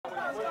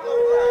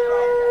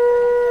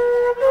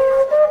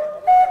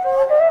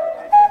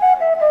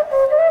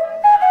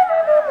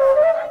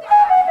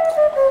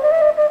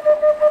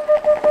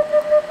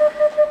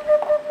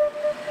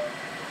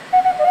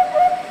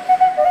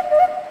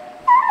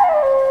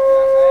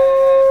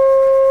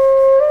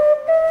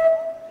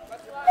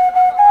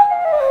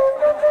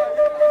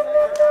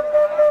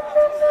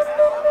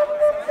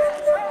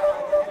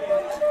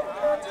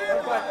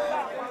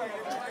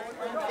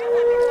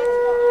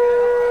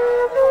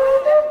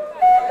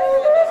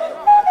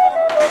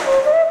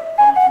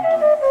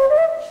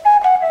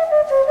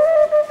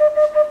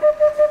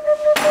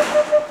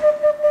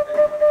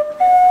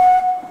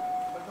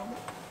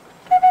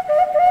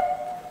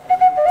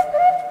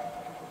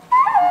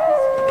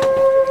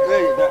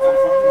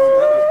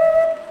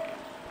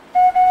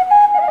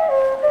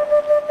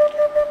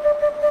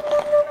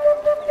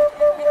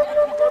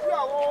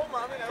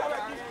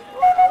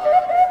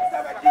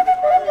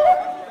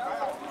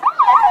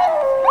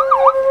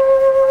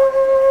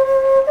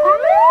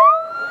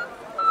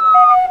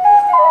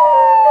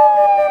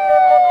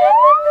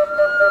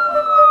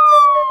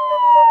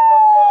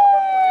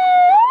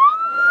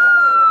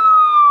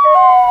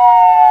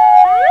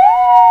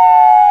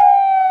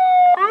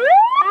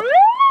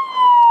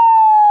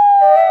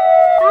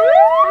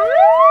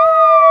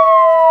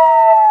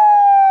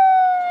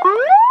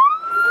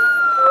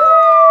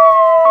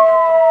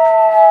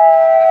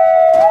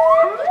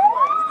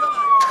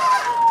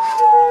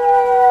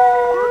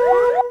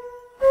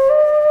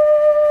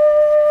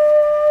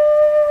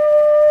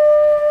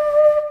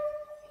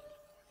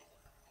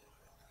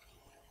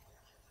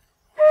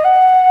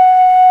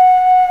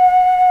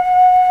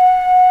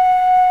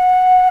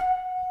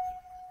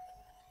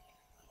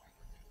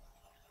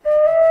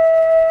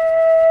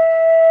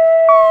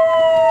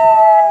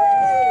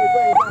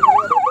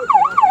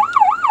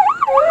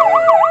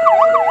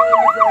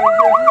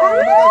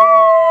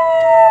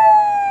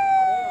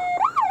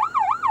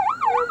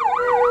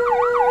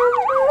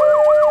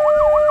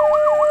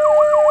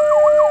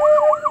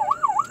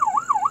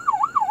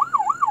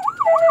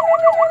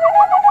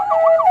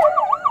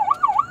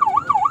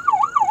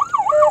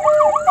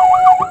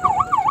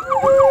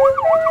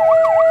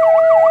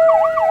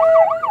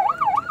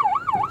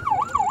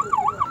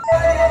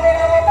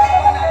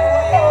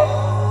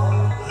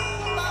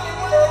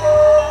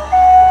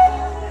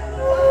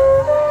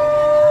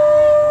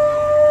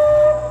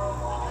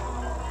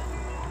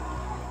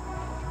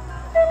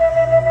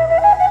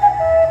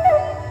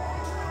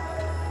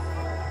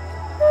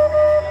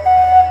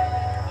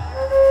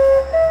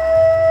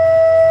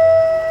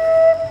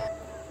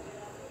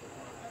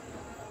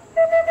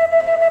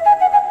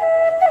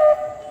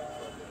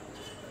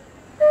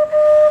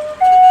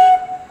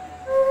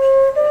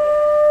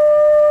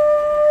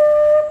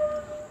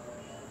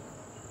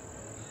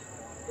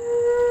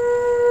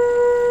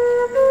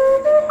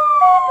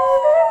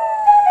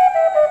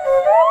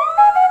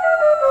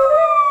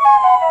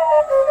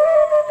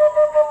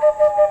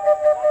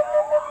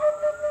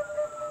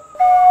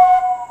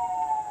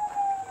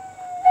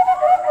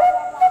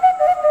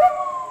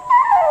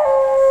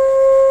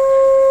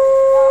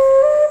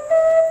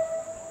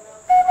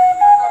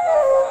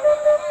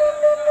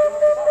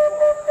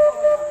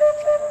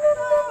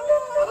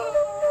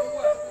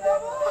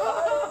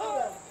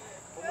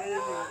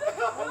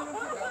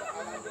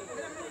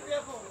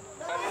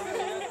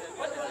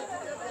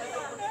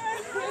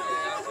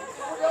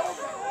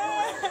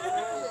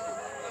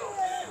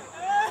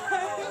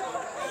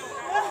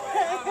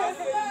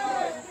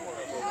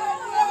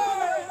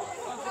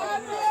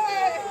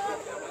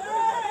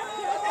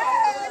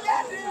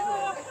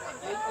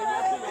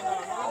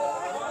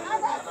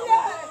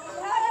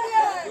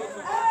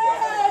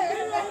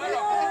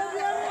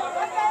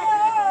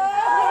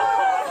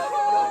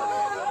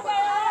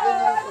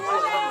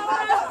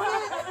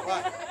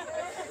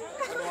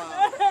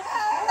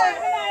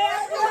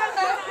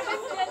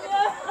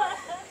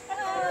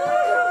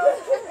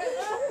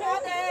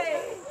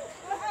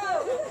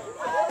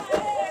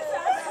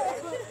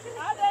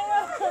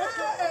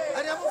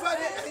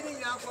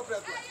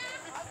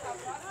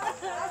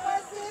Amen.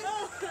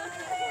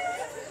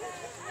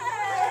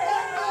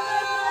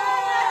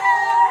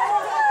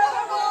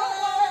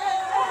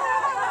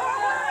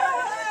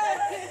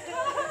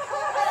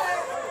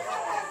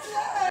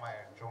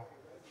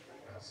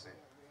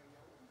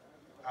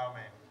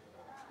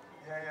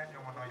 Yeah, you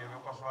know, you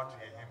will to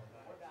him.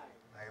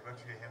 I bet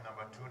you him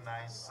number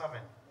 297.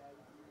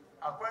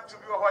 I'm going to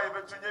be a while,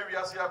 but we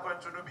are going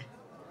to be.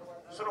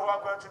 So,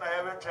 I'm going to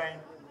never train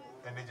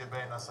and the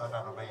Jabana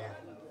Sada Obey.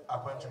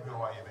 I'm going to be a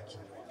while, but you.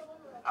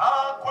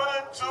 I'm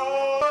going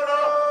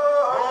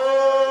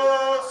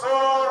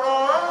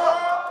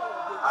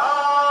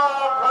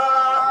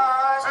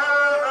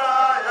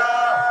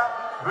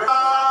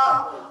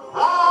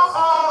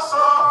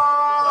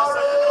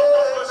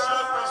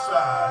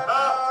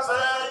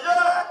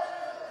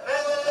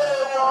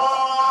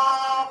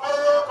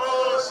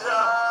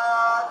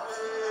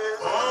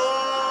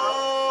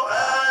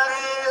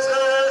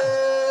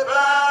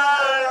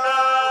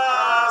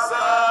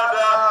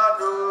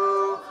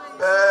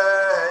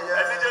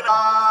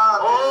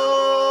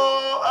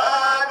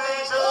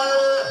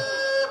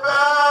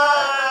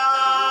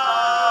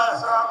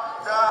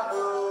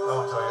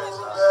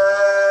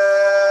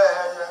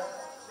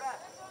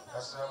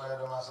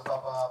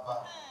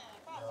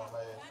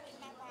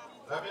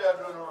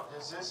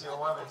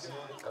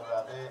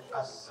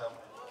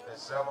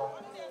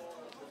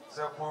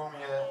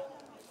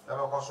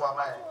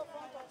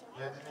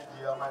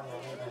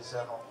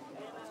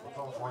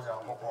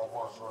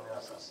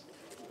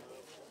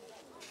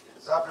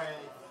Sabri,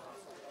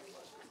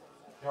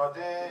 your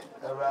day,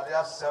 a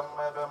radius, some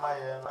member my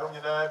end, don't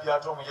you know if you are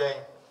to me?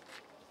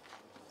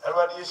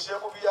 Everybody is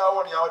shame of you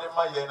out in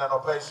my end and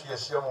obey you,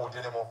 shame of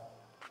Dinamo.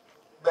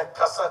 The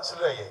Casa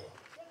Chile,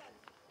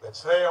 the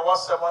Trey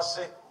was some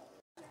say,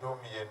 do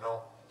me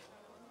no.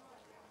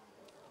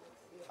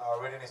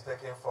 Our reading is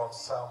taken from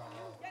Psalm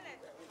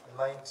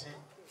 90,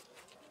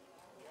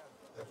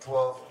 the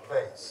 12th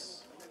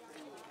verse.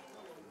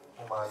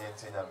 Ma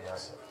yetina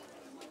miasa.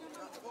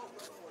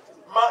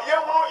 Ma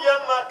yemu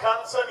yana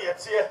kansan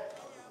yetie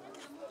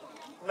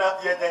na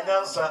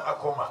yenyanyansa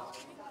akoma.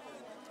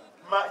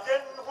 Ma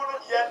yenhunu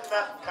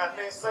yana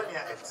kansan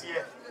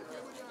yetie.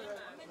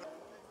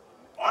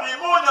 Odi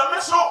mu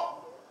nyamiso,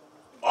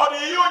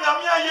 odi yu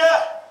nyamia ye,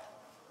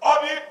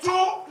 odi tu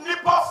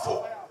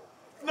nipafo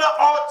na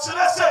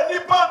ochire se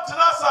nipa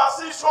ntena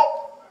sasi so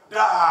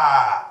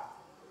da.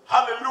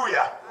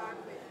 Hallelujah.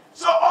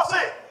 So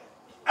ose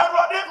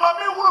everybody,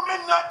 Mammy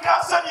woman, not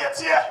Cassan yet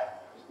here.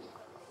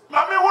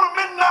 Mammy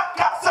woman, not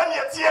Cassan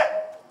yet here.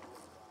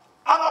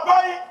 And a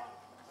boy,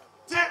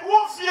 take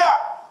Wolfia.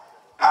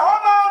 I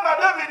want to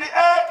David the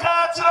air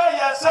can't try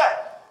and say,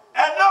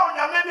 and now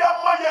your media,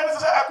 my young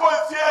say, I go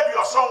and fear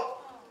your song.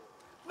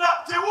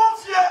 Now, the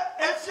Wolfia,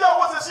 and fear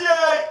was a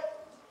CIA,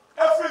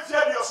 every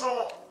fear your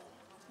song.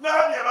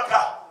 Now, never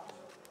got.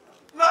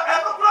 Now,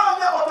 I'm not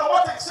going to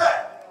what they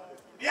said.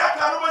 The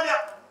Akamania.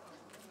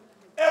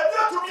 And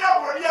to me, I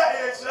will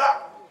hear is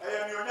that,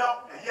 and you know,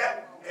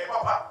 yet, a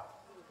papa.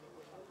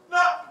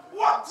 Now,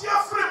 what dear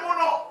free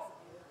mono?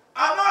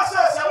 And I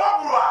says, a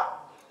wabua,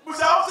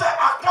 who's out there,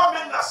 I come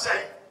in the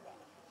say.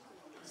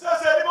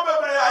 Says, a little bit,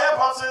 I have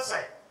on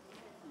say.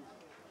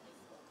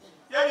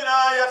 Yeah, you know,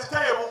 I have to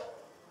tell you.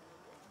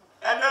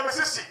 And then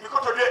Mrs.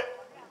 because today,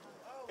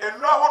 and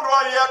now what do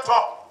I hear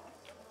talk?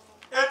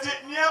 It's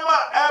near my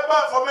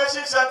urban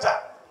information center.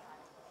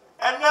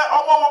 And then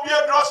Omo will be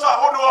a drosser,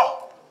 hold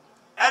on.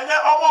 And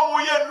then Omo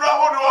will be a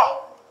hold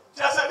on.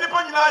 Just a little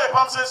bit now, a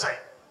pump say.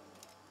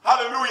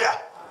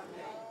 Hallelujah.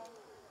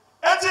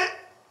 And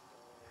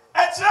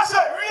just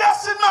a real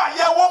sinner,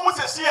 yeah, one was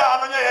a seer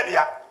on your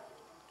area.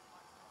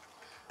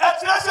 And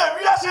just a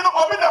real sinner,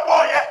 open the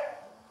boy,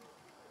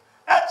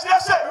 and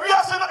just a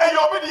real sinner, a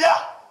yobidia.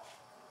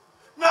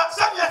 Now,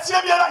 send your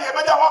Tiabia, you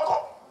better walk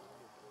up.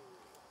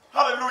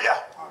 Hallelujah.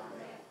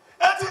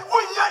 And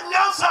we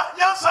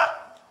Yansa.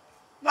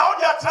 Now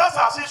they are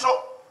transfer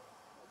so.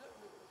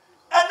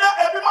 And then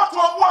every man to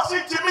was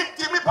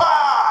Jimmy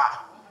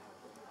Pa.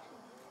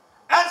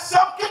 And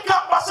some kick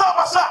up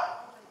Basa.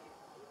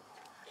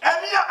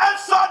 And here and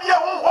saw the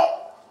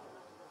home.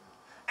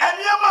 And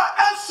Yama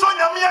and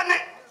Sonia Miani.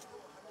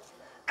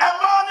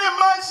 And man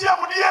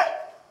Shiamudia.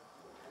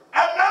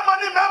 And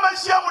Mamma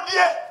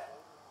Shiamudia.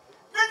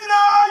 Nina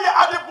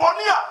at the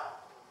Bonia.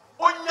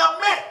 On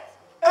Yame,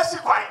 as you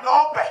quite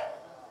know.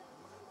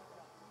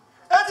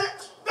 And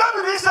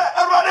David is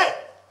everybody.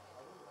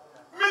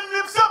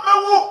 Minimsa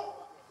Mewu.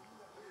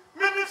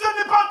 Minimsa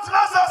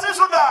Nipantlasa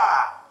Sisuda.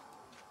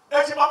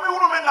 And Mammy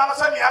woman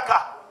Namasaniaka.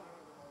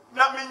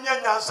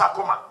 Naminya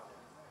Sakuma.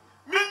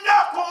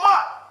 Minya Kuma.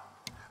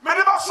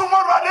 Mediba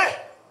Suma Rade.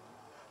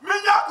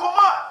 Minya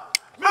Kuma.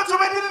 Metu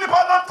Medini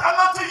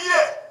Pananti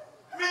ye.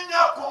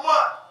 Minya Kuma.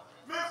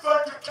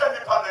 Minfa to Kenny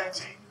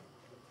Pananti.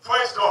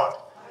 Praise God.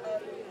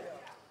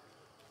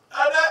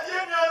 And that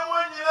union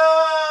one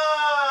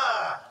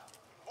year.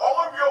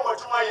 Omo bi omo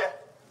tuma ye.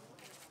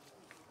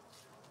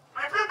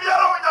 Me bi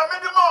biara wo nya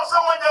medimo so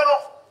wonye no.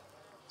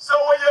 So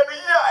wo ye ni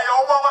ye aye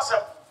omo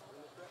masem.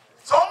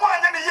 So omo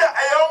anye ni ye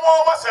aye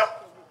omo masem.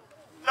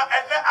 Na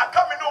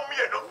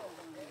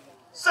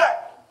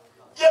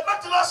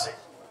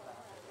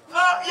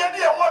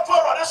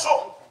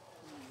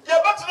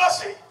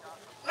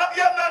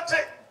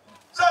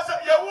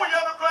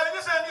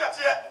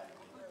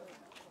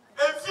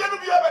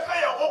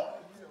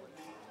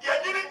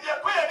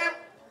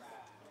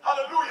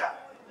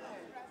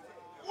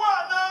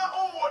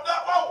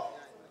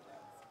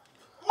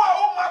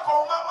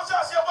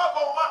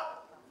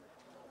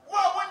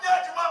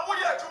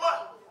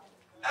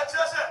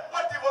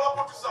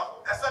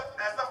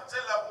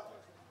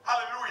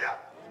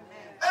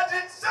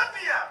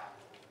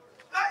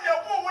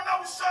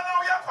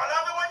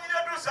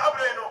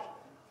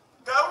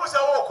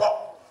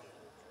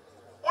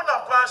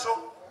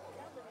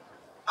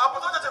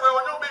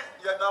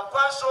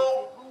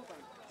Quanso,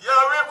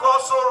 Yarico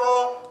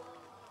Soro,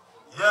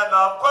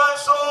 Yana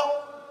Quanso,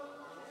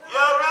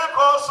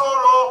 Yarico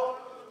Soro.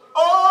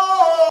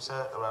 Oh,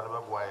 sir,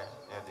 rather boy,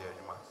 dear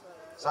Juma.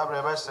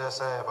 Sabre best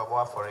say,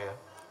 Baba for you.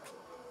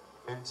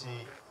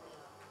 Empty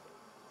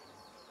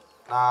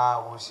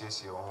now, we'll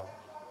see you home.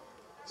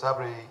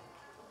 Sabre,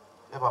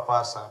 if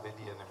Papa sang the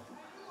DM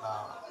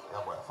now,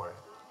 your boy for it.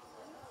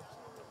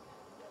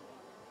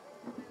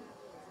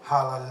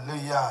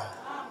 Hallelujah.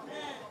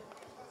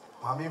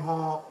 Mami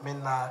ho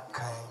mena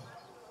kai.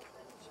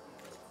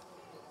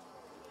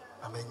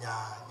 Amenya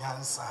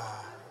nyansa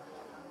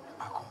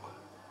akoma.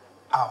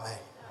 Amen.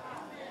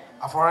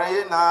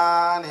 Afore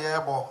na ne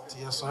yebo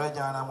tie sore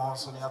jana mo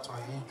so ne ato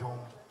ayi dwom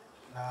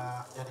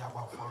na ye de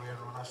aba afore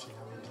no na hye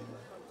me din.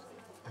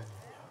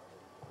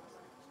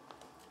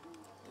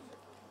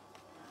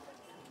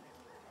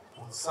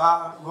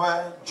 Unsa gwe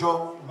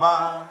jo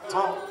ma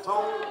to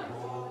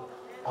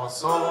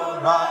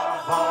Osora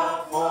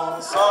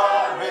for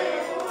sorry.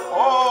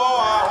 Oh,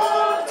 I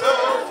want to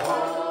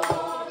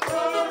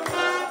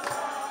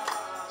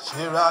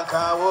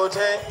Shiraka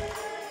wote.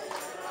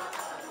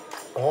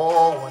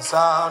 Oh,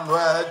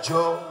 Sanwe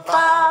Jo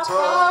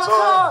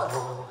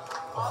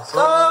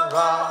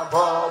Osora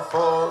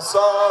for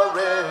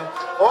sorry.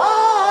 Oh,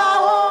 I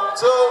want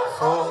to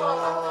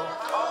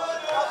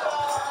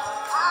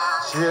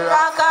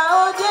Shiraka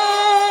wote.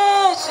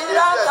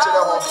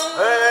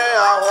 Hey, I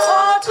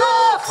want to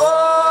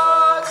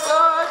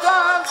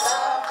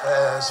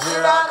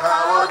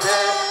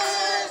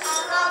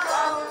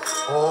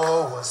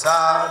oh,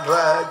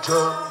 Sandra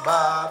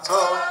Jumba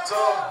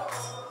Toto,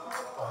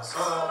 oh,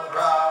 so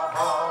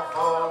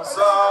bravo,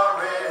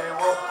 sorry,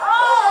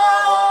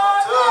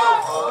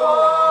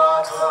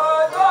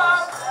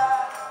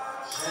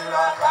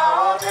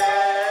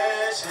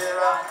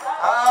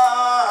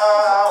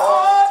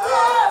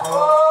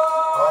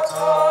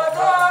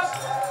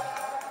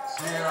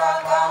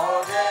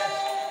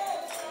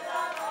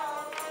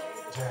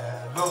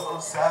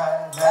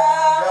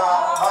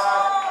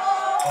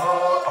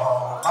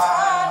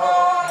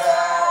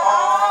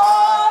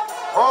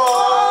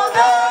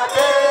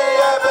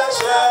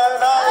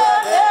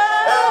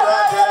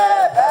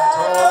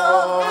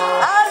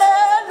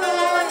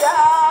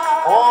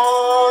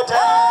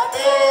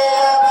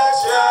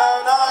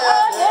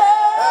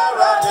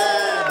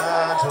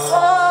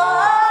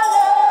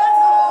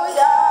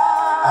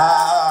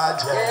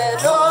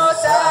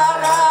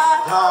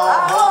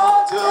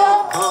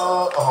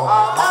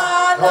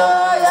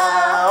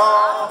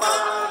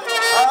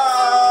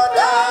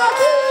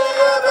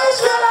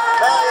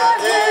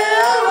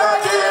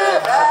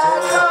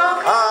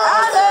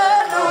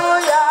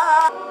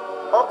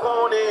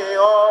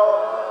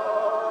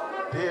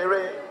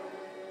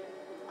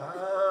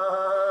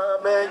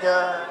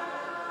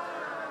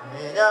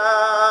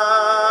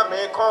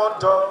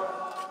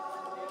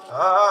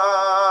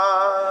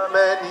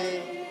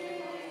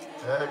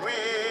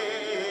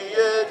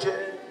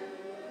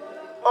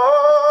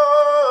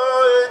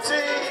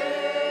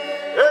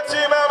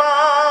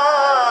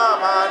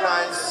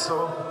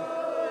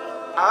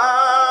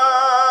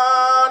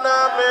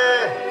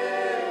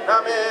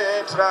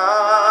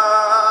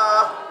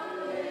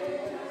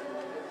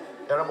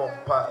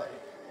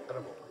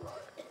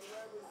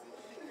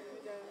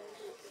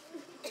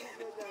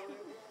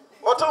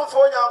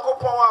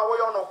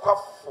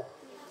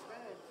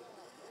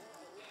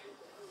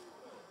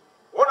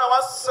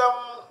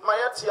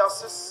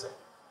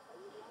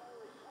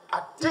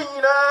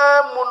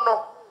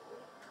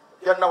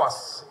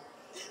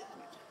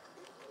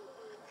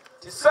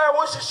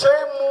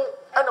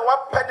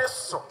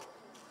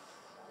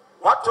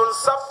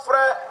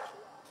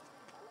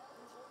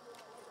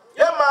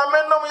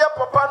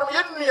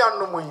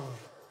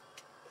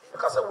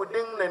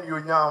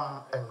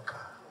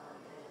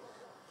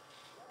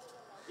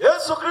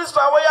 Yesu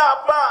Kristo awe ya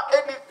aba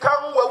eni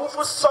kan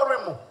wawufu sorry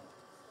mu.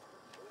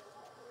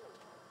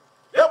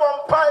 Ye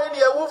bompa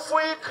eni awufu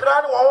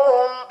ikra ne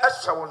wohom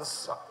ehye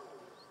wonsa.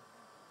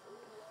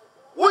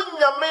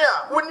 Wunyame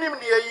a wonim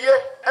ne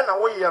eye na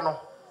woye no.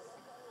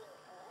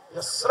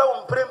 Yesra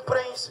wo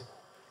mprempren si.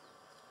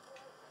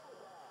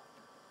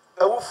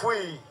 Awufu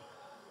yi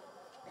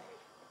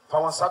fa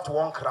wonsa to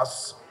won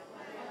kras.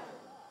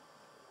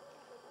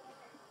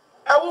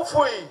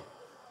 Awufu yi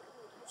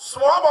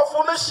small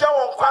before no share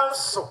on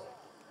kwanso.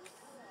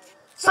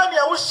 Sani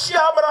ya share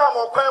Abraham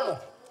on kwemo.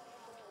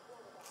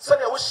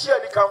 Sani ya share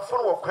the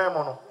kamfon wo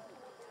kwemo no.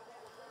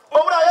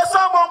 Omra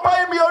yesa bon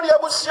pai mi ori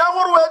abusia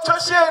woro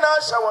etwehye na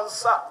ahya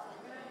wonsa.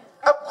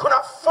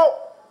 Akuna fo.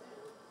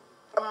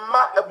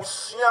 Ma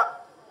abusia.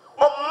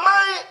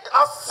 Omai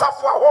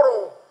asafo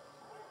ahoro.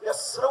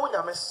 Yesra wo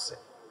nyamese.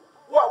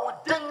 Wo a wo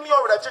denni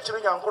ori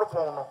akyekyere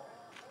nyankoropon no.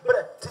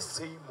 Bre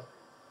tisei mu.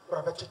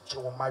 Bra ba kyekye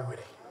wo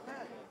mawere.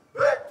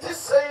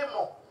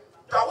 Betisemo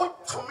that would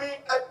to me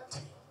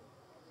empty.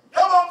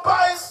 Yamon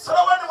by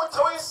Strawan with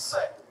a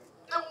say,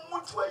 and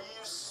what were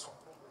you so?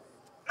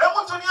 And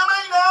what to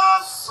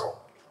Yamina so?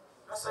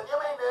 As a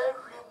Yamina,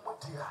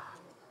 Mutia,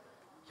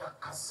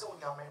 Yakaso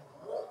Yaman,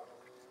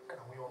 and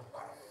we all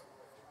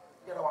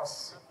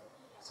was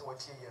so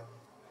what you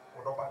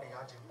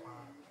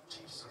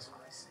Jesus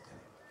Christ.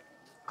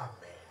 Amen.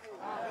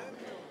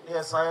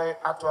 Yes, I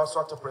at was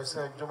sort of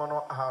present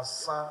Jumano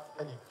Asa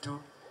and it do.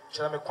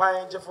 Shall I make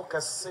quite Jeffo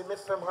Cassime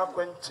from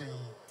Haquenti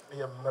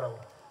near Mero?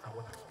 I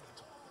want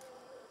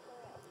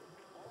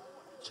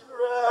to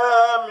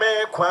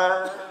make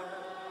quite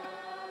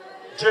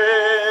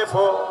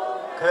Jeffo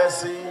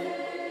Cassie.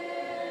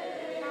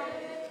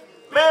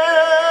 Me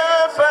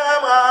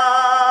fema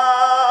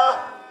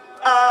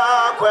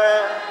akwe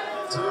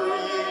to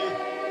ye.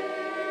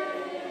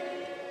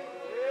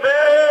 Me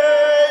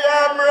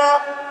yamra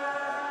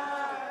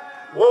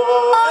wo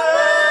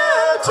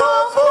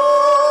etofo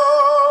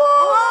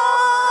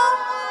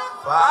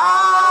fa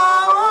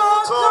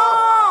to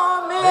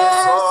me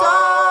so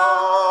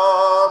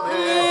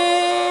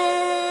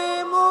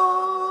me mu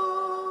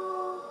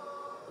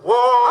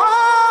wo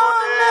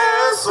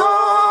ne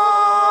so.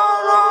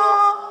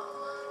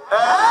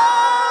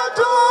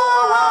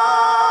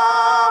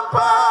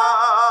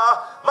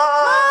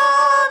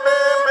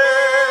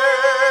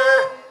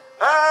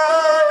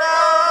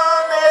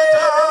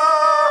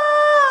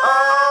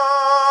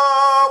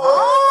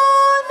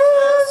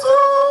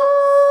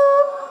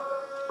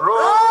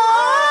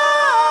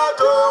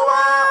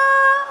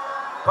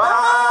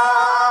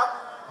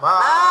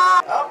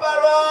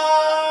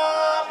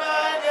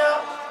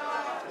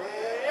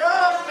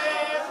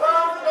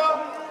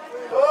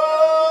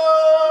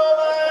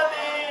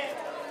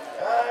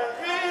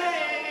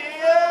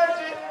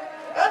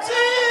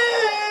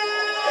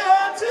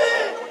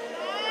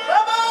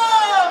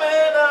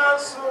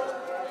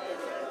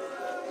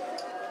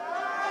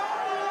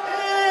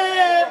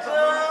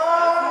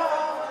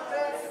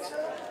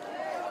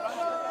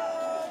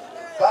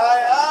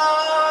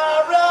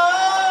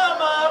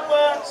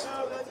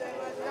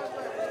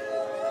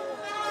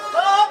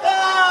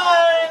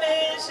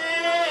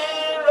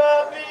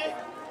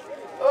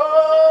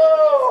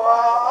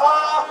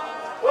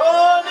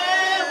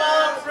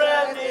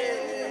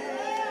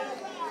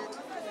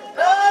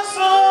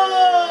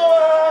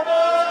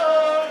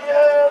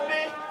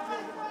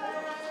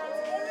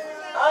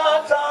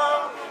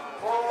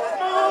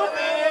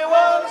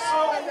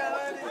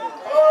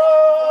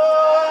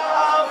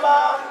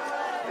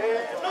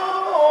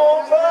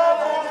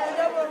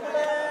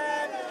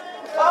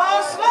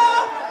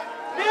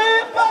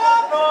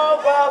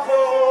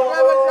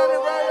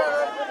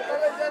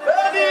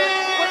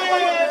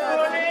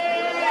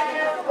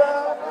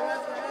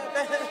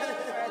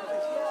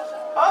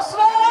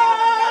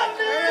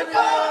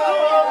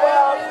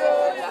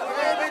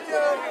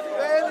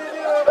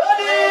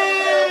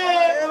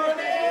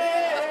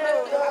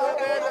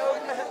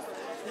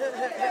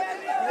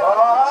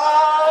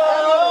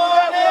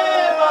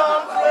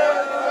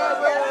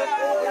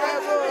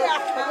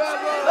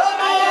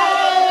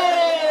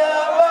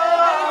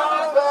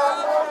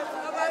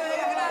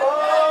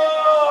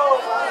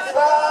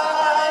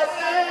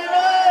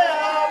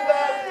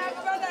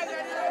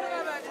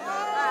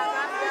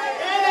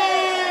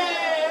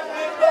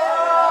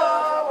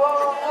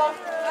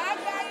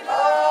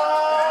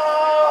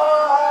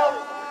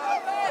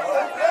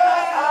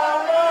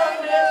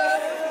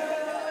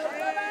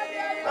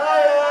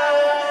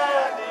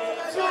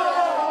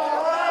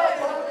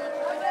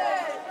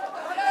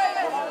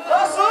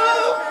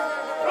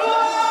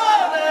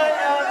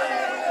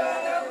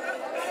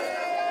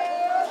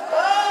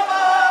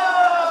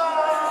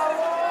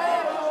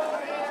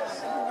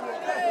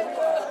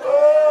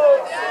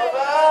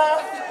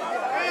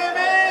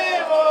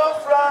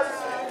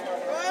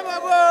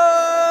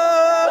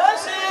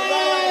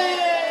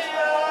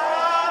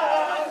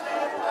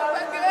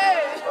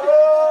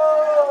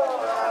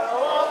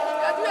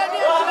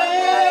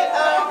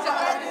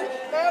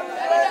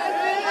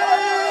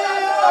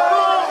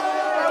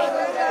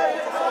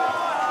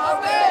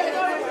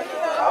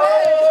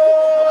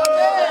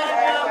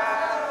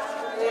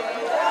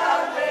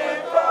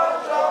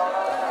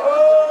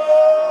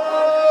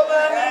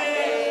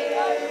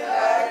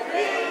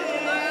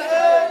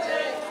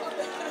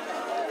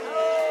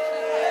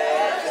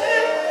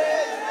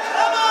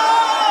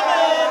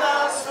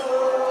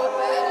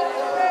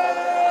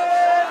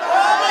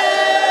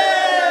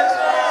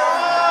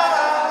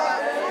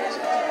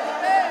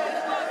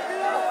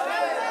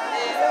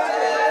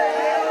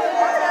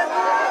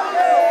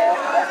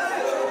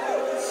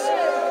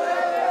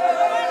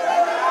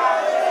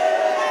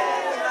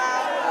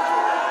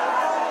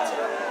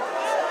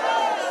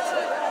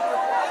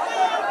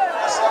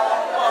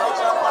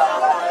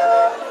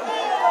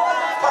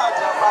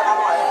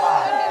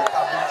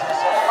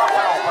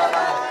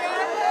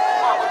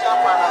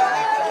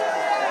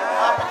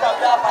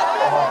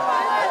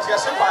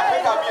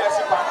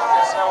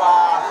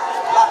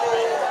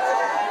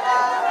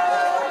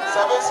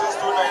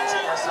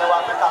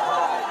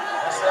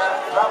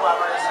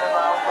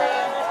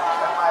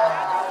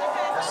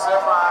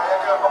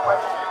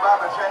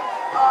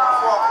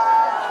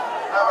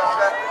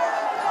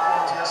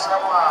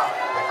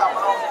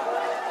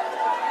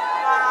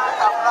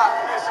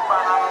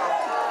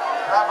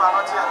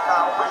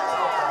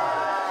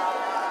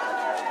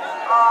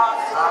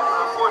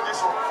 ni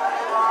so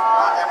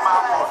na e ma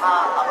ko na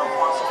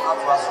Adufosu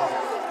Adufosu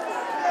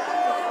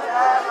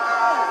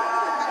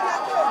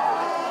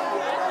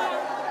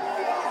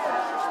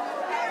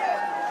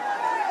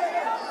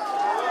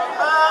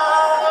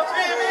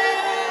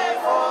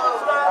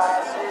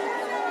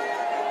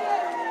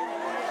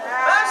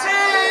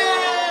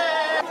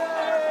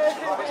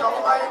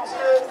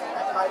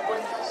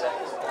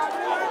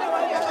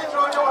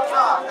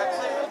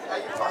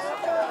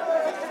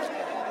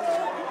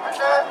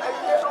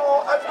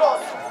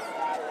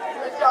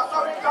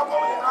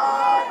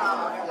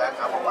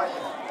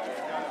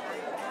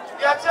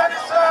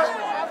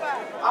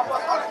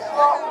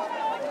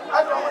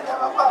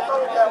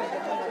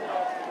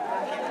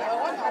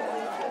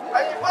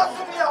I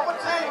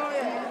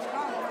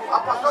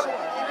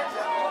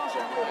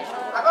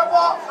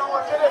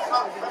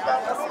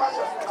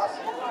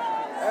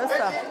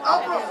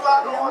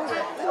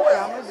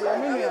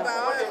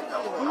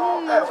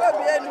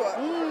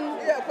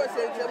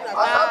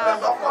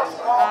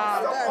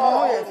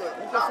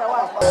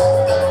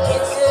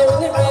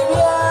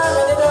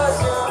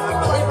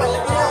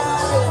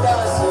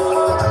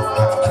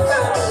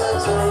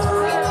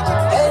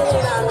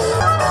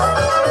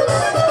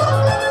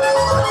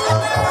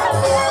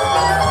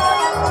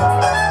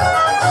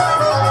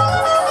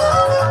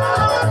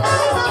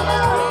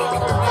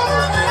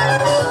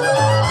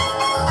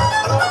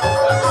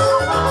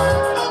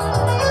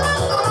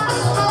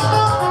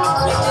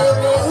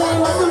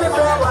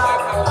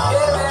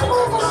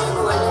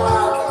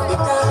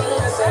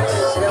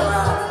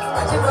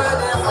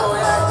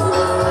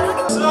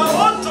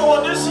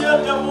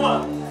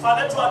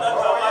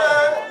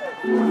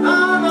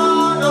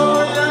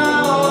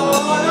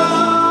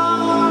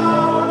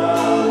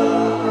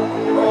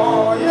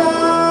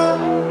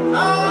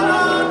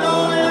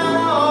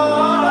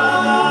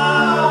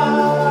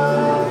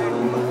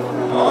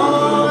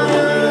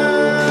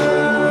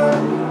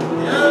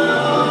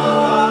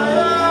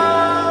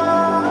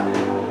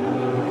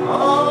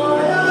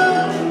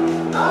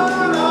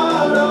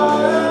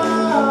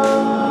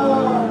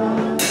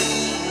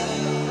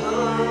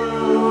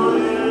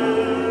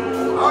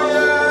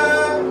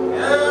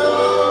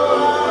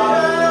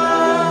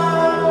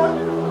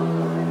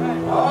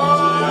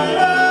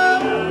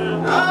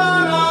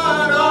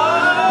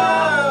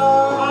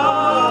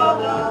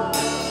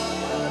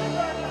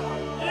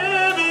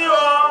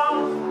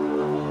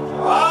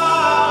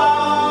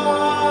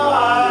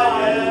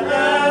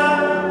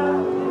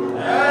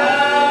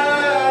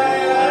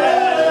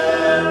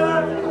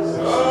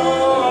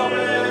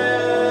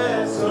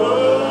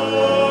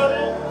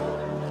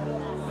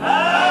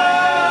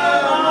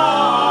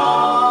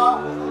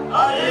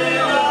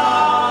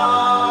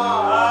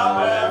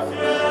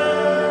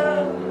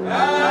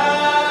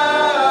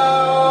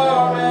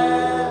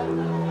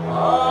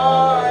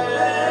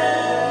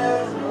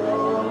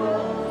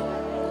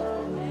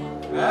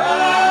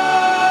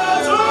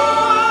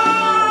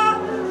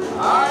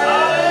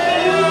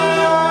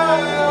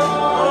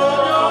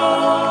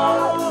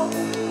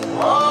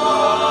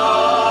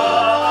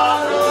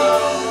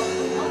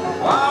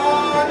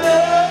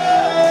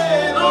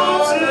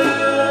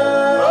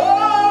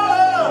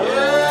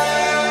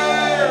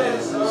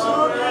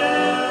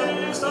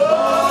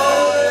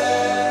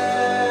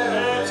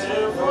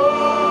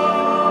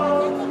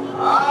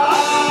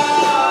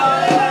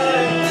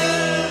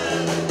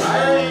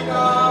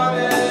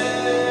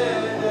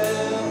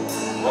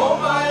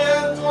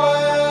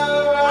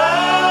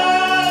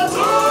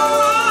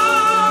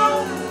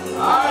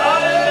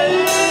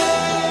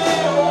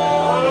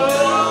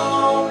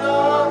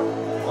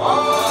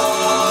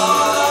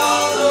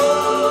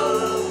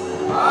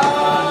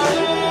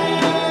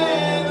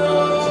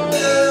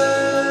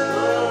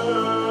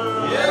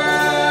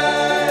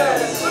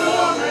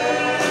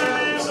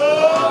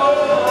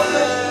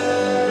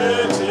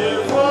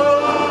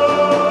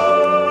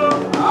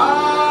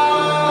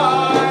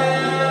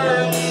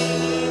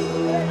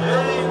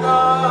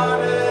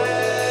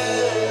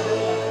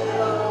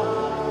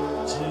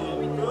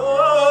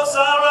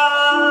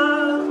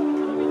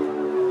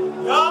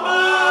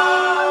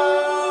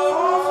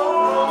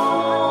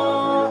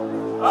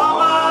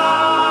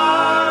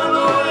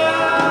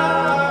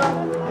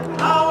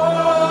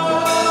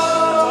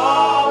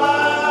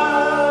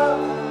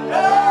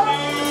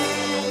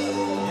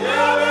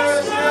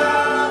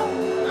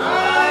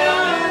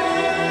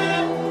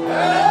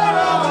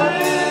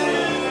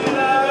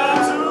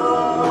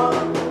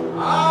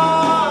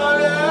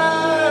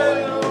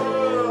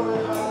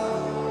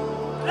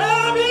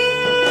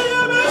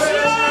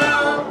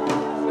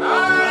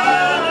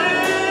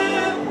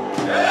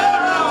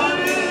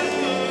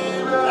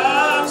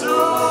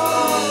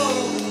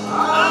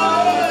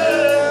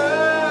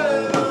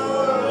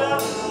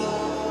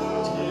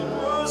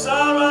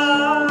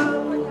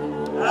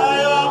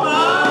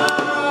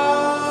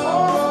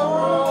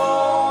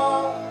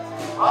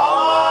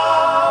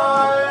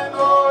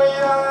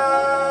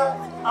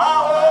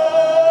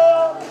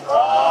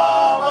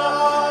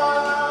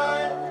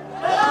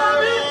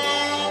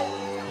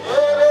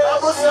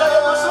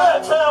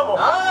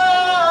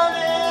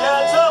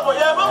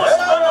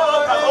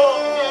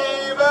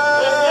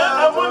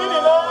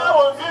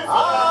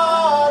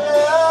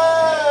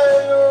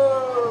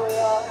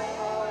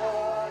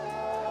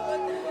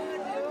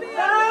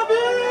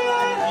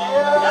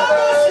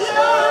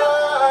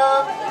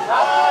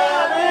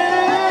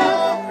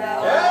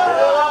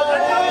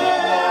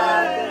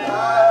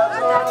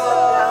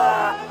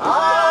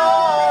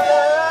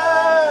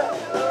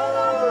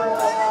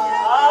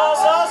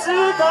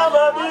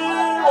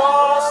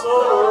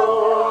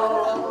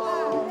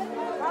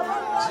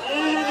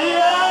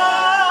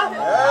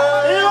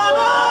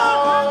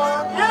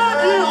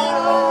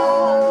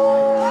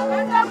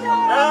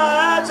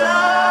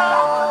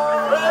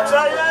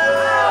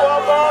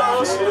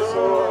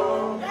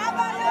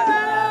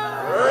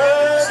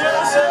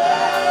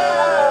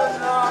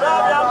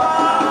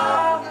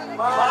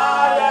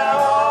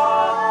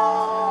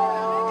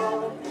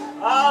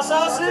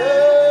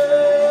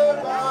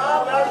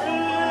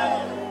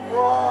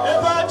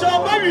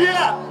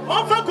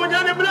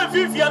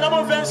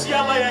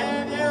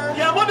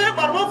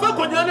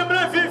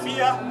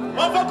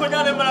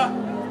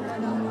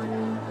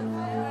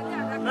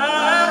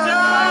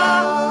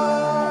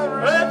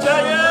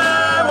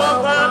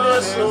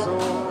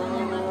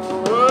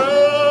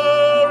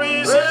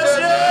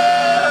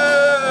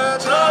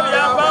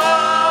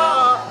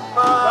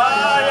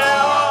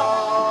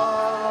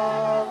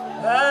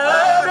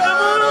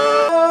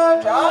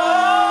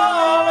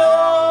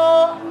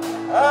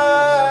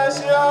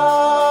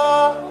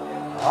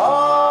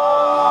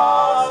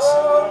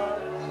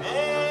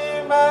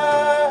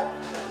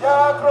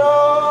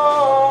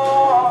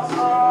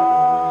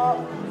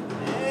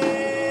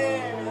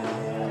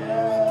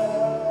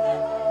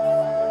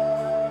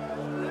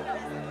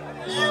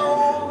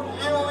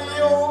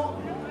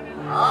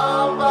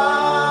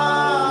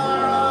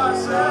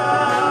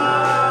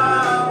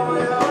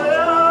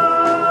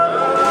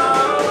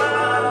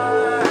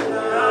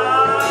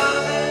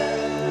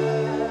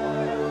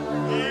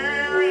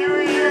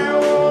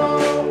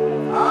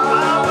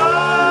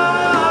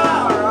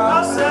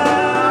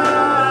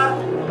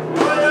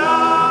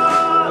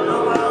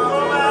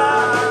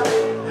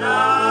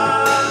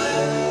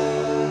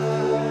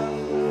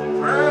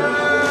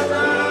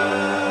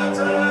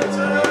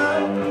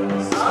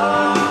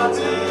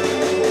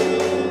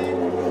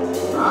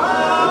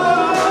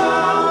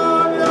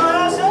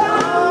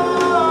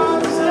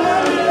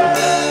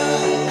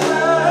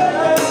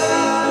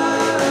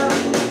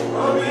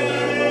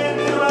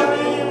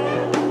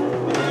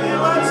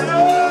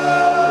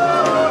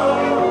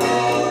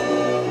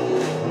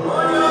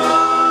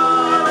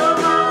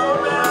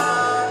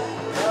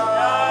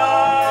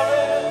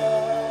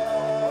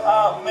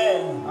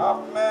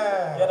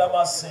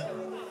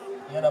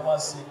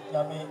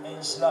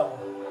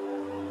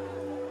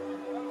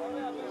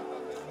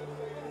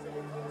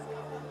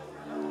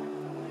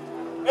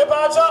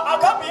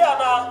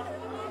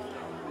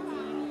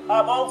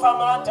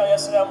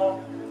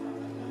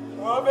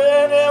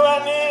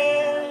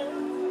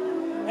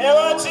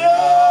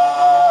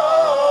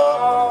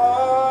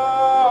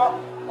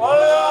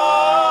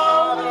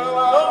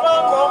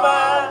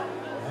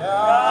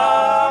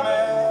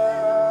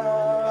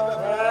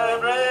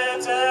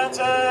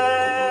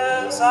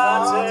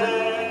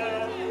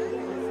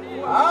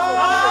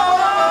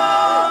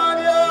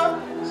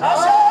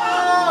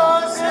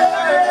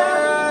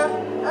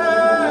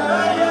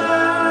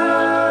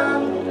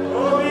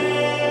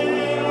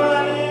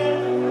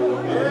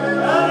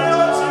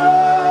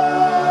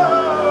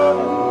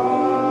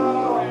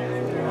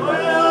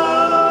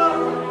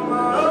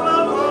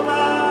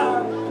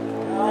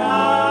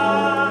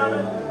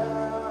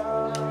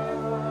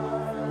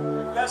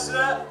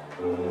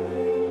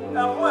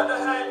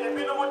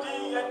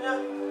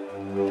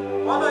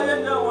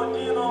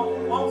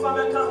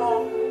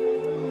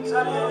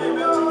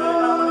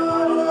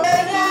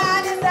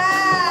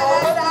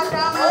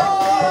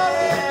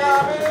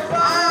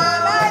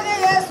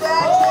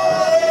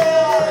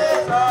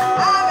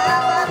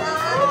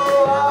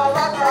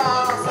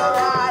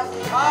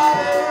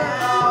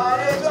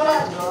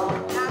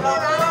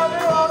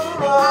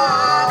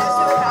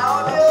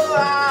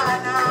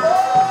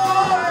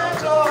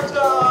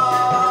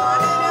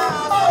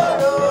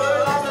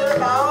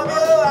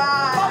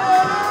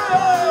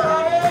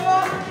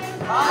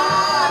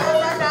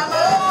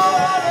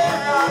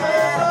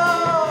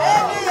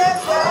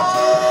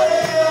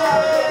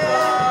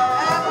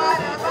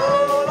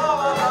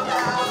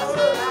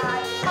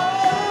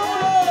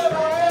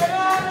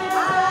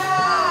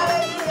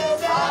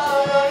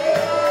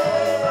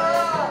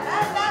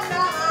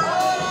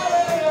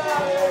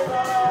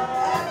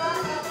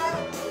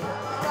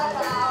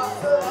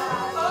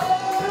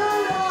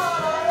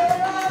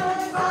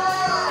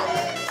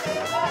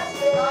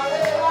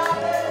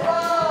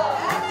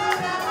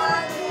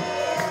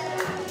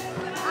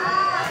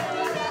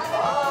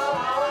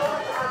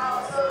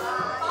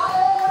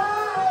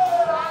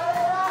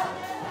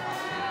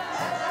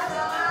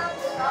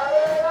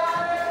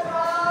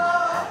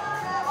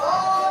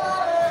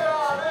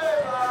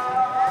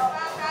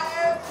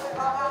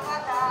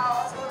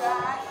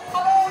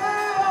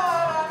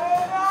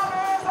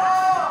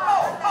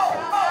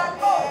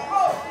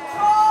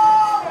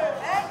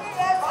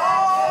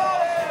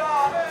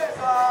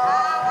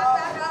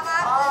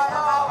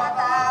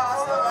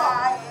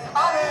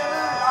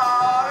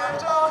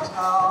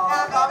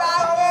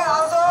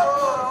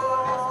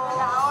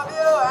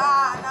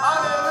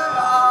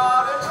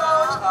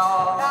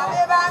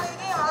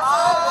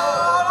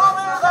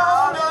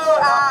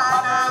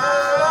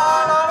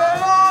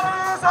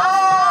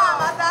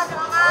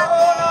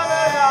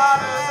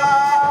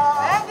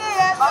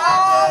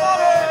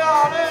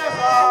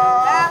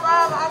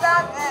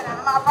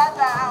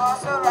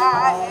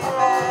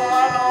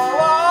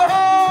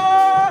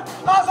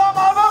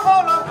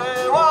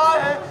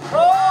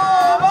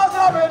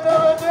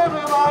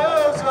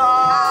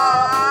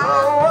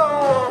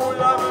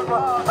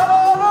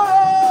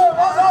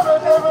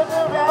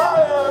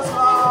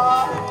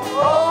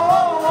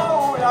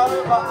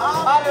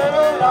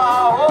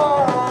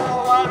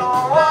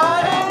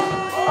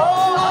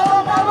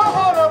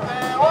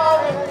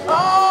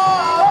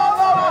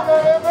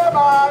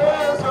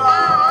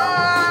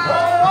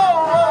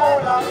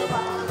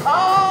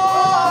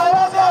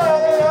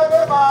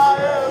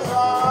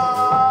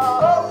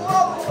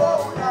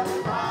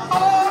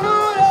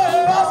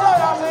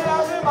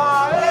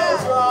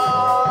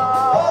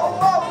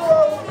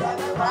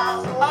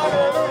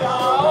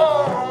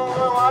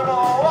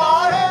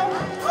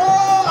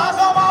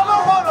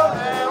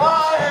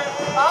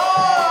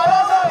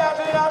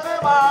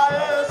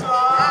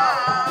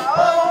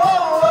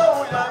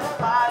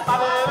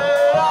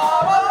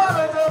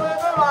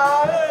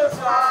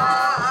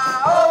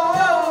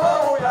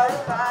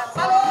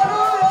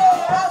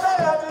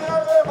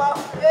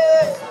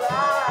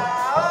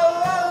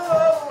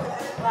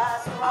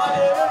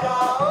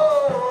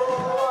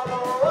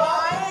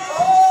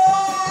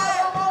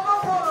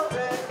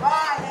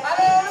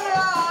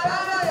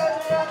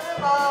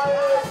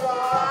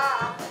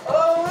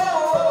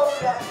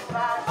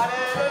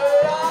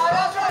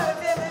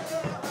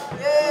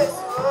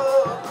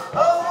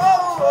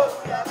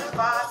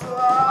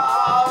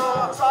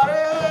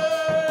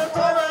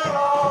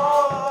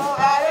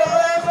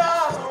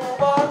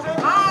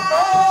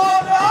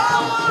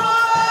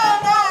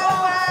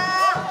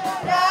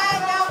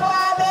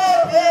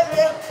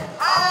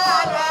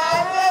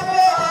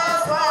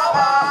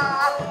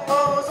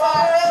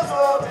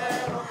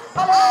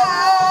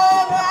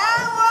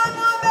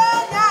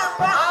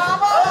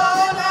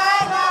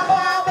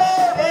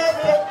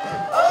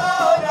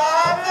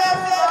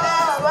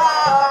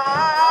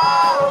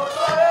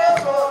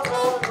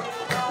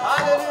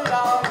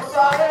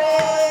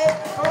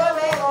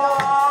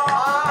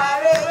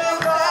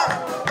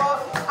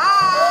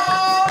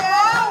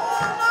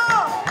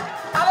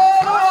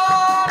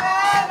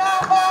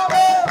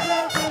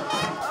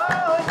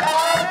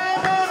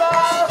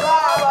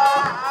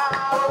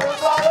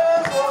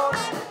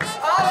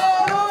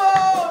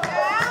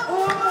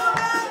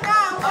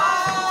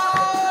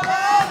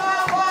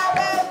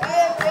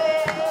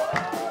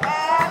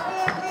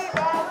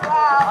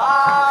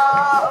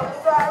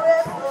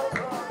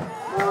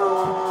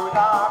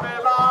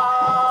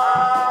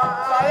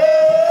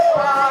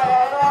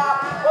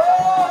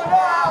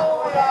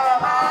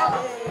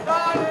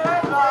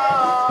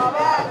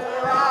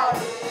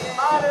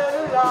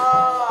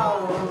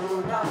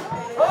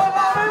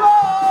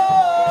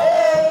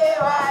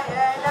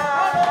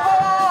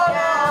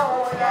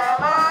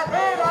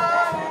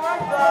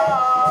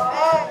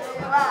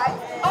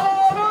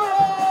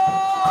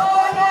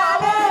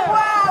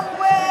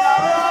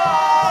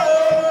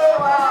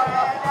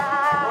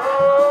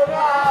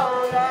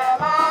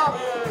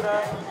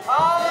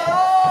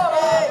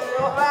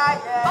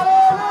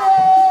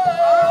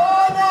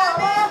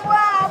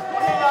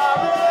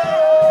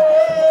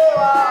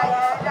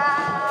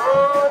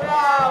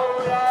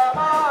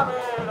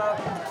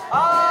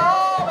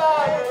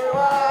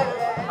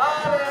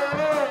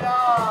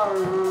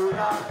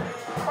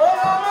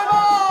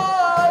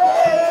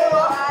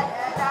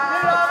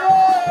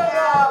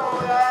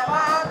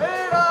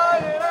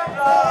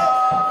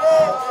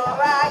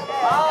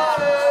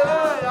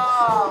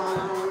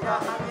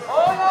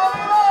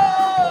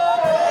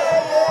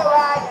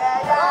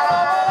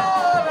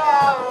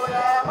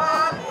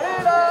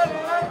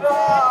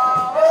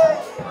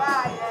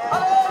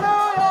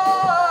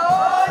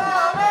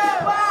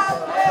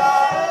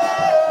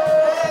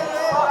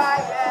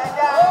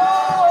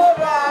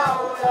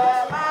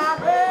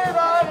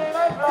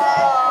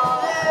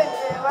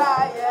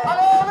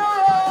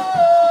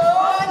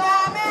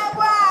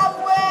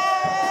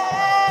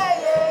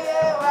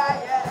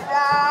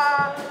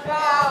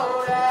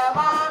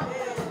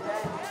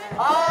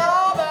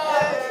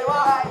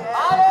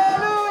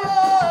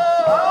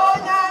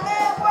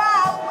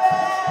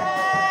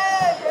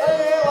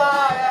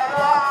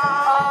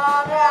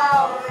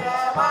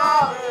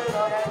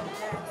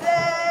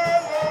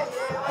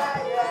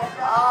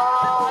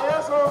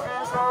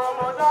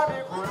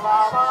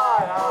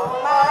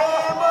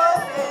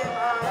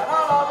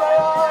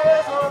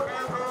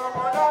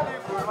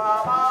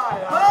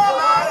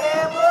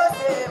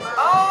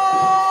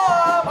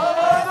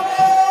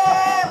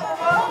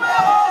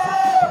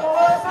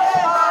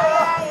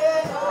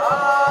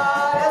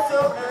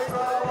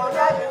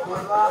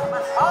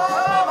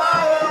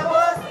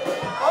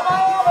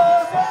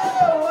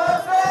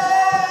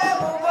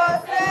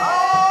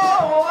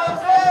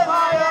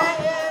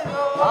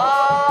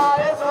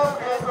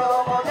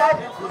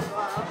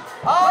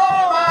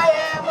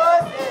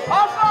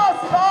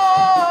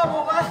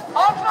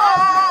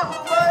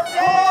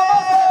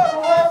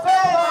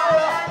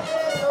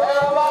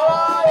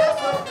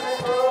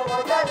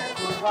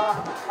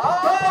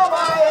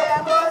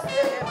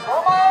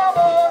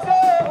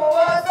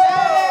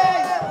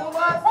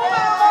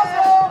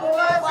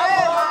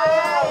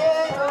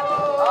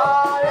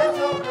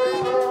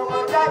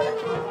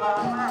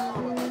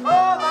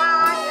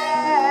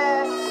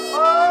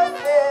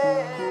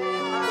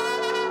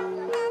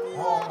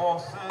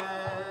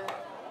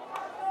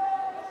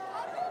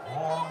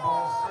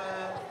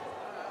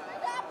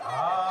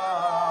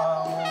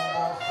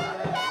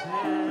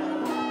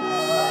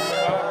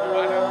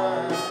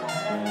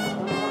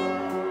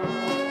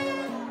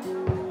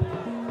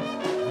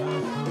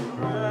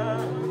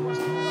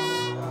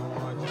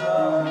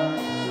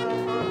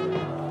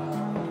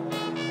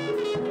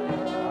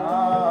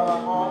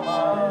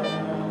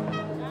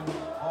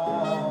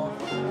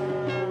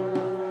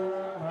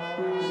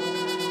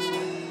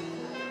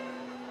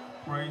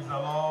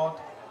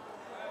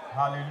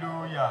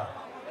Hallelujah.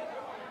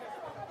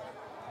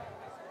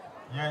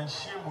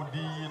 Yanshi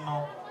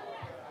Mudino.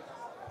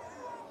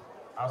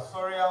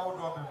 Asoria would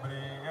be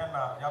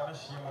na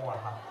Yabishim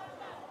Waha.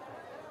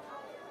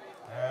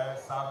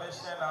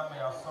 Salvation Army,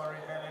 sorry,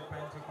 any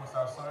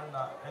Pentecost, sorry,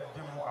 na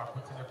Edimu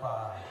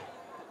Akutinipa.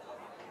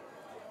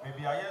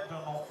 Maybe I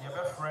don't know, you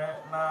be friend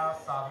na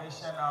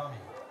Salvation Army.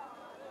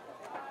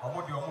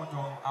 Omudi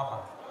Omudon Abba.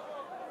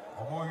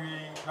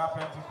 Omoyi na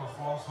Pentecost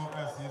also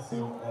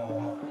SCC.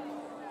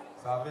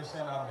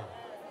 Salvation Army,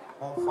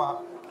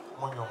 Monfa,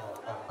 Monyomo,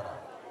 Embra.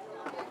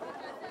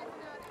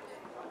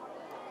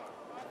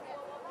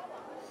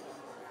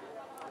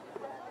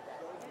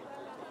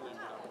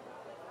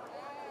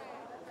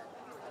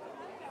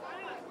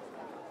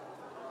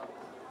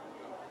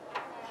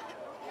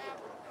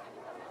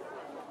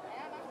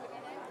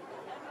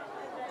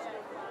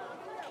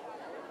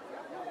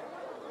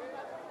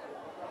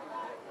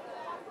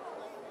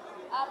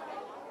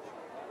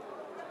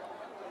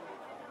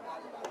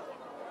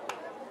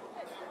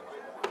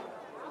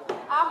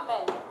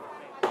 Amen.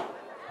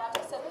 But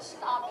the Salvation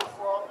Army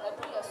for the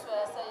do your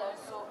swear say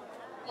so.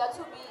 You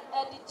to be a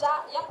dija,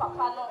 ya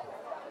papa no,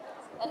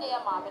 and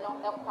your mammy no,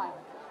 a quine.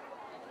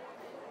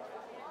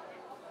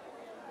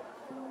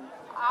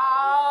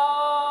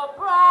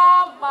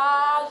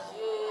 Brahma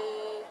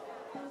ye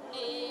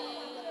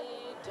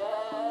need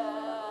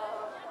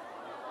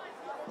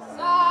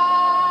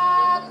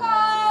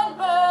second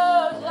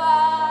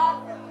version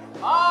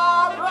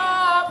of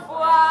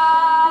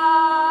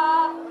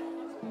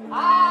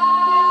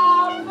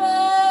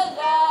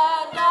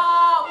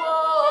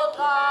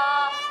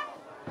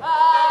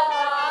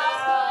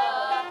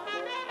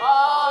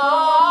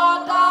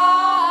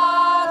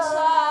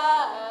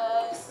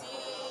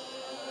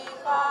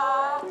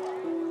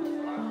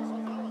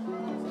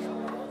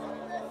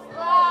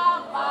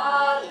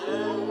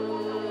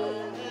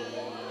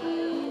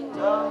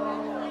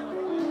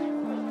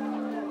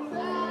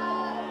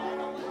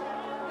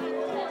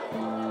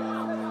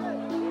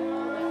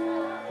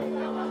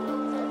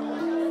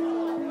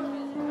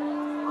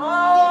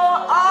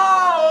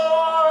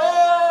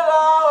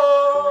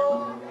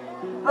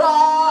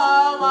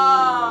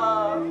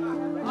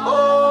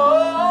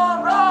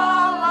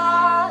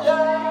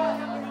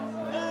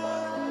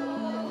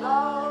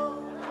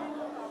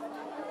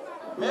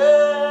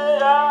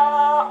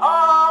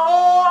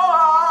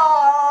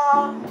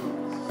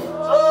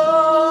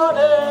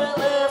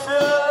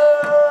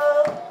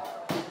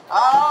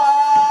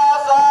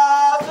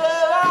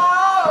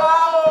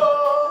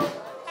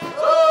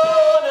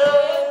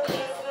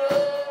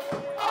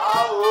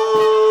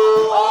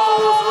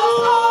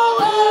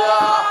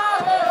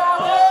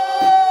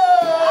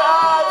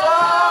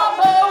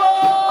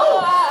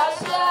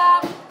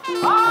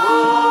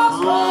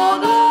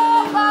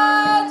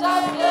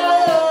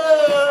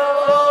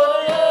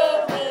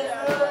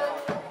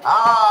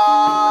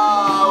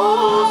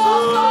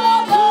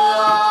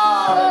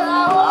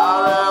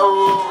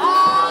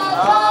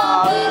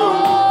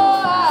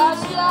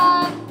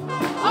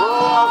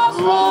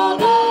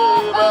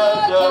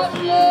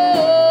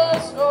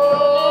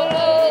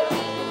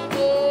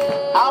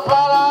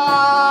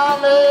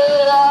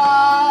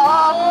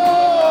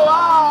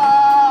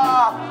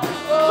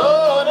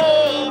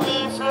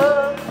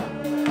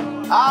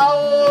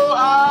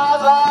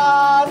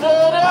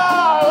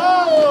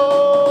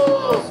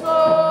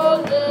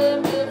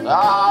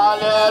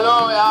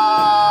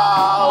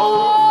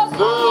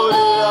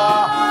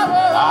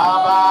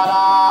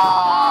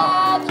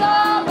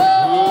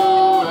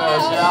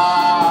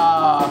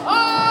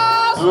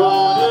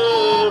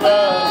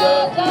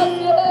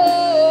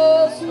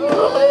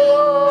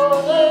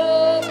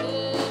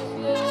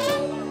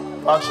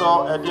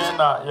So again,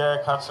 yeah,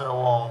 catch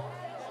one.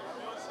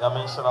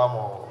 Yamin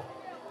Shalamo.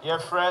 Ye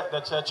Fred, the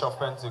Church of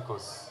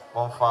Pentecost.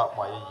 Bonfa,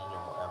 my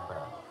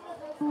emperor.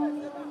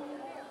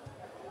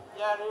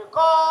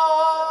 Yariko,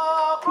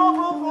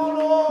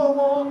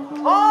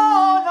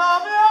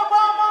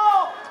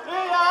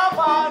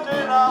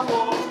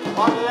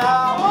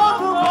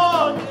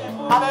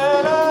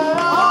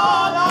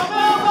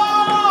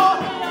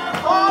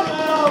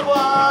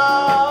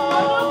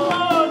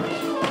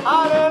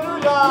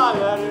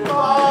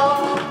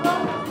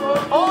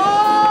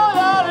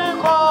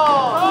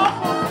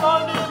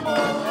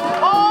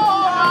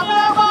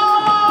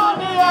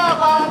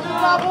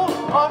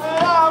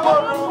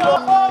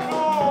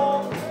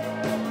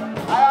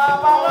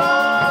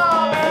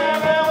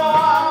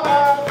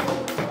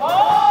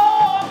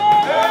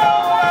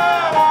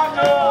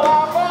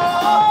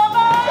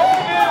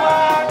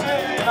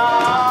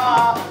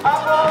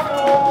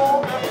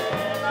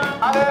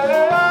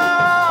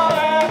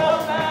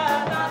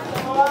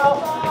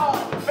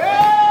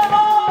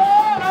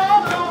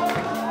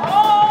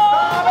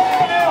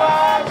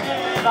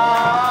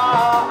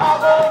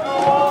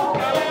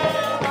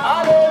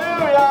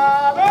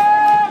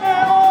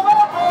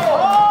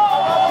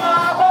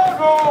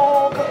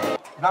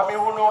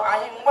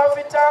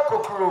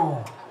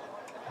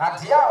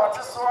 Adia what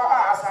is so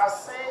as I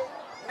say,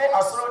 ne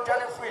asoro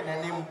dwane free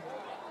nanim.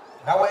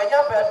 Na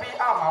wanya baabi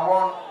ama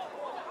won.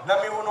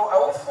 Na mi hunu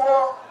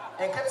awufo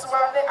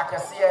enketewa ne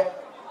akese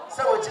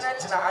se wogina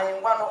gina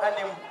ayenwa no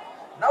anim.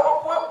 Na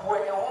wobuabue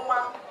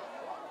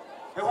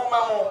ehuma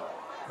mu.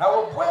 Na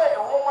wobue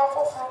ehuma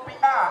foforo bi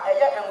a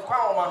eye enkwa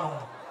homa no.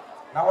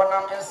 Na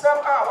wonam ensem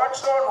a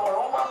wachro no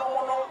homa no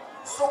mu no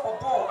so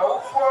bubu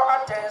awufo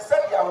atense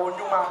dia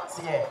wonuma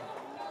tie.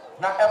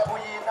 Na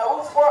epuyi na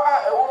awufo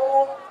a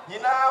ewo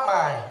nyina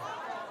man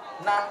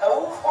na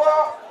awufo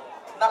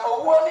na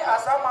owo ni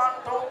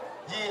asamanto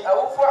yi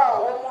awufo a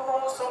wo mu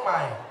no so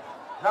man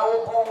na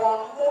wobu won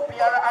mu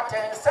biara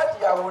atense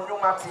dia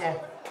wonuma tie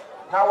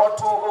na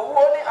woto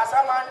owo ni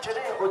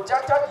asamantwere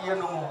ojata die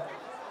no mu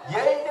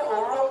ye ni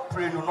oro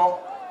prenu no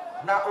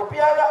na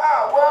obiara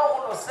a wa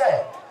hu no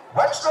se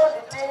wachro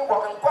ni tin wo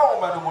nkwa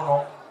wo manu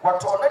no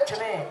woto na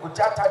twene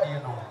ojata die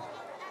no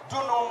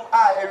dunum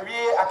a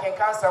ewie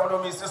akenkan sam no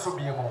mi siso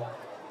bie mu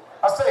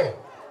ase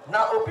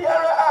na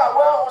obiara a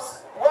wa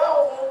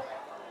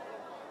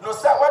no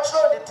sa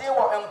wachro de ti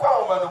wo nkwa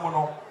homa no mu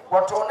no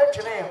woto ne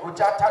twene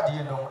ogya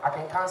tade no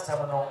akenkan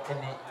sam no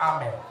eni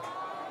amen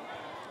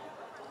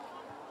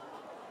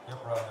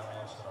Abraham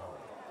Yeshua.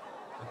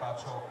 The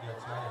patrol the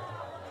Italian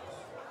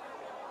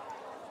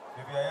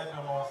if you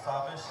are no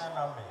salvation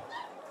army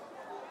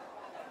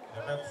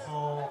the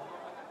betu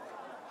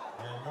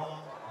the young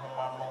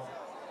humano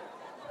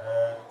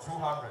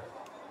 200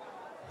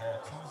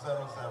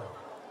 200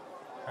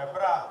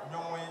 Ebra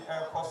nyomwe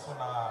ekoso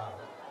na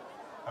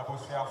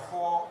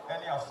abusuafo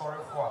any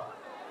asorefo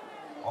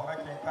o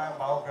making kind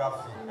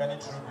biography any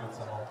tribute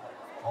no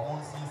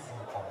omunsisi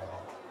omo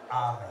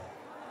amen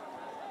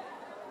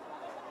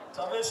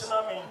Salvation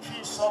mean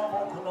tree sombo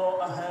kuno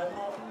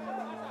ahanu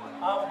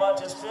am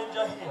but a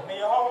stranger here me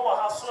ho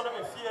wa haso na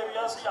me fie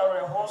wiase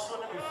yare ho so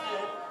na me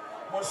fie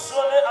mo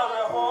so ne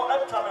are ho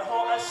atwa me ho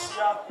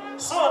ahia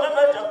so ne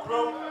beja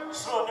krom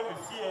so ne me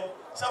fie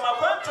sama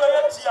kwanto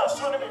yeti a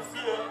so ne me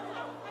fie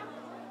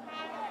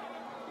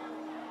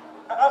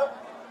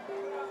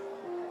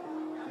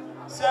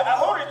se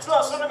ahori tu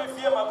aso na me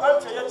fie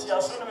makwanto yeti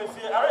aso na me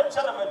fie are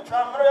ncha na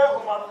metwa mre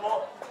ahoma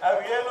no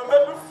awie no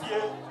medu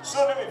fie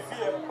so ne me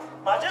fie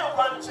maje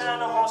kwanche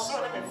na ho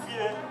so ne me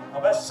fie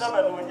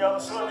obesema no nyam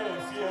so ne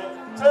me fie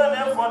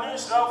tene fo ni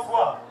shrafo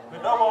a me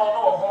do wo no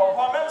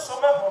ho me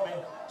so me ho me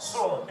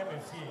so ne me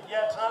fie ye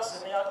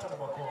trans ne ato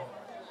bako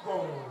go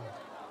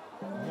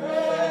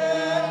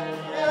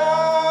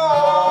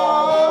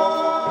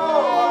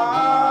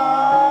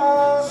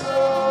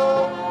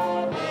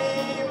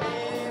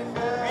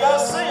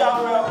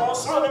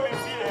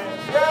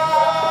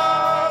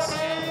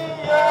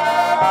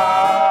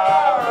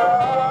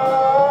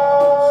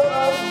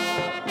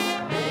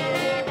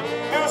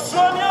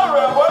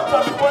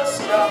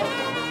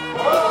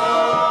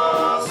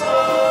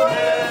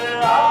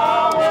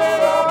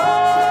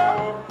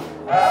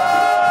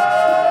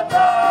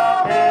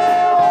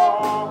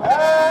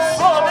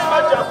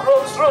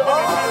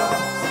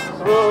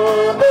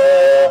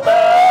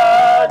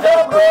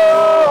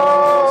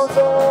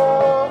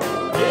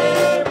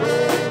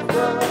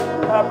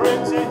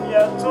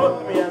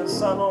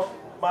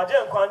Maje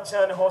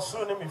nkwanche ne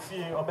hosuru ne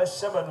mefie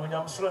obehye no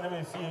nyam suru ne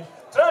mefie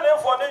trane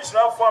fo ne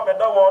nhyirafo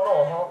ameda wo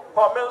no ho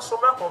ho me nso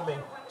me ho me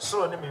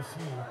suru ne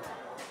mefie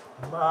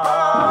ma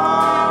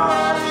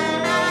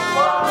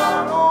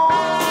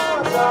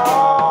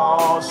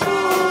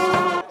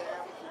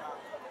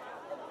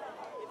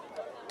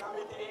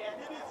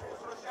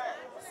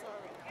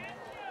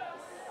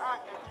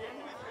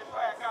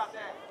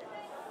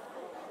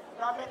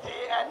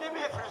enemy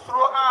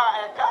frisro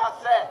a eka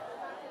se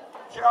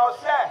kiro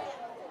se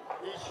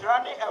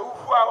ishirani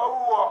ewufu a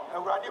wawuo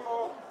awurade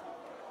mu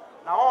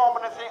na ho mo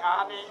ne se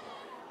ani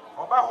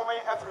oba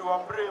home afiri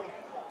won brem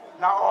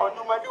na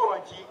onumadi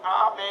wonchi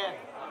amen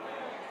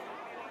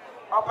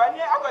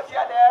opani agoti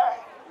ade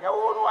ye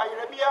wo no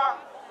ayrebia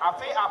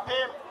afi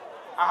apem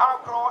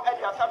ahankro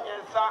edi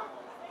asamyensa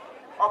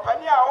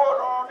opani a wo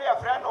no ne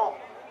afre no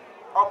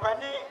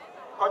opani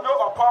konyo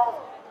opon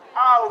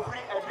a ofri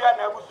adua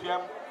na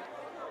abusuam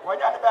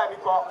wanya ne ba mi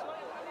ko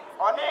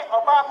oni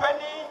oba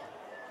pani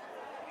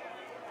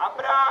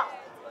abra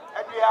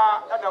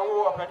adua na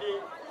wo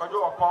opani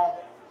konyo opon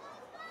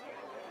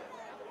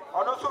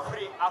ono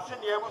sufri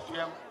asene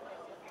abusuam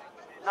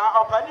na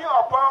opani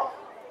opon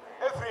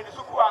efri ni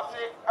suku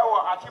ase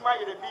ewo atima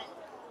yerebi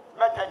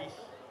methodist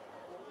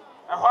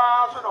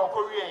ehwa so na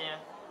okowieye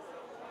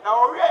na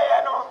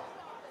owieye no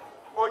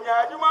onya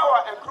adwuma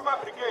wa enkruma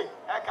brigade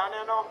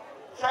ekane no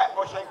se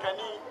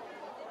ohyenkani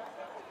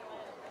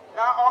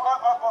na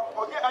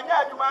onya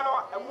adwuma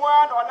no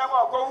emua na onam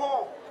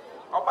akohu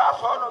oba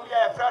so no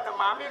bia efra no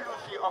maami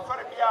lucy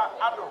ofere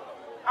bia ado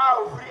a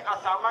ofri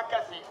asama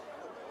kese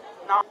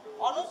na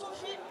ono so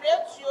fi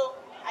bretuo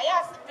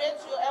ayase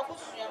bretuo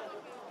ebusuam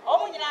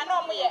omu nyina na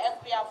omu ye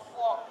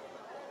akuafo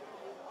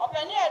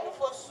opani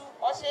Adufosu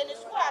o se ni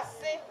school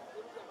ase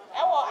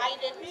ewo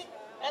Aidebi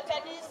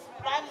Methodist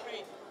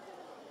Primary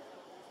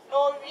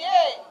no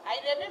wie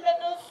Aidebi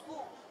Middle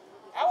School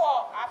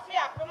ewo afi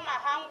apema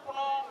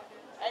hankono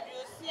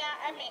aduosia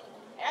emi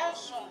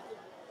ensun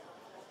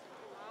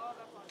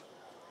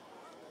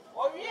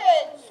o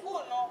wie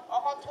school no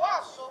okoto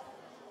aso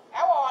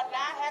ewo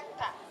oda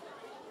hectare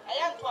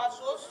ayanto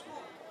aso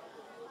school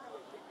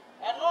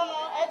eno no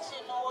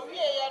echi no o wie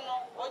ye no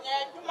onya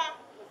adwuma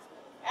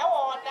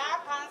ewo oda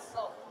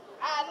council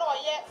a no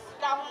ye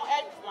sika ho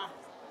adwuma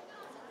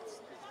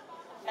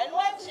eno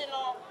echi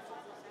no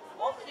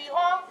ofi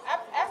ho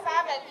esa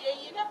abedie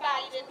yi ne ba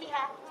yi bi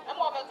ha e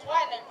mo beto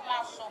a na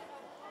adwuma so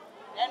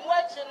eno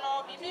echi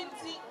no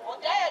bibinti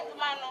oda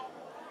adwuma no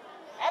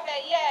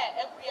ebe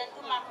ye akui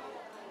adwuma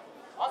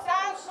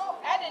osanso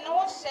ede ne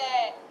ho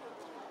hye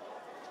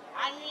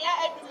anwea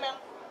adwuma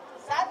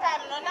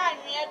time no na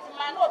anwea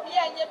adwuma no obi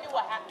anye bi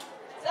wa ha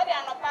se de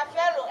anopa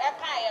felo e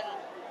kan ye no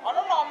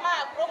ono no ma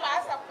kroma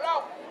asa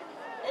blog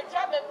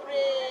etwa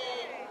bebre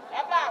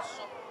e ba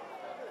so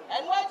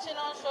enu achi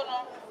no nso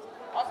no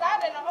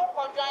osade no ho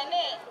ko join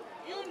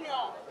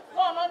union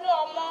no no ni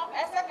omo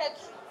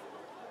secretary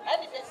e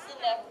di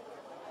besile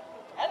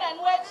ena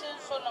enu achi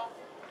nso no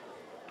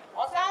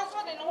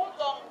osanso de no ho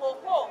don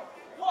koko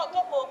no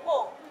to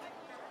koko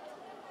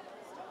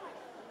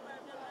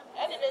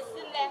e di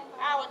besile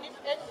a oni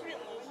efiri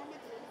mu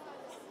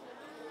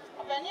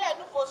opani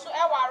Adufosu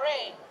e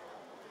ware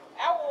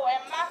ewo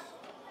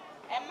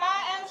emma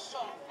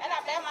enson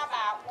ena be ma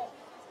baako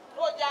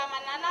no jama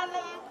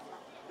nananum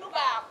lu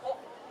baako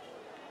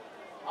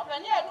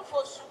opani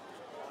Adufosu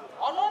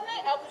ono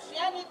ne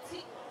abusua ni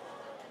ti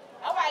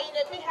awa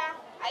Aidebi ha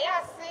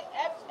ayase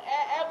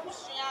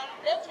abusua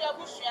letu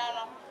abusua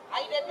no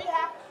Aidebi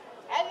ha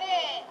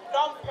ene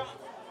dompem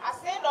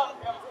ase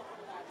dompem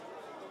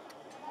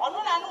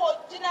ono na no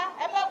ogina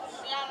ebe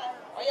abusua no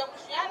oya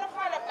abusua no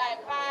fa le bai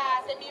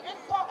pa se bi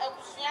to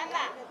abusua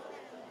na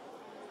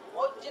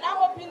ojina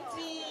ho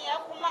pinti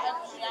akuma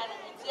abusua no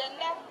nti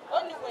enne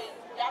anyway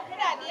ya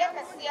hwere ade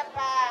yakase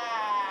pa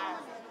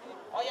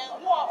oya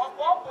no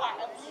obobo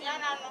abusua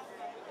na no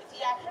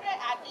nti ya hwere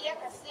ade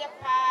yakase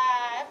pa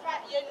efa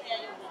yenua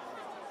yehu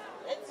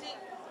nti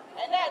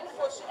ene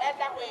Adufosu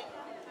edawe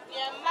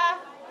yemma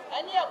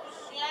ene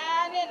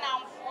abusua ne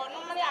namfo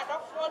no ne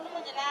adofo no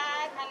nyina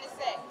kan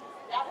se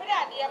ya hwere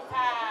ade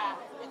pa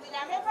nti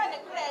nyame fa ne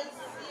kra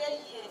nsie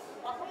yie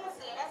ofomo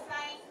se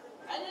esan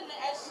ene ne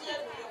ahia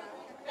bio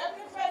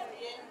every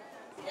February,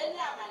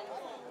 amen.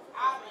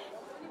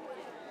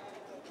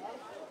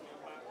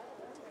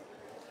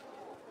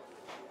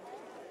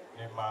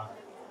 Amen.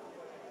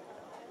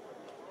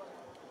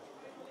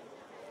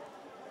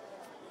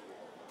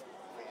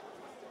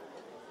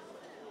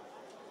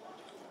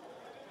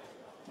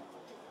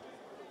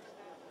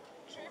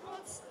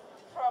 Tributes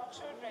from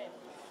children.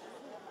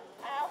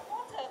 I have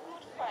fought a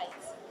good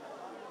fight.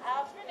 I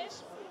have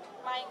finished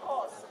my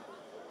course,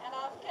 and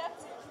I have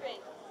kept in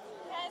faith.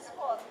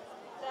 Henceforth,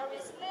 there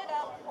is laid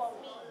up for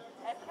me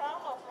a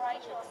crown of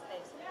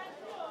righteousness,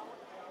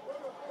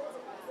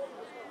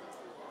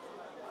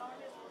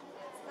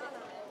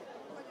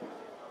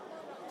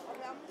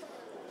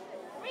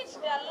 which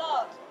the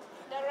Lord,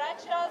 the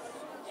righteous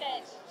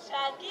judge,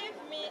 shall give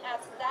me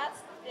at that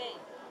day,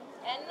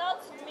 and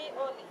not to me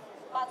only,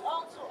 but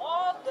unto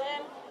all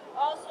them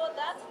Also,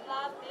 that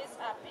love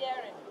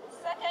disappearing.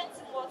 2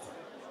 Timothy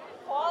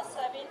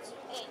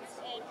 4:7-8.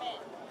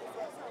 Amen.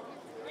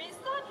 We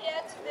stand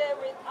here today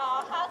with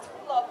our hearts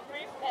full of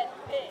grief and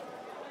pain,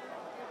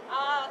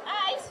 our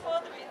eyes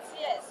filled with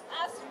tears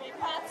as we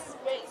part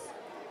ways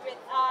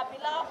with our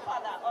beloved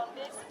Father on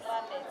this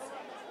planet.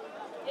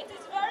 It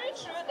is very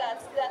true that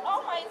the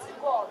Almighty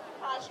God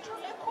has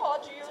truly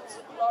called you to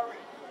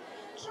glory.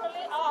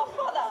 Truly, our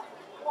Father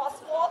was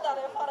more than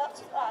a father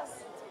to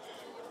us.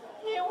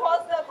 He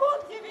was the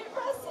God-given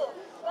vessel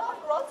that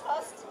brought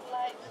us to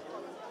life.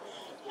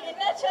 He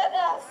nurtured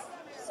us,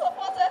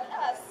 supported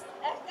us,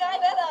 and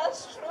guided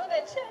us through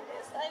the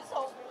changing times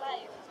of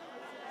life.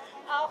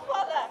 Our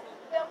Father,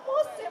 the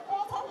most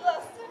important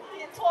lesson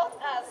he taught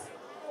us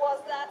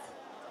was that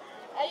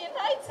a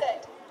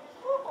united,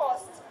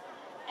 focused,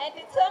 and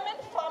determined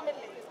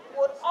family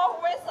would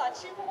always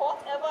achieve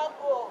whatever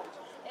goal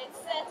it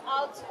set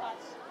out to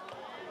achieve.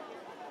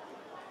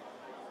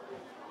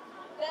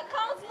 The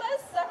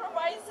countless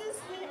sacrifices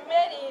he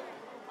made in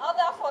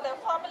order for the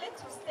family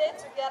to stay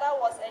together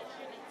was a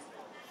unit.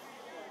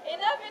 In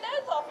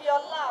evidence of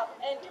your love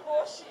and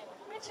devotion,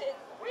 which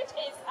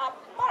is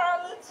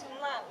unparalleled to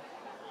none,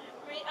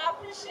 we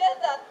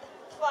appreciate the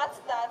fact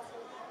that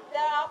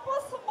there are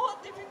possible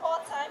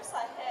difficult times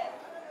ahead.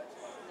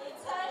 In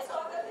times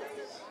of the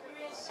decision,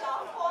 we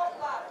shall fall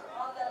back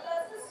on the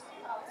lessons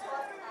you have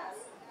taught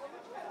us.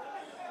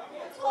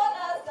 You told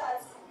us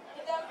that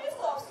in the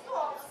midst of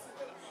storms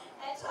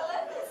and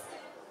challenges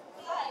in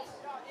life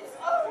is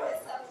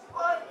always a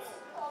point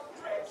of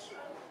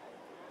breakthrough.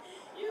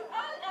 You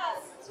urge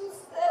us to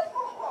stay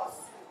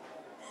focused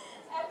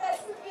and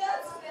persevere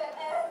to the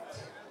end.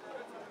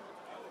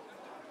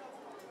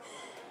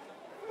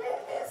 We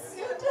miss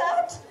you,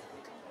 Dad.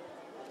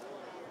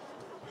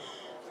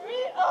 We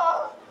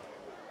are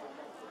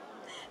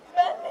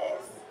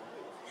Bernice,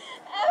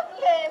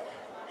 Evelyn,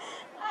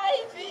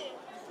 Ivy,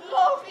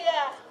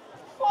 Lovia,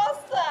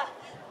 Foster,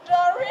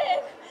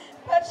 Doreen,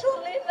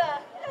 Petrolina,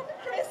 and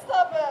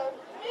Christabel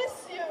miss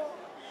you.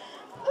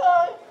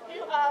 Though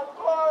you are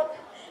gone,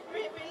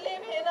 we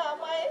believe in our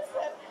minds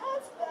and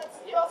hearts that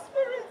your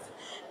spirit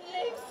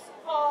lives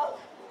on.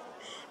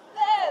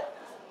 Death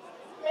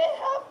may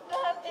have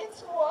done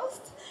its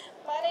worst,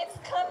 but it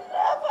can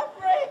never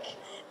break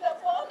the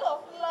bond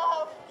of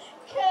love,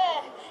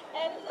 care,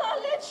 and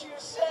knowledge you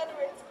shared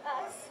with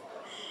us.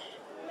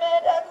 May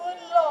the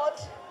good Lord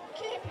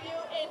keep you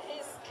in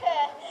his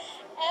care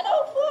and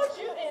uphold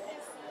you in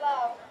his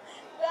love.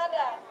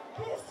 Dada,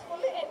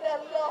 peacefully in the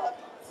Lord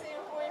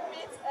till we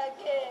meet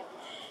again.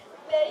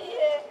 The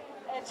year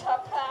and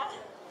chapa.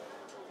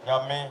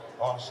 Yami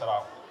on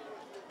Shrap.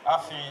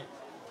 Afi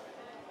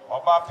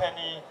Oba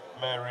Penny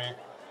Mary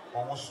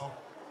Owusu.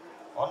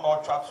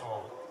 Ono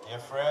Chato,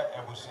 Yefre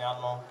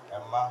Ebusiano,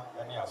 Emma,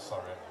 and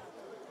Yasoren.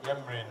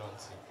 Yembre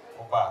Nunti,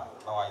 Oba,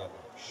 now I am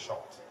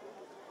short.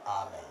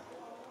 Amen.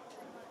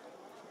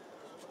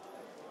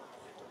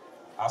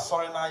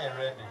 Asorena, you're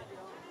ready.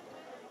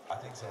 I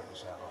think so,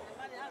 Ebusiano.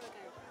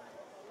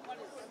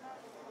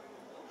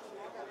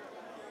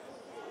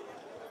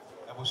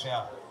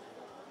 Ebusiano.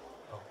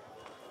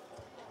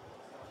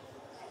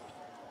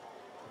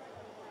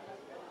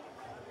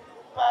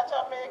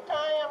 Pacha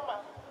Mekayama,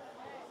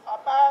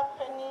 Aba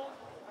Penny,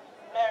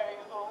 Mary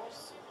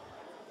Owusu.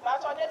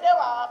 Pacha de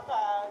Dewa,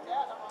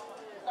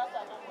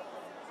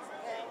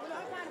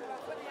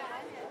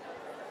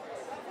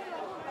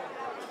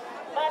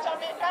 Pacha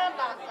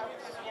Mekama,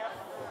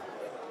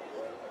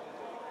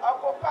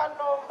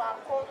 Akopano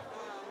Mako,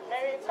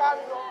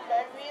 Americano,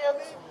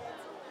 Mary,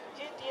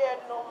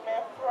 Gideon,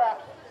 Mepra.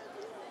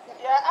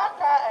 Ya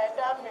aka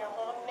edame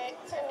hone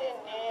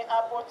tenene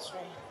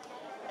abotri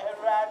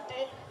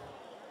erade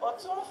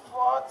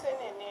otumfo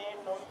tenene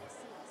no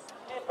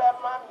de ba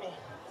mami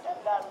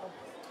dedano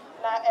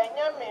na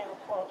enyame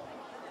nko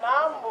na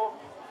ambo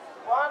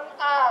wan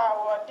a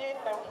wodi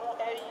ne ho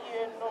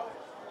ayie no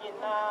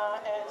nyina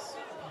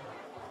ensu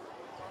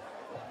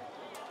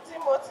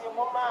Timothy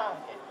moma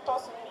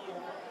etosu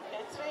mienu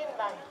etri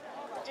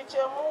 9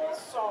 tichemu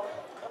so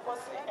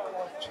ekosi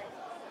enwotri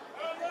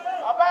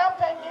Oba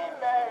Penny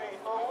Mary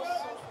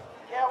Owusu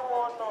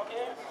Yewono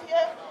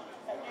Efie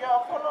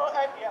Yokono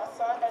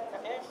Abiasa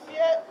and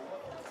Efie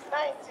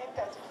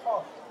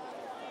 1934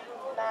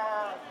 na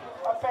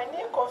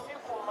Openi Kofi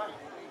Kuma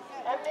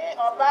and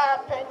Oba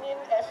Penny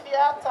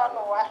Efia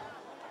Tanoa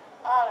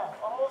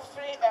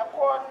Omufri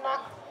Ekona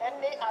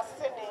and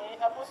Asene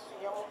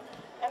Abusuyam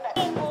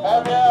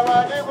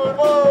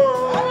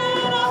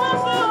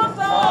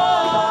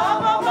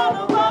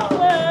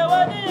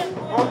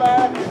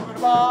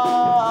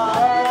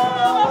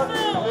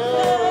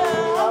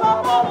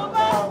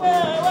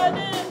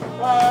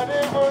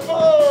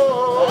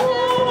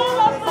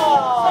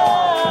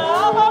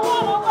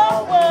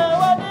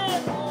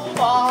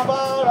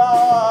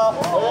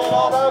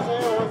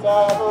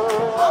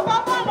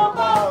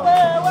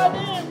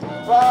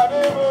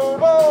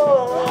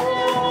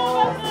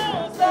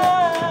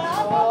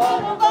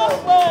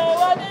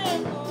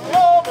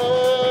Yo,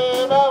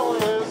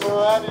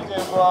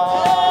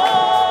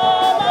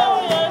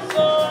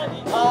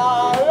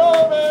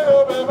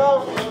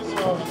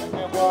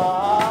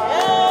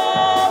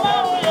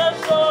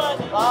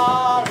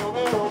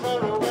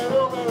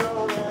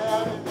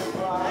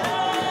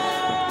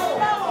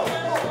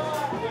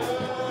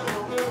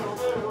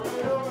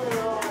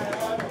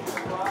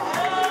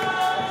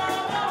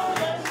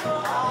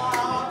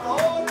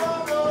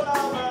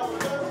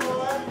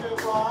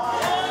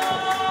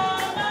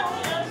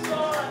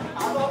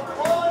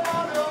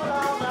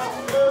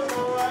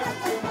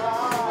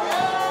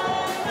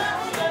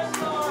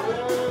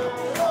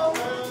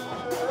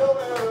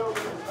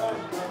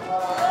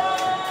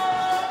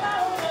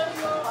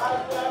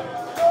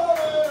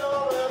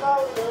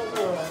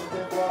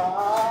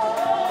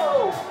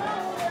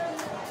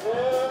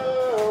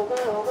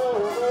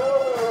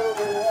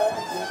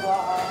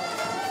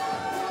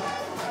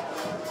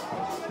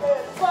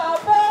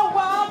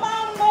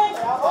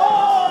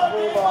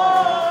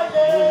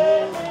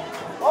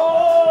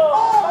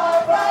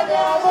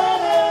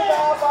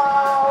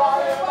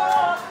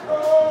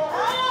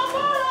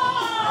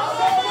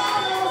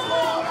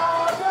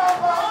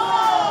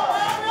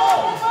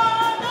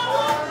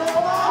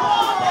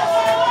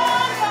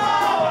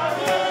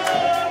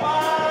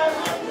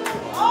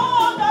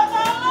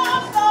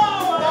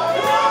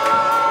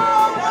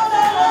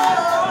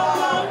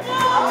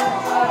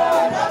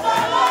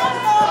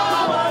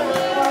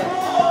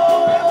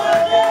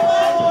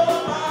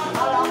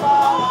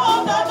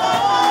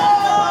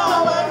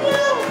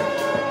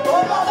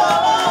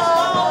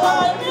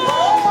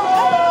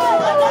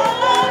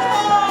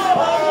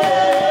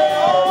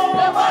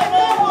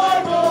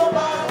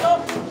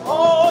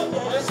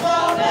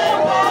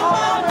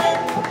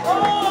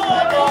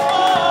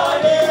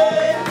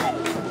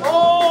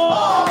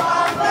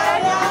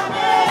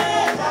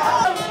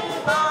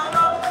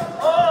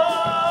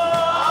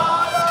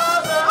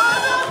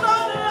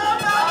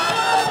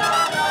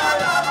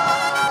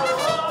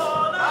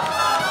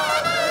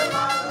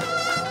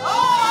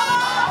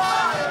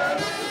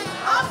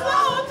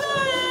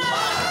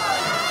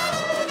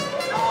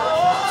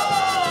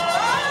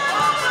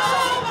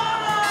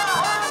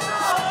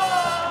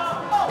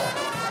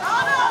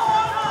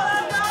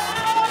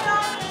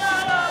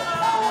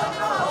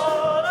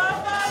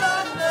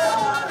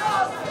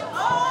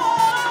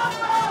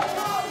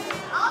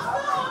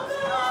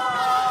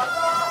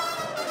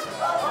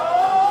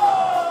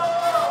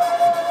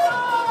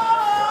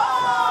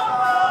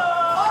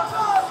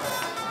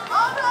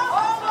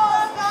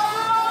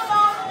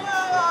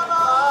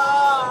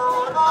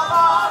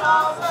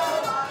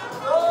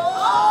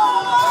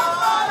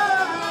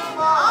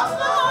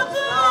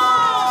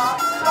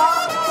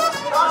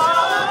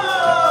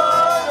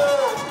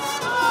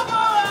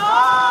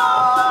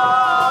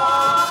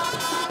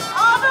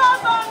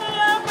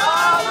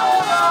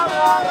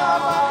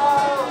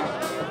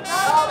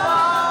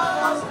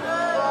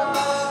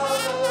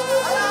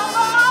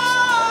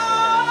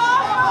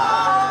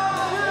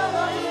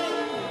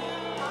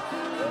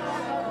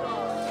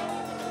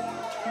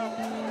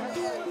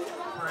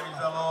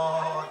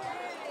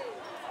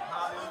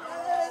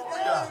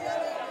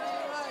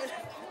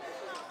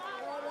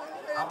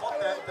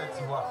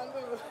 Tiwa.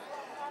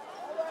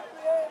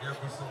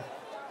 Yakuso.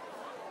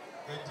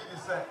 Ejidi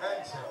se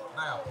enche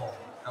na yapo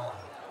ewa.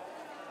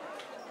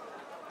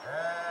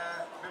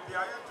 Baby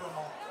ayo to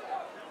no.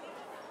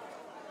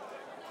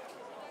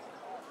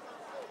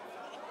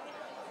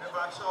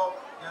 Eba show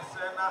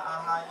yesena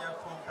aha ye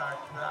kuka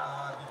kra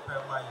bi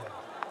pema ye.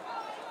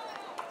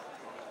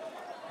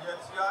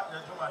 Yetia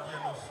yejuma die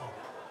no so.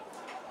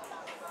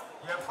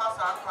 Ye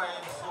fasa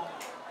kwan so.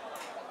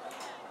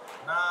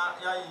 Na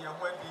ya ye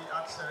hwadi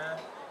akyere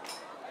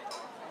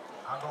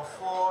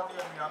adofo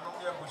ne anuanom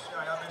ne abusu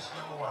a ya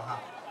behye mu wa ha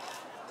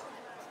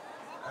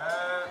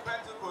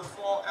Pentecost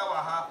for ewa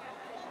ha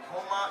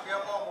Moma ye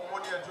mo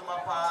ne adwuma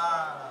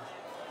pa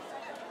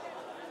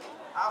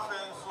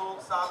afen so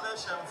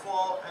salvation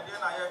for e de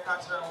na ye ka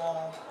kyere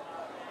won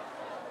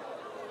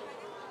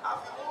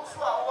afi wo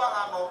so a wo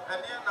ha no e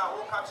de na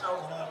wo ka kyere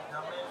won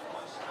ya me wo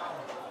shina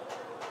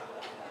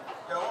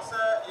ye wo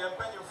se ye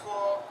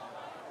mpanyifo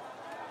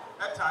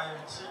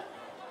etayenchi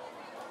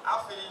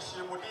afi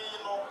shimudi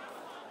no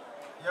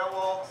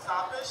yewo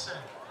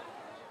salvation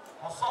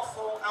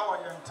osofo ewo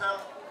yentem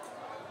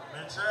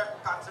meje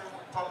Captain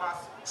Thomas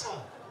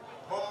Chum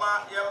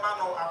moma yema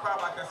no akwa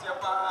bakese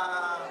pa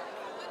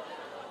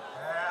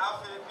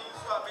afi bi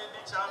so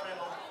amedi chame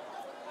no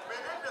me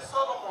di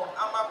Solomon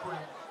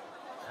amakuri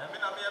me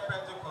na me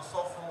Pentecost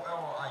sofo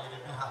ewo ayere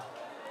bi ha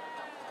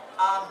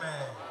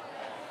amen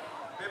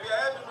baby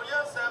ayedu no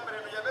yensem bre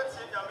me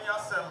yebeti nyame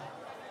asem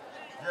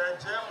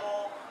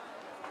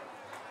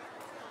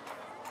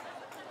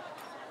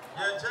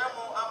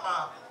Yejemo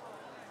ama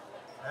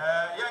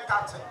ye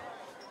Captain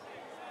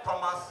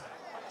Thomas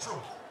Chu.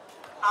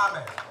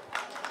 Amen.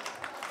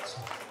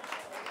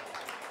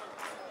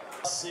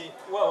 See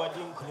where we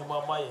didn't come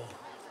my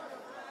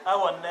I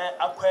want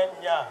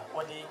akwanya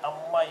what the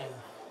amaye.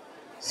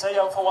 Say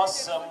for was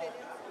some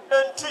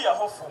entry a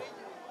hopeful.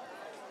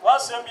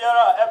 Was some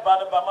yara a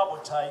banabama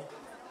botai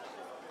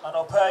and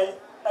opay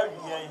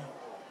every year.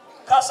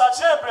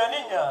 Kasache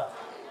Breninia,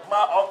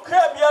 ma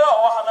okra biara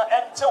ohana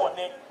ente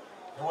woni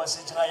was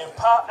it na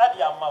pa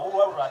ade ama wo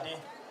awurade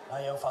na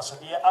ye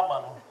fasode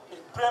amano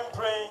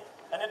prem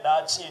ene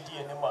da chi di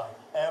enima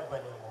e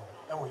banemu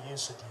e wo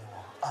Yesu di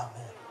mo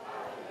amen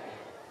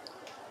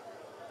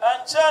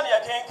anchen ya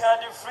kenkan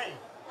di free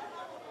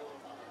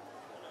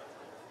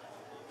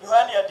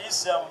yohane ya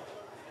disem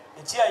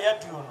eti ya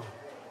du no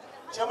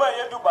chema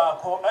ye du ba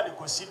ko ade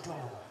kosi du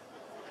no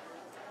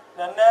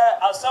na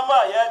na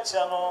asama ya che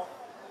no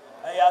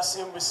ya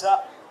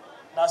simbisa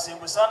na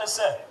simbisa ne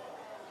se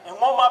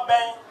enwoma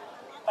ben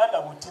ana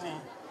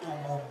wutini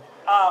ewu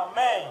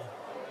amen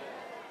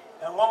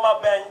enwoma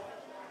ben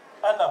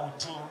ana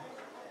wutin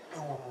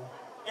ewu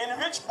in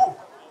which book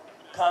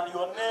can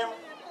your name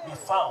be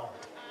found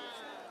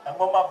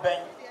enwoma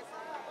ben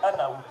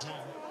ana wutin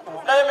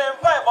na me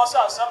mpa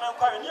bosa asam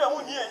nkwa ni ehu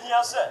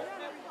hia se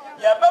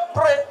ye be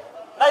pre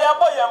na ya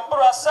bo ye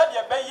mbra se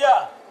de be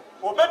ya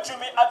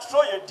obetumi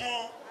atro ye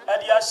din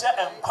ade ahye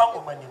enkwa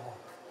ngomanimu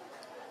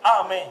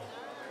amen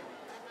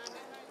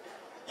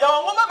ya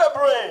ngoma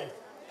bebre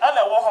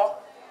ala wo ho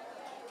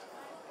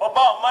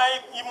oba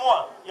mai imu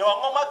a ya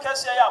ngoma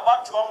kese ya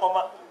abatu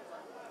ngoma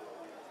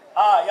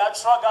ya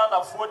traga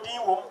na fodin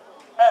wo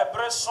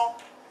ebreso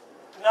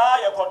na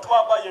ye koto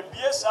aba ye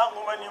bie sa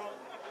ngoma nim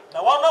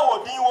na wana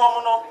wodin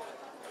wo no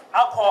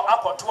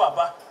akoto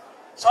aba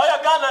so ya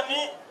gana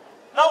ni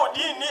na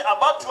wodin ni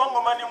abatu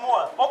ngoma nim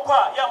a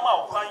okwa ya ma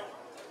okwan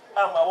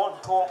ama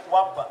wonto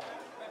waba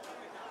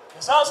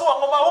saso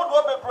ngoma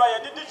hodo bebra ye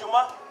didi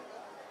juma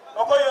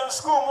okoye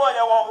school mo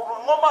ya wo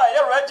ngoma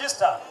ya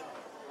register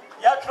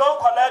ya tron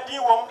kwala di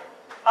wom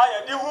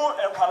aya di hu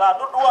enkwala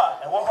dodo a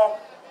ewo ho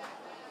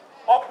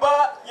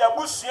oba ya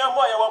busua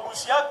mo ya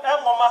wabusia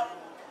ngoma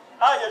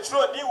aya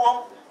tro di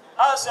wom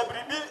asa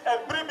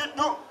bribi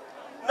du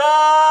na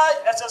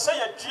esese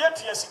ya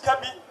tuatua sika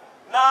bi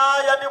na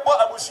ya de bo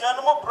abusua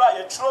no mo bra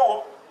ya tro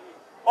wom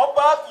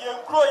oba ye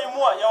nkro yi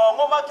mo ya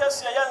ngoma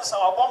kese ya nsa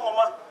wabo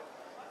ngoma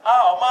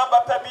oma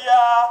bapa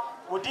bia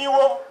odin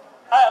wom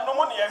aya no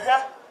mo ne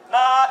yehwa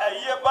na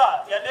ayiye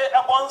ba ye de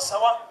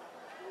ebonsawa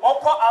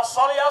okọ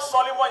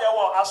asori mo ye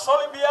wo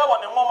asori bia wo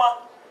ne ngoma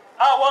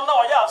wona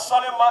o ya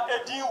asori ma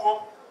edin wom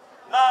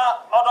na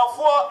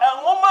odofo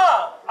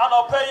engoma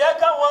anope ye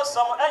ka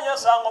wonsam enye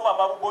sa ngoma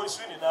mabbo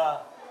isu ni na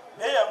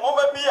ye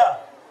ngoma bia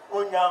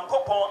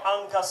onyankopon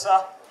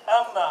ankasa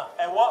enna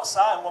ewo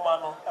sa ngoma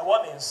no ewo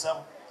ne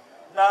nsam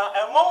na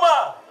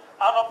engoma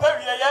anope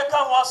wie ye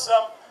ka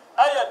wonsam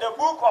aya the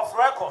book of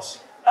records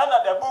and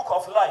the book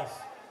of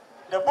life.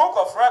 The book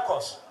of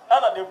records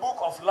and the book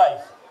of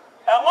life.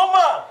 And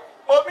mama,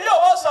 obi o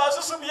was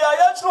asusu bia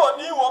ya tro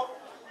ni wo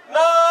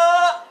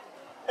na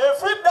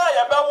every day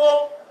e be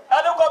wo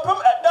and kopem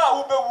eda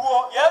wo be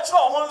wo ya tro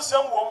ho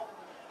nsem wo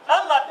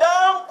and na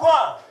dan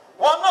kwa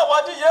wona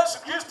wadi Yesu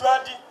Kristo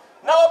adi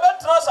na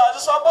obetra sa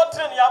asusu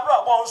abotren ya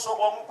bra bo nso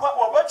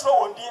wo betro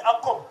wondin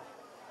akom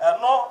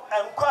eno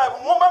enkwa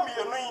moma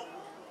mienu yi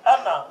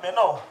ana me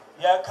no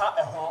ya ka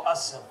eho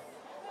asem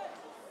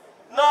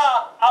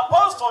na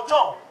Apostle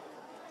John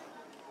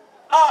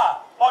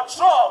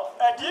otro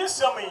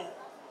edisemi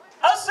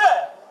ase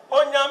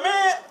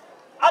onyame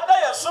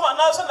adaya soma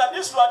na ase na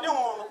Israel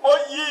hu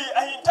oyi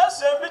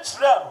ahintasem bi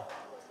kyerɛ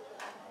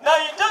na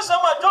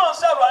ahintasem a John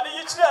sɛ Awurade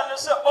yi kyerɛ no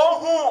sɛ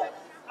ohu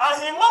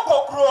ahinwa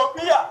kokoro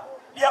bi a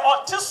ye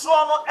ɔte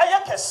soɔ no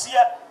ɛyɛ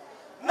kɛseɛ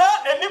na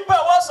enipa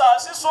a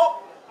wasase so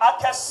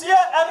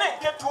akɛseɛ ɛne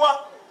nketewa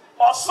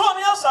ɔso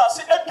ne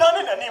asase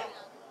edwane n'anim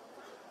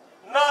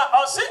na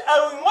ɔsi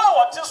ahinwa a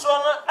wɔte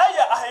soɔ no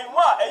ɛyɛ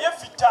ahinwa a ɛyɛ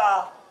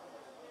fitaa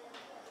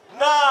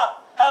na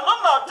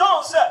ɛno na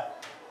John sɛ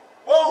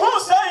ohu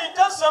sɛ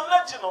ahintasem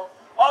n'akyi no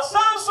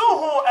ɔsan so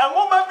hu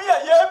ɛnwoma bi a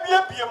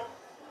yɛabiebiem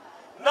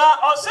na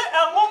ɔsi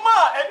ɛnwoma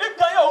a edi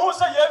kan yɛ ohu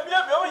sɛ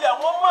yɛabiebiem yɛ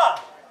ɛnwoma a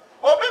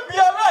obi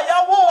biara a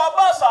yɛawo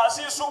waba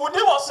asase so wodi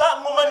wɔ saa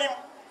nwoma nim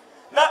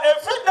na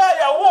efi da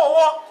yɛwo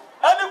wɔ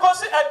ɛne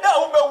kɔsi ɛda a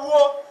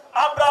wobɛwuo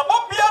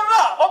abrabɔ biara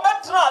a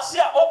ɔbɛtena ase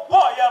a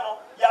ɔbɔɔyɛ no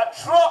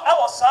yɛatwerɛ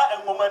ɛwɔ saa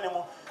nwoma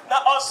nim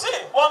na ɔsi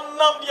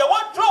ɔnam deɛ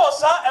wɔtwerɛ wɔ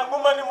saa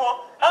nwoma nim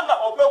ɛna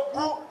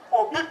ɔbɛgu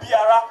obi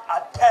biara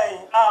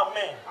atɛn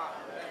amen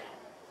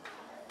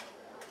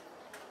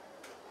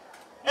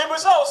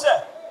nibusa wo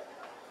sɛ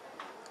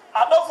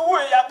adɔfo wo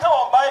yɛaka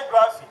wɔn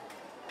biography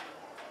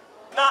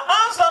na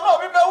ansa na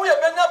obi bɛwu yɛ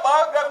bɛnya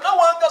biography na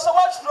wankasa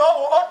wɔatwerɛ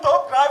wo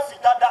autography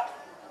dada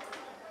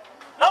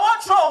na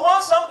wɔatwerɛ ho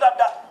asɛm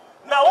dada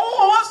na wo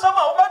ho asɛm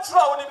a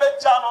wobɛtwerɛ a wo ne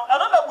bɛgya no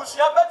ɛno na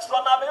busua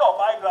bɛtwerɛ na abɛyɛ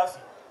biography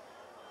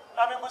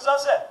na mebusa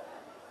sɛ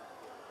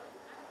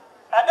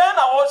ɛdɛn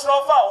na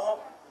wɔtwerɛ fa wo ho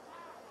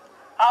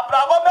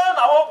abrabɔ bɛn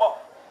na wobɔ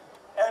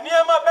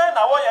nneɛma bɛn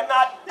na wɔyɛ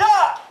na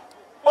da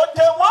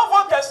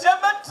otemmuafo kɛseɛ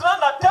bɛtena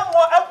na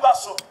temmuo agua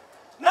so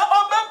na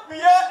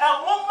ɔbɛbie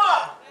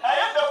ɛnwoma a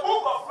ɛyɛ the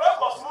book of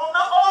records no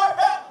na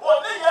ɔhwɛ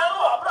wɔne yɛn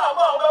no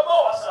abrabɔ a wɔbɛbɔ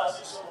wɔ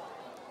asase so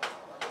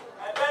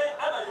ɛdɛn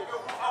ɛna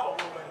yɛbɛhu awɔ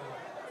nwoma no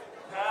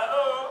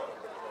hello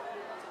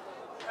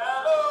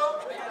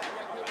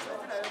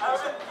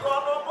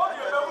krɔnɔmbɔ ne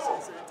yɛbɛhu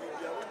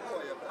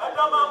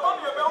adwamammɔ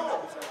ne yɛbɛhu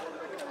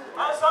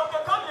ansam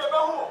keka ne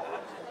yɛbɛhu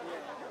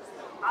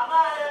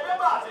anaa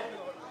yɛbɛbaade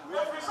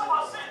ɛfiri sɛ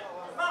wɔse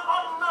na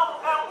ɔnam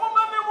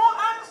ɛnwoma ne mu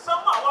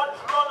ansɛm a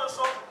wɔatwerɛ no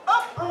so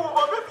abu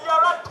obi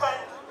biara tɛn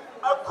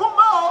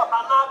akuma o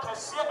anaa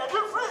kɛseɛ ɛde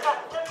firi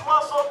nketewa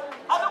so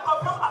ɛde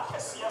kɔpem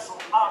akɛseɛ so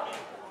amen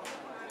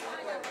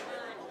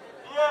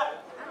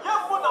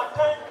yɛmmu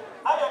natɛn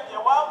ayɛ deɛ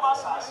wɔama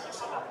asase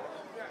so da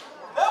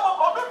na mmom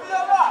obi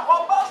biara a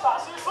wɔba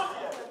asase so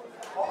deɛ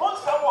ɔho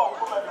nsɛm wɔ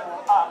nwoma ne mu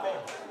amen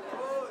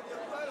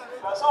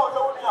na sɛ wohwɛ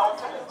wo ne a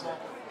wote ne nkyɛn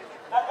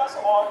na ka sɛ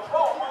ɔtwerɛ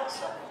wo ho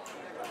nsɛm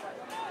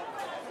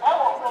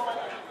ɛwɔ nwoma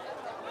ne mu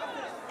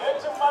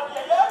enti ma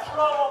deɛ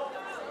yɛatwerɛ no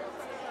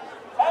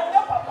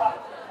ɛnyɛ papa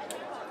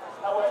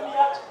na w'ani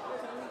agye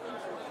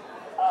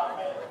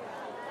amen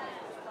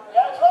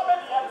yɛatwerɛ me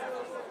deɛ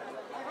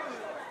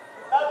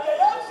na deɛ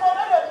yɛatwerɛ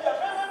no yɛ deɛ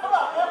meme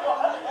bra mebɔ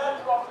ɛne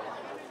yɛatwerɛ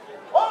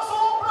wɔn nso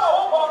wo bra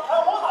wobɔ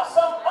ɛho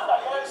asɛm ɛna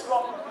yɛatwerɛ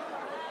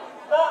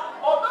na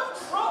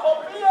ɔbɛtwerɛ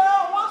obiara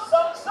ho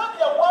asɛm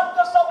sɛdeɛ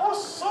wɔankasa wo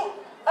su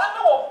ɛne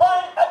wo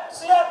ban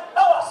ɛteɛ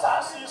ɛwɔ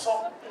asase yi so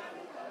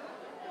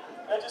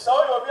enti sɛ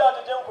woyɛ obi a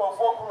dede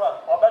nkurɔfoɔ kuru a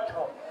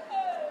ɔbɛtwerɛ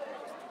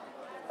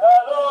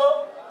hello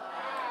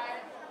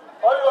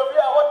ɔyɛ obi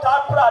a wotaa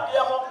pradeɛ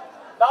ho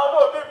na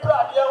wone obi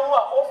pradeɛ ho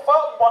a wofa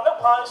bɔne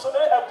kwan so ne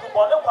abu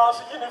bɔne kwan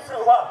so yi ne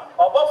firi hɔ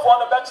a ɔbɔfoɔ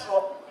no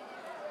bɛkyerɛ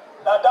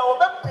na da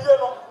wɔbɛpie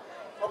no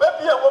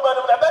wɔbɛpie nwoma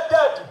no mu na ɛbɛda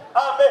adi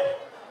amen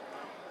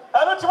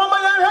ɛno nti mama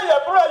yɛnhwɛ yɛ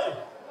berɛ yi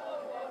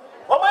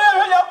mama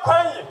yɛnhwɛ yɛ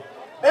kwan yi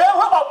na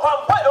yɛhwɛ ɔkwan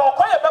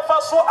ɔkwan yɛ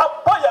bɛfa so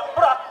abɔ yɛn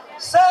bra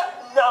sɛ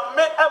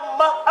nyame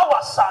ɛma ɛwɔ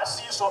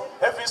asase yi so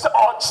ɛfiri sɛ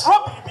ɔtwerɛ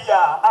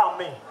biribiara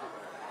amen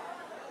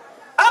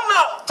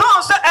Anna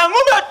John said, and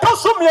woman to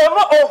sum you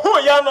know who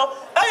you know,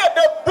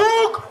 the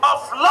book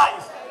of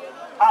life.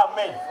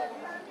 Amen.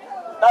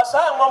 That's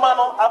how woman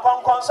I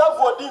can conserve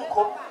for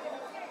dinko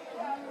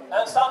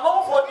and some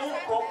for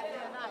dinko.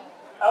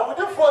 I would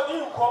do for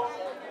dinko.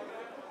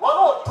 One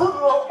or two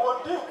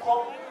one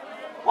dinko,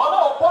 one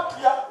or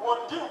potia,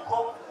 one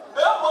dinko.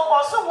 Then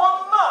was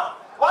one man.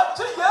 What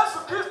 2 years to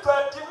give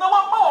 20, no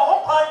one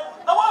more pine,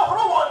 no one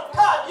who one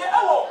card, yet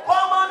I will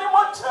come on in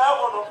one chair.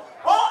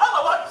 Well, I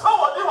know what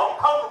forward you won't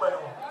come to me.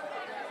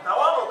 Now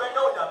I will make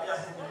out that you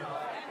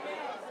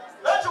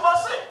let you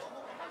see.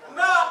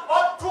 Now,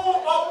 or two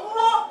or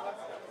more.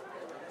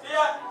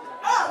 Yeah,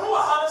 who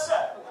has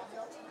said?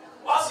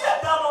 Was he a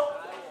dano?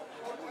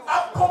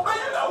 I've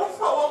combined a roof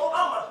for a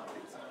woman.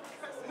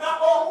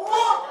 Now, or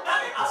more,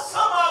 and a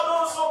summer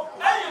also,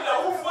 and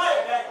a roof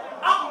fire.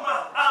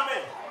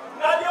 Amen.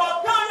 Now, the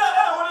Ogana,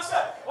 who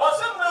said, was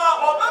it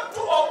now or not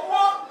two or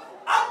more?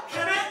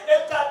 Actually,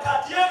 it's that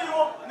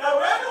now,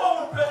 when you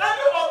will play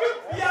any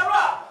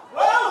Biara,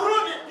 well, who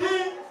did be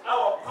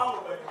our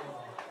power?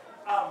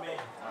 Amen.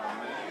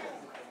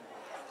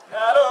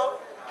 Hello.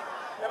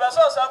 If I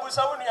saw Sabu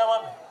Sabuni,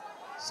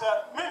 Sir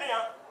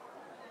Miniam,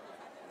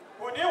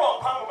 would you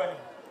want power?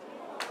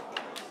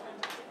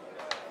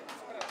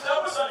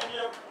 Sabu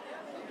Sabuni.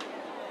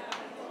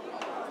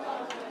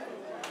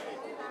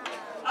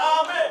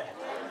 Amen.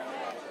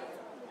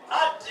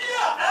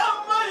 Adia,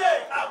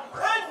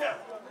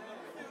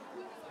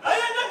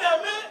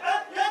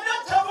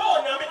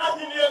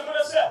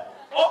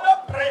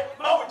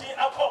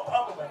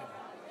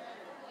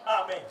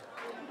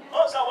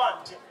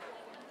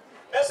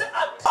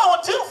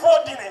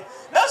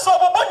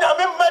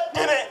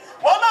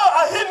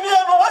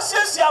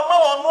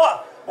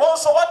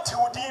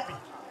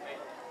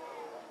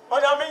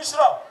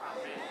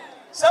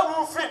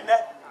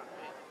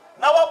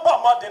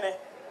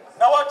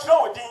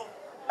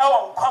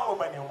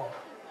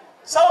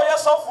 Saw ya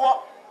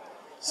sofo,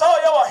 saw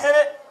ya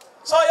here,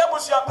 saw ya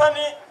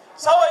busuapani,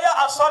 saw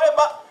ya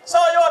asoreba,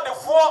 saw ya the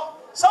four,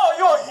 saw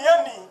you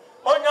hear me.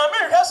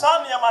 Onyame hwɛ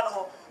saa nneɛma no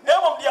ho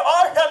na mmom deɛ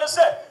ɔhwɛ no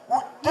sɛ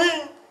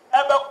wodin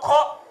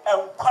ɛbɛkɔ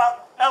nkwa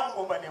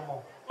nwoma no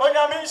mu.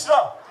 Onyame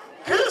nhyira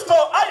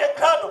Kristo ayɛ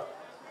krado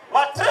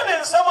watere ne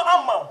nsɛm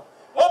ama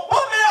wo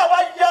bɔne a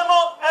wayɛ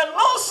no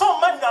ɛno nso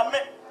ma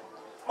nyame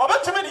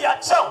wɔbɛtumi de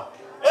akyɛw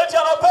enti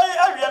anɔpa yi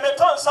awie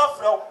metɔ nsa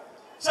frɛ wo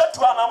sɛ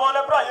tu anammɔn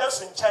no bra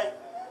Yesu nkyɛn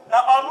na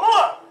ɔno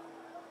a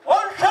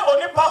ɔnhwɛ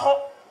onipa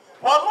ho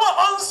wɔno a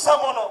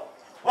ɔnsɛm no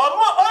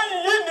wɔno a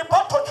ɔnyi nnipa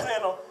totwene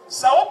no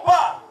sɛ woba a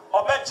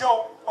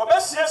ɔbɛgyew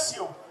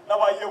ɔbɛsiesie na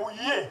wayɛ wo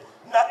yie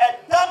na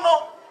ɛda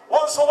no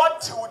wɔn nso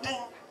wate wo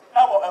din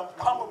ɛwɔ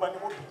nkwa mu bani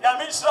mu bi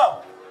nyame nhyira wo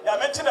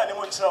nyame nti na ne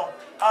mu nkyerɛ wo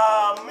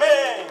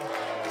amen.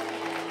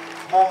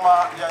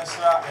 Moma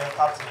yɛnhyira yɛn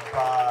captain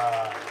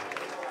paa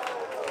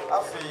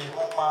afei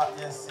moma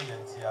yɛnsi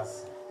yɛn ti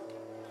ase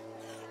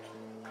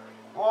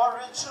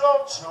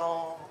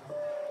wɔrekyerɛkyerɛw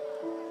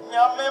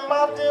nyame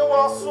made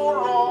wɔ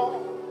soro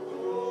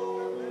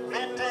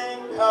ne din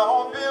ka ho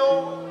bio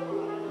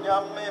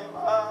nyame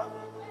ba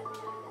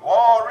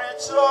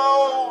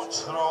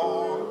wɔrekyerɛkyerɛw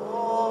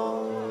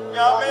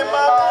nyame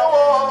made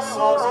wɔ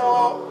soro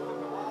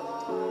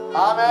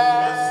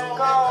amen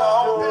ka ho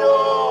bio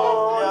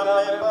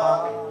nyame ba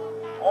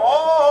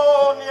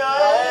oh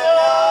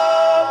nyaya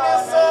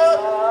nisa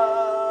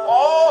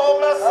oh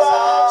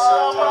message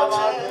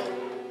machi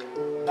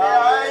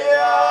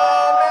nyaya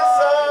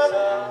nisa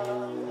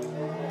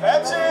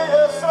echi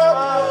yesu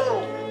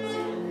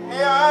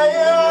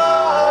nyaya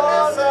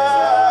nisa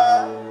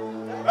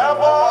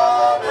bebo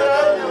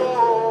preyo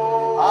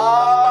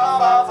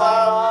abata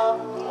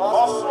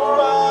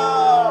osura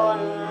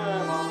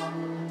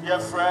ye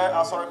friend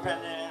asori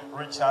penny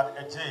Richard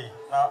Ejay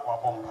na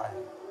wabompai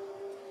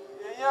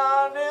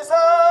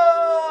Yanisa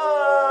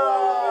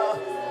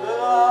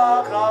la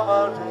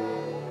kramati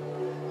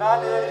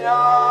nani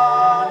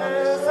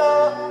yanisa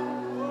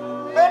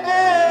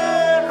medi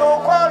no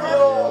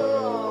kwario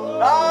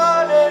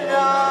nani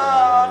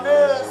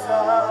yanisa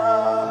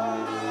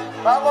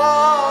baba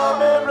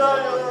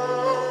mebrayo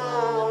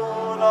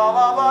la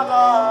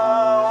babada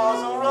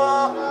osura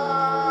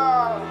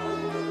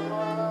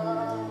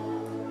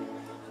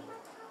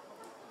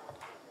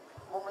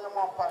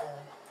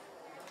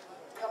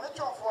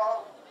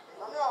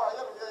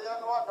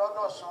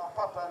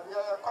Papa, we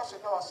are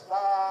causing us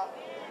now.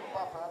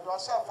 Papa, do I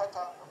say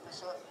fata?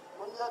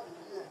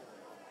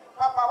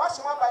 Papa, what's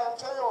my by and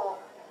tell you?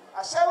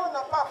 I say,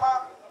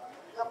 Papa,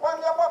 the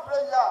one year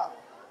prayer.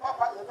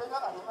 Papa, you don't know,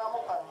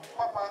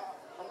 Papa,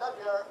 and that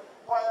year,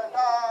 why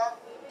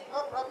no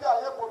probably I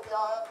will be a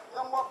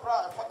more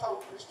pride for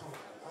Christo.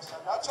 I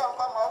said, that's how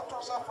come out to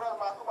suffer. I'm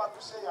about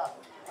to say,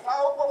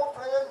 now we'll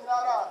pray in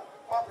Nara,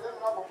 Papa, you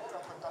know, and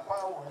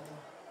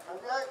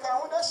we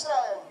can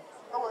say,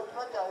 no, it's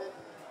not.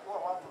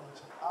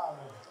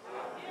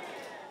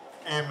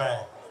 Amen.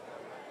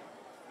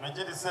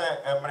 Mejidi say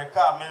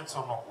America meto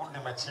no udi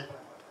mechi.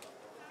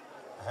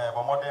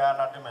 Bomode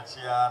ana de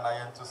mechi na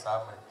yento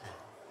sa America.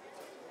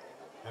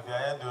 Bebia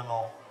ye do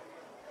no.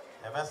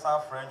 Ye be sa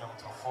friend nyum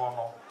to fo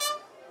no.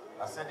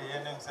 I said the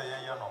yenim say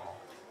ye no no.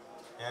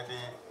 Ye the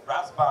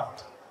brass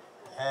band.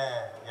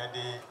 Ye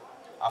the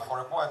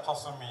aforebo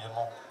etoso mi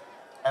no.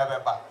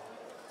 Ebeba.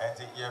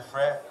 Enti ye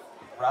frɛ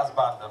brass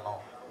band no.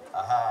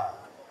 Aha.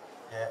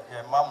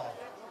 Ye mamu.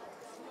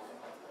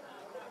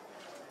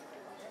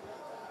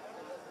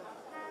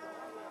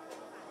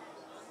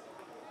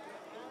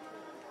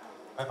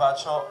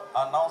 About your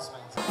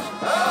announcement.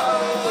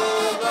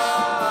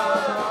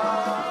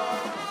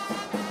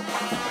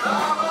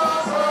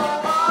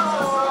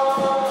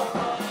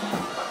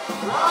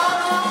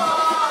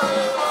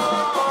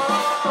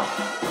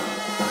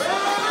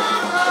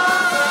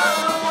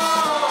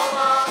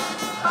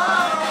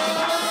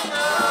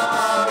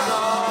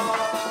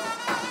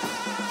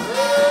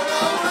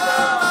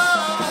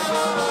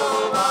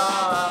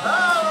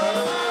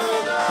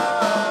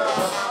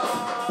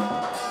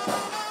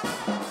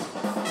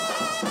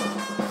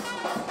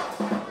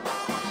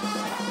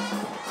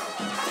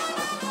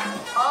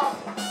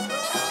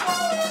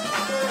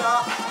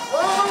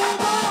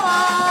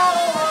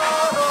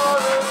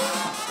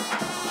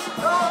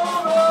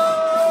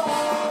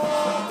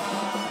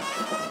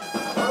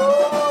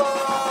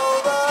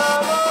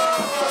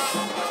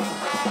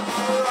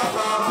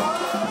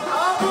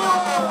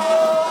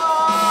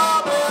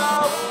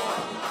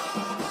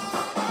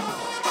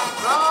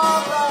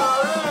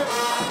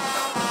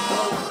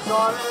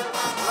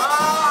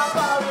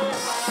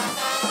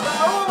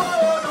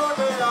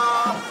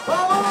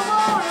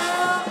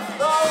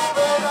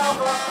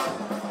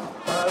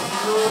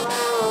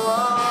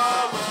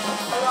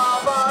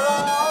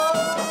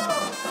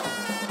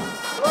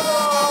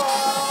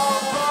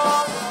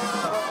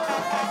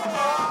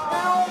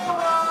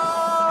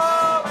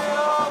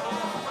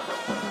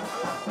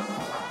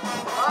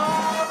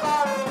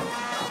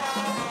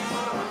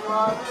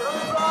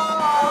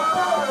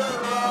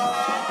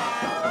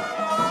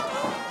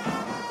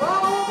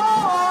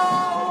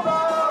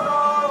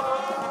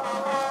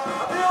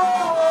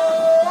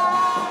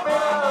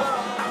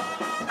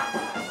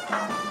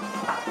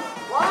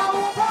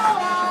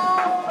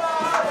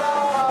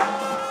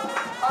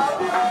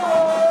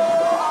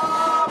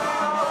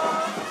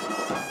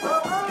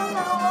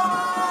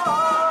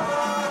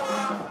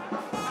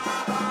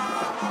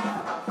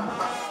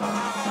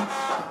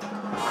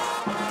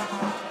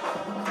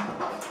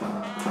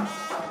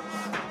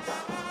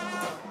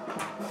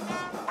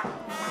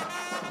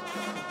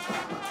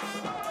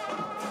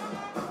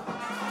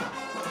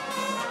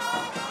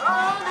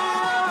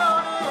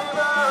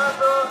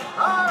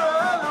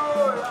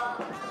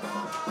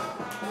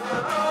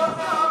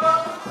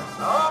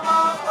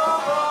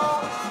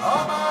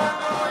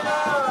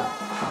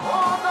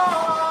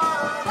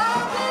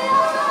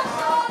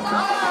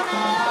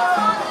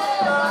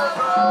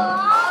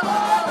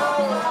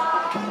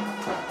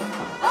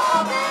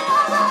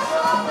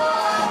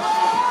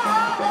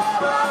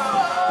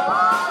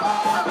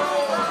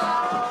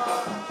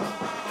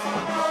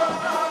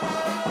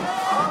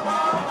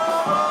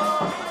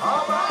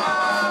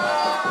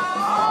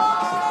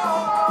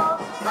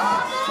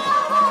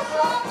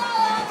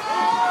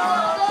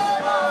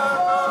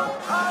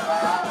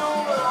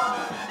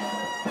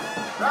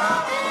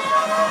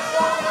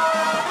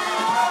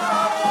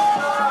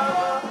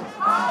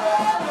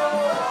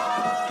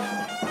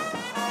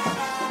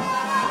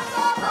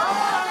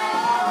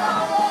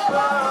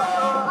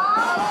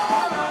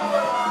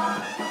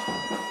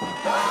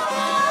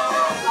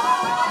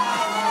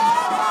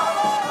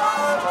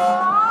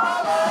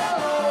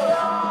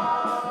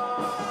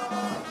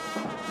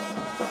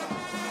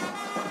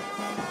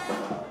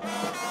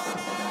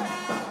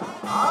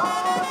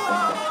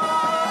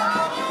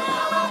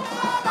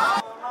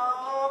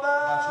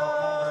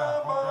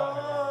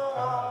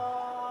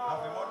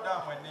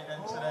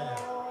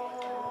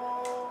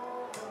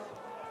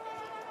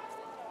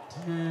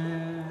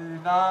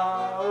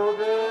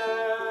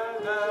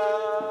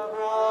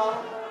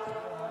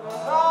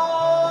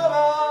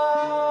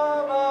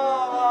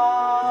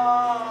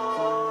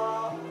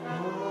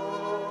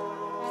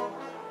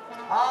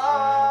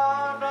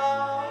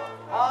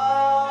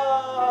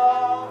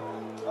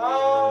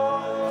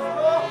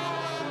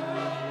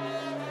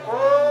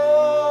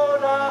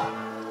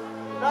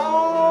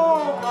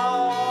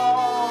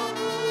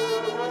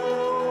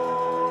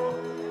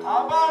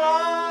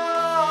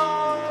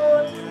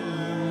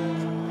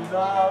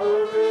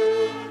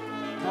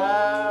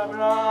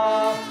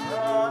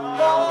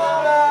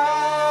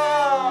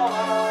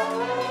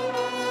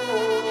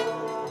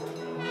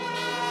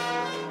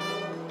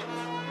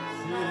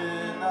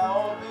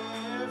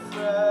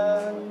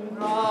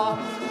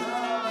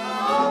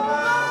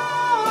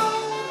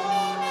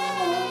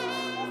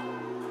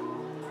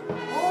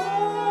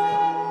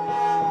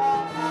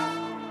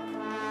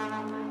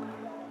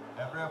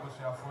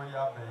 abusuafo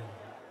ya bɛn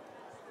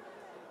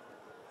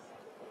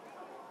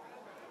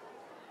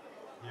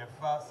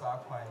yɛfa saa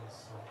kwan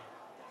so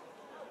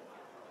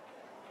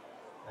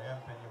ɛyɛ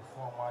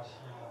mpanyinfoɔ mo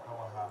ahyia mu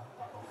ɛwɔ ha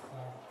adɔfo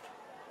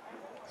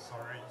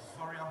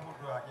sɔre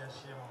ahodoɔ a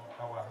yɛahyia mu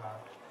ɛwɔ ha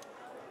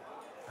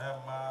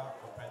ɛma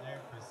ɔpanyin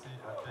kwesi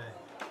adɛ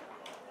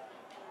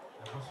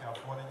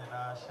abusuafoɔ no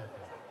nyinaa hyɛ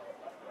dɛ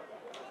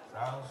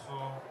saa nso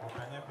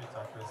ɔpanyin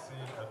peter kwesi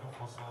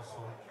Adufosu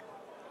nso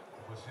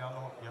abusua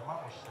no yɛma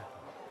mo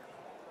hyɛ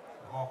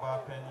ma ɔbaa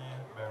panyin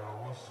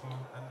bɛrɛwosu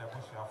ɛna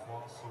abusuafoɔ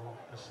nso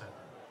hyɛ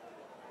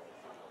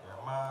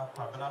yɛma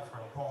kwabena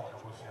frempɔn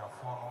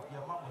abusuafoɔ no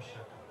yɛma mo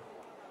hyɛ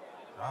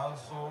saa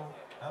nso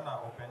ɛna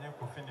ɔpanyin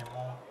kofi ne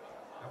mu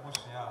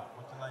abusua a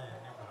wotena yɛn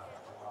anim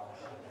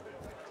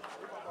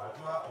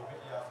adoa obi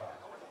di aba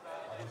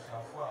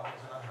abusuafoɔ a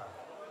wotena ha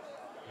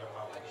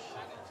yɛma mo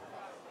hyɛ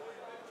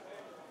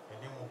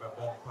ɛnim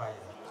bɛbɔ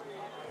mpaeɛ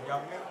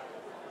nyame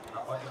na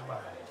ɔde ma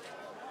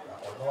na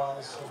ɔno ara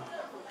nso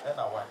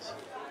ɛna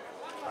wagye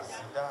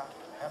asida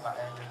ɛna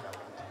ɛnyɛ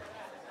nyame de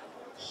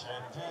hyɛ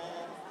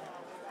den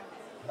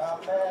na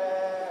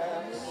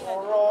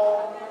mɛnsoro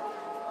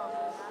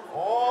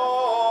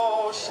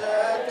oh hyɛ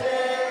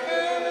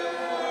den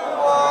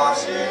wɔ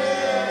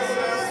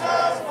Jesus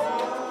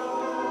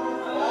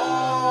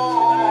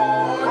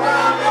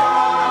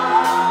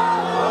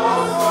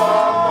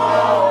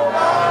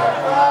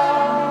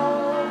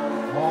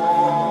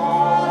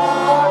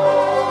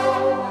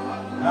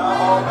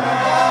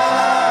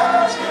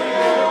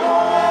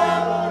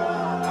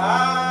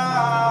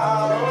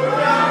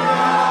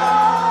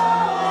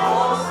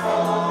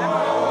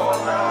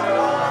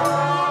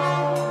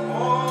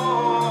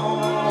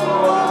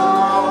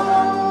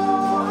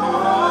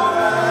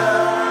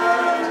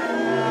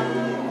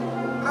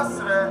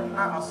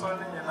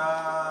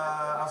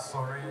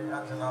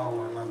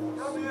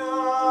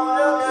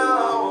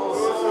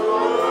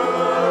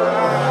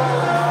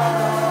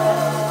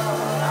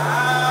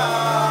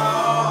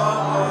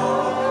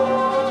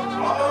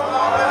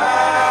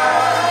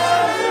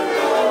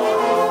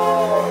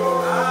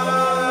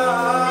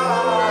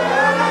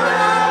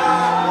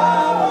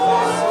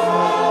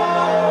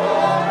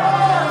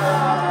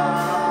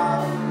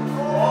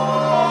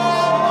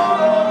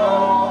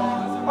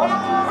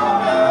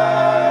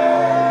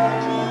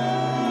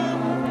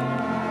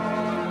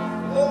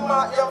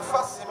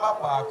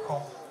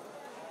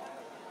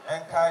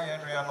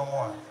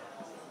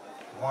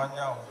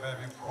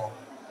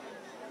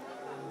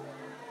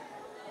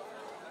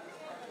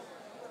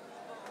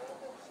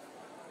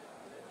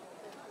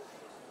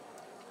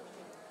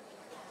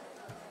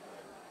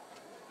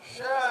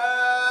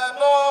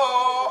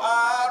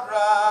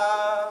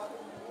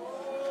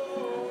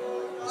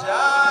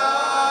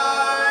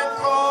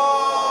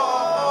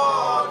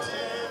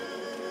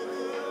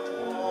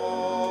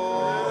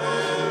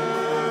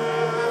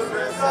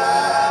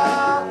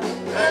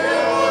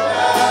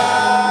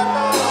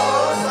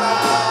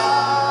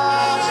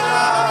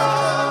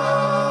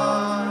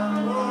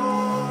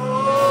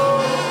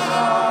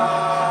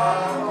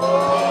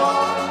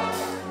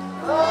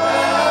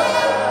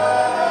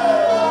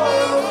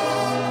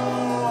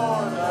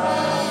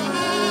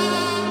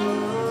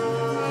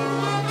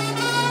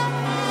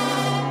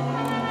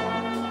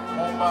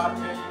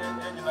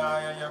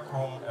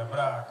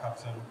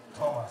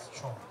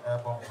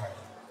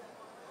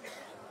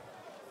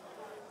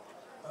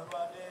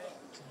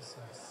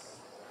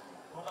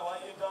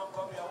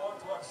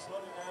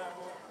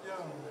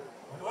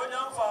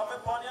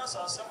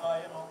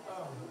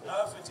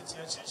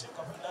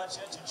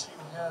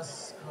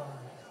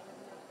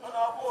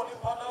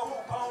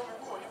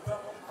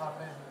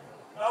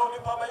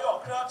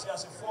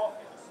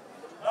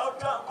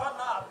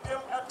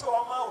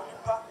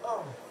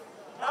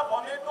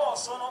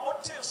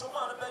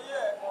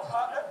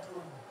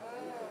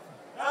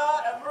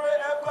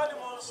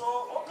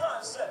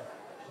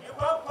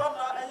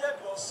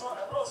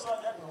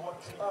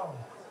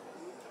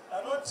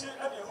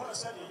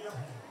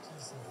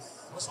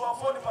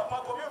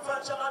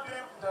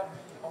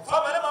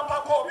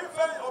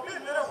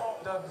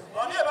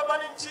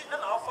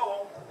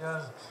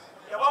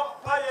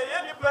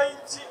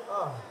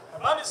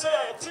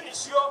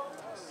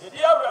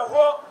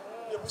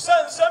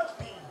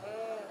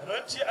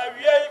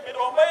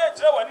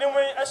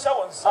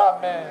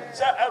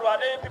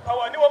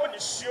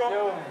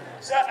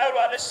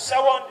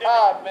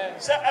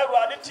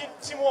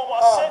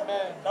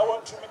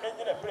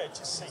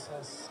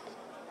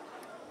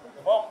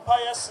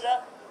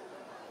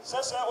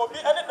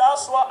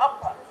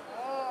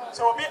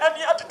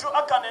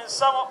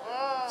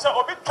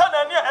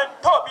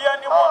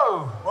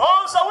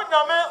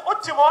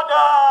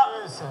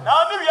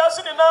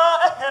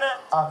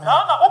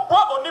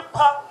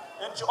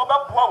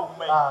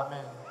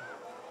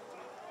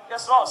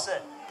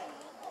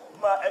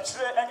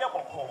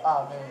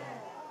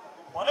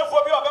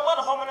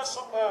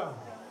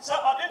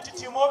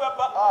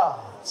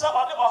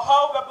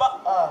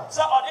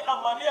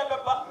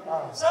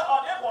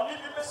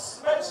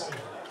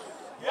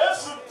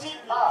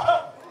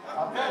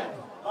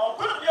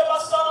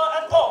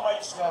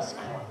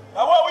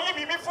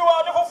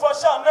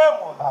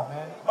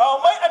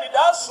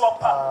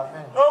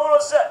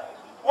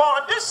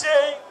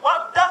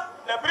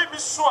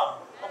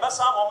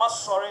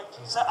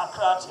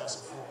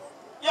for.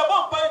 Ya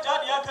bon pa ja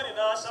de aka ni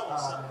na asha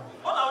wonsa.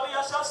 Ona wo de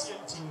ya sha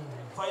sienti.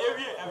 Fa ye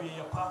wie awie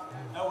ye pa.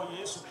 Na wo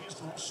Yesu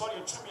Kristo so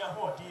ye tumi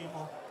ahodi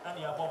mo na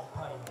ne ya bon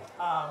pa. Amen.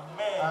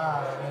 Amen.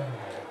 Amen.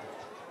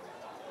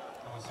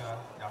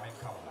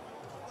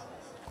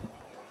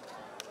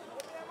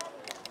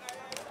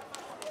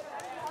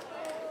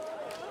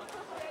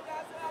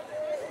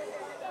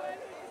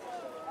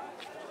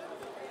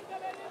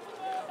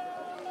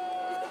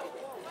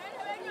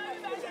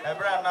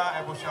 Ebrana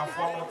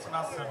Ebushafor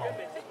Multinasino.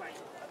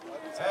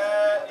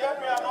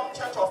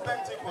 Church of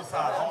Pentecost,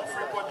 on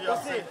Freeport,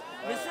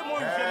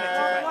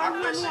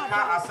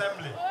 Akpeshika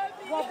Assembly.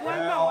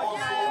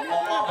 Also,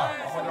 Omaba,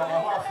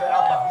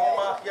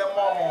 Homa,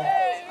 Yamomo,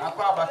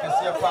 Aquaba,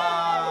 Kesiapa,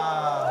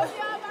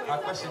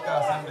 Akpeshika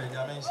Assembly,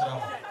 Yamen.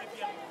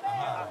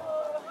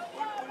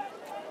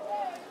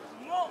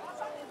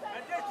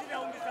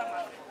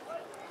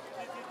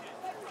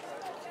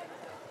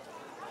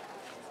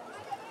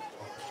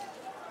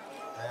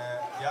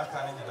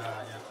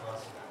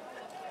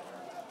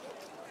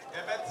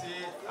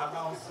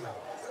 Announcement.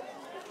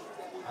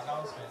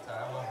 I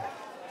will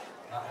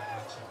not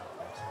mention it.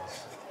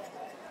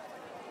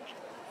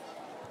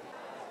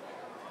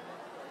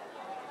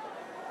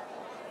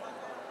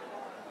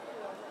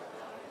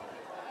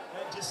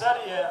 And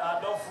Gisari,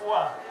 Adolfo,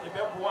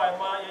 Ebeboa,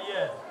 my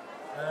year,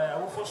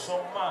 Adufosu,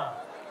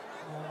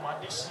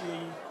 Madishi,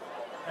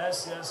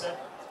 as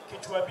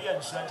Kitwabi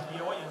and Shanti,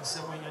 the way and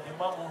say when you're the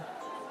mamma,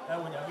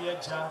 when you're a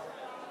jar.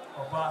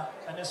 Oba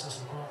and this was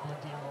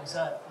good demons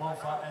that one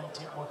for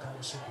anti what can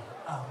you be.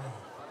 Amen.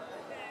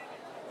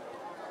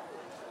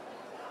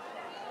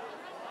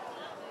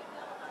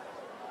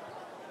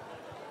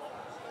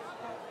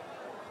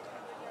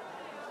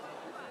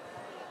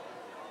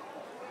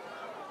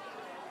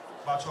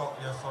 Bacho,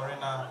 your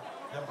foreigner,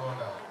 your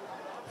brother,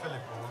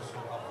 Philip also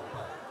have a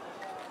prayer.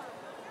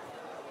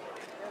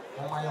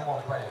 Oh, my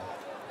own prayer.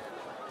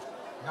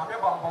 Now,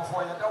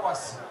 before you, that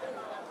was.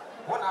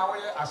 When I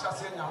wear a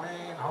chassis,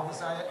 Yame, I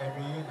was a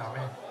Yame,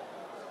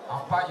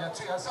 and Paya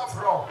to yourself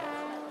raw.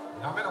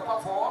 Yamena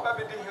for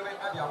baby healing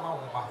at your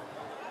mama.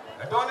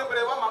 I don't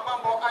believe my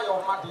mambo, I owe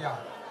Madia.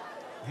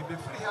 You be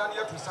free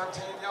here to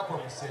Santin Yapo,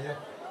 say.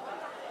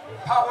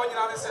 How when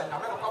you said,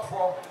 Yamena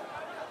for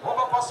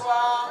Oba Paswa,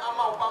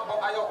 Ama Bambo,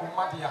 I owe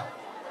Madia.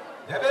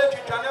 The baby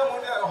Janel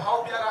Munia,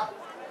 how Biara,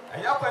 a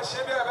Yapa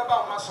Shabby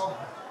about muscle,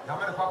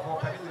 Yamena for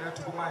penny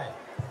to mine.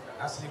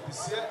 As you could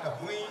see a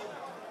queen.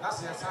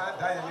 Nasi yasa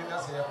daya ni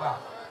nasi yaba.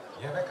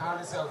 Yebe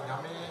kani se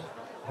nyame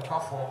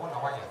mukafo ona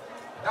waye.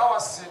 That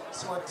was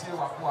siwati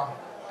wakwa.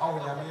 Au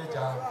nyame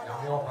eja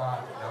nyame oba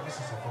nyame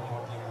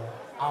susukomo dimu.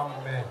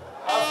 Amen.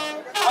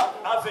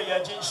 Ave ya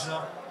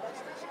jinshira.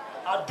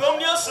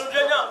 Adomnia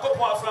sudenya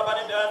nkopo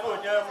afrabani da no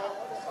nyamo.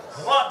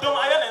 Wa dom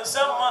aya ne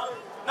nsama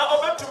na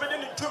obetumi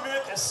ni tumi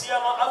kesiya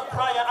no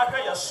akra ya aka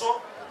ya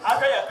so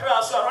aka ya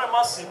kra so ahwe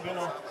masimbi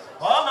no.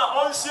 Ona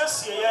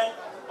onsiesie yen.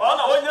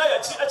 Ona wonya ya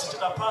chi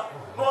achichidapa.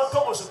 No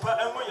tomo super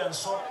emu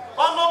yenso.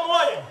 Ono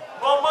moye.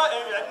 Mama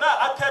na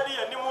akadi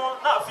animu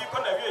na afiko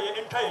na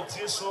wie ntwa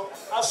yetire so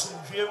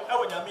asumdwem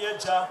ewo nyame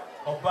agya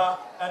oba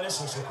ane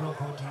sosokro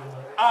di.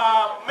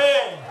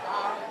 Amen.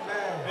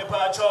 Amen. Me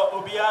pa cho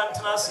obi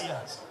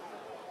antanasias.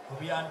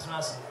 Obi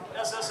antanasi.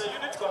 Yes, as a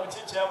unit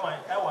committee chairman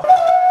ewa.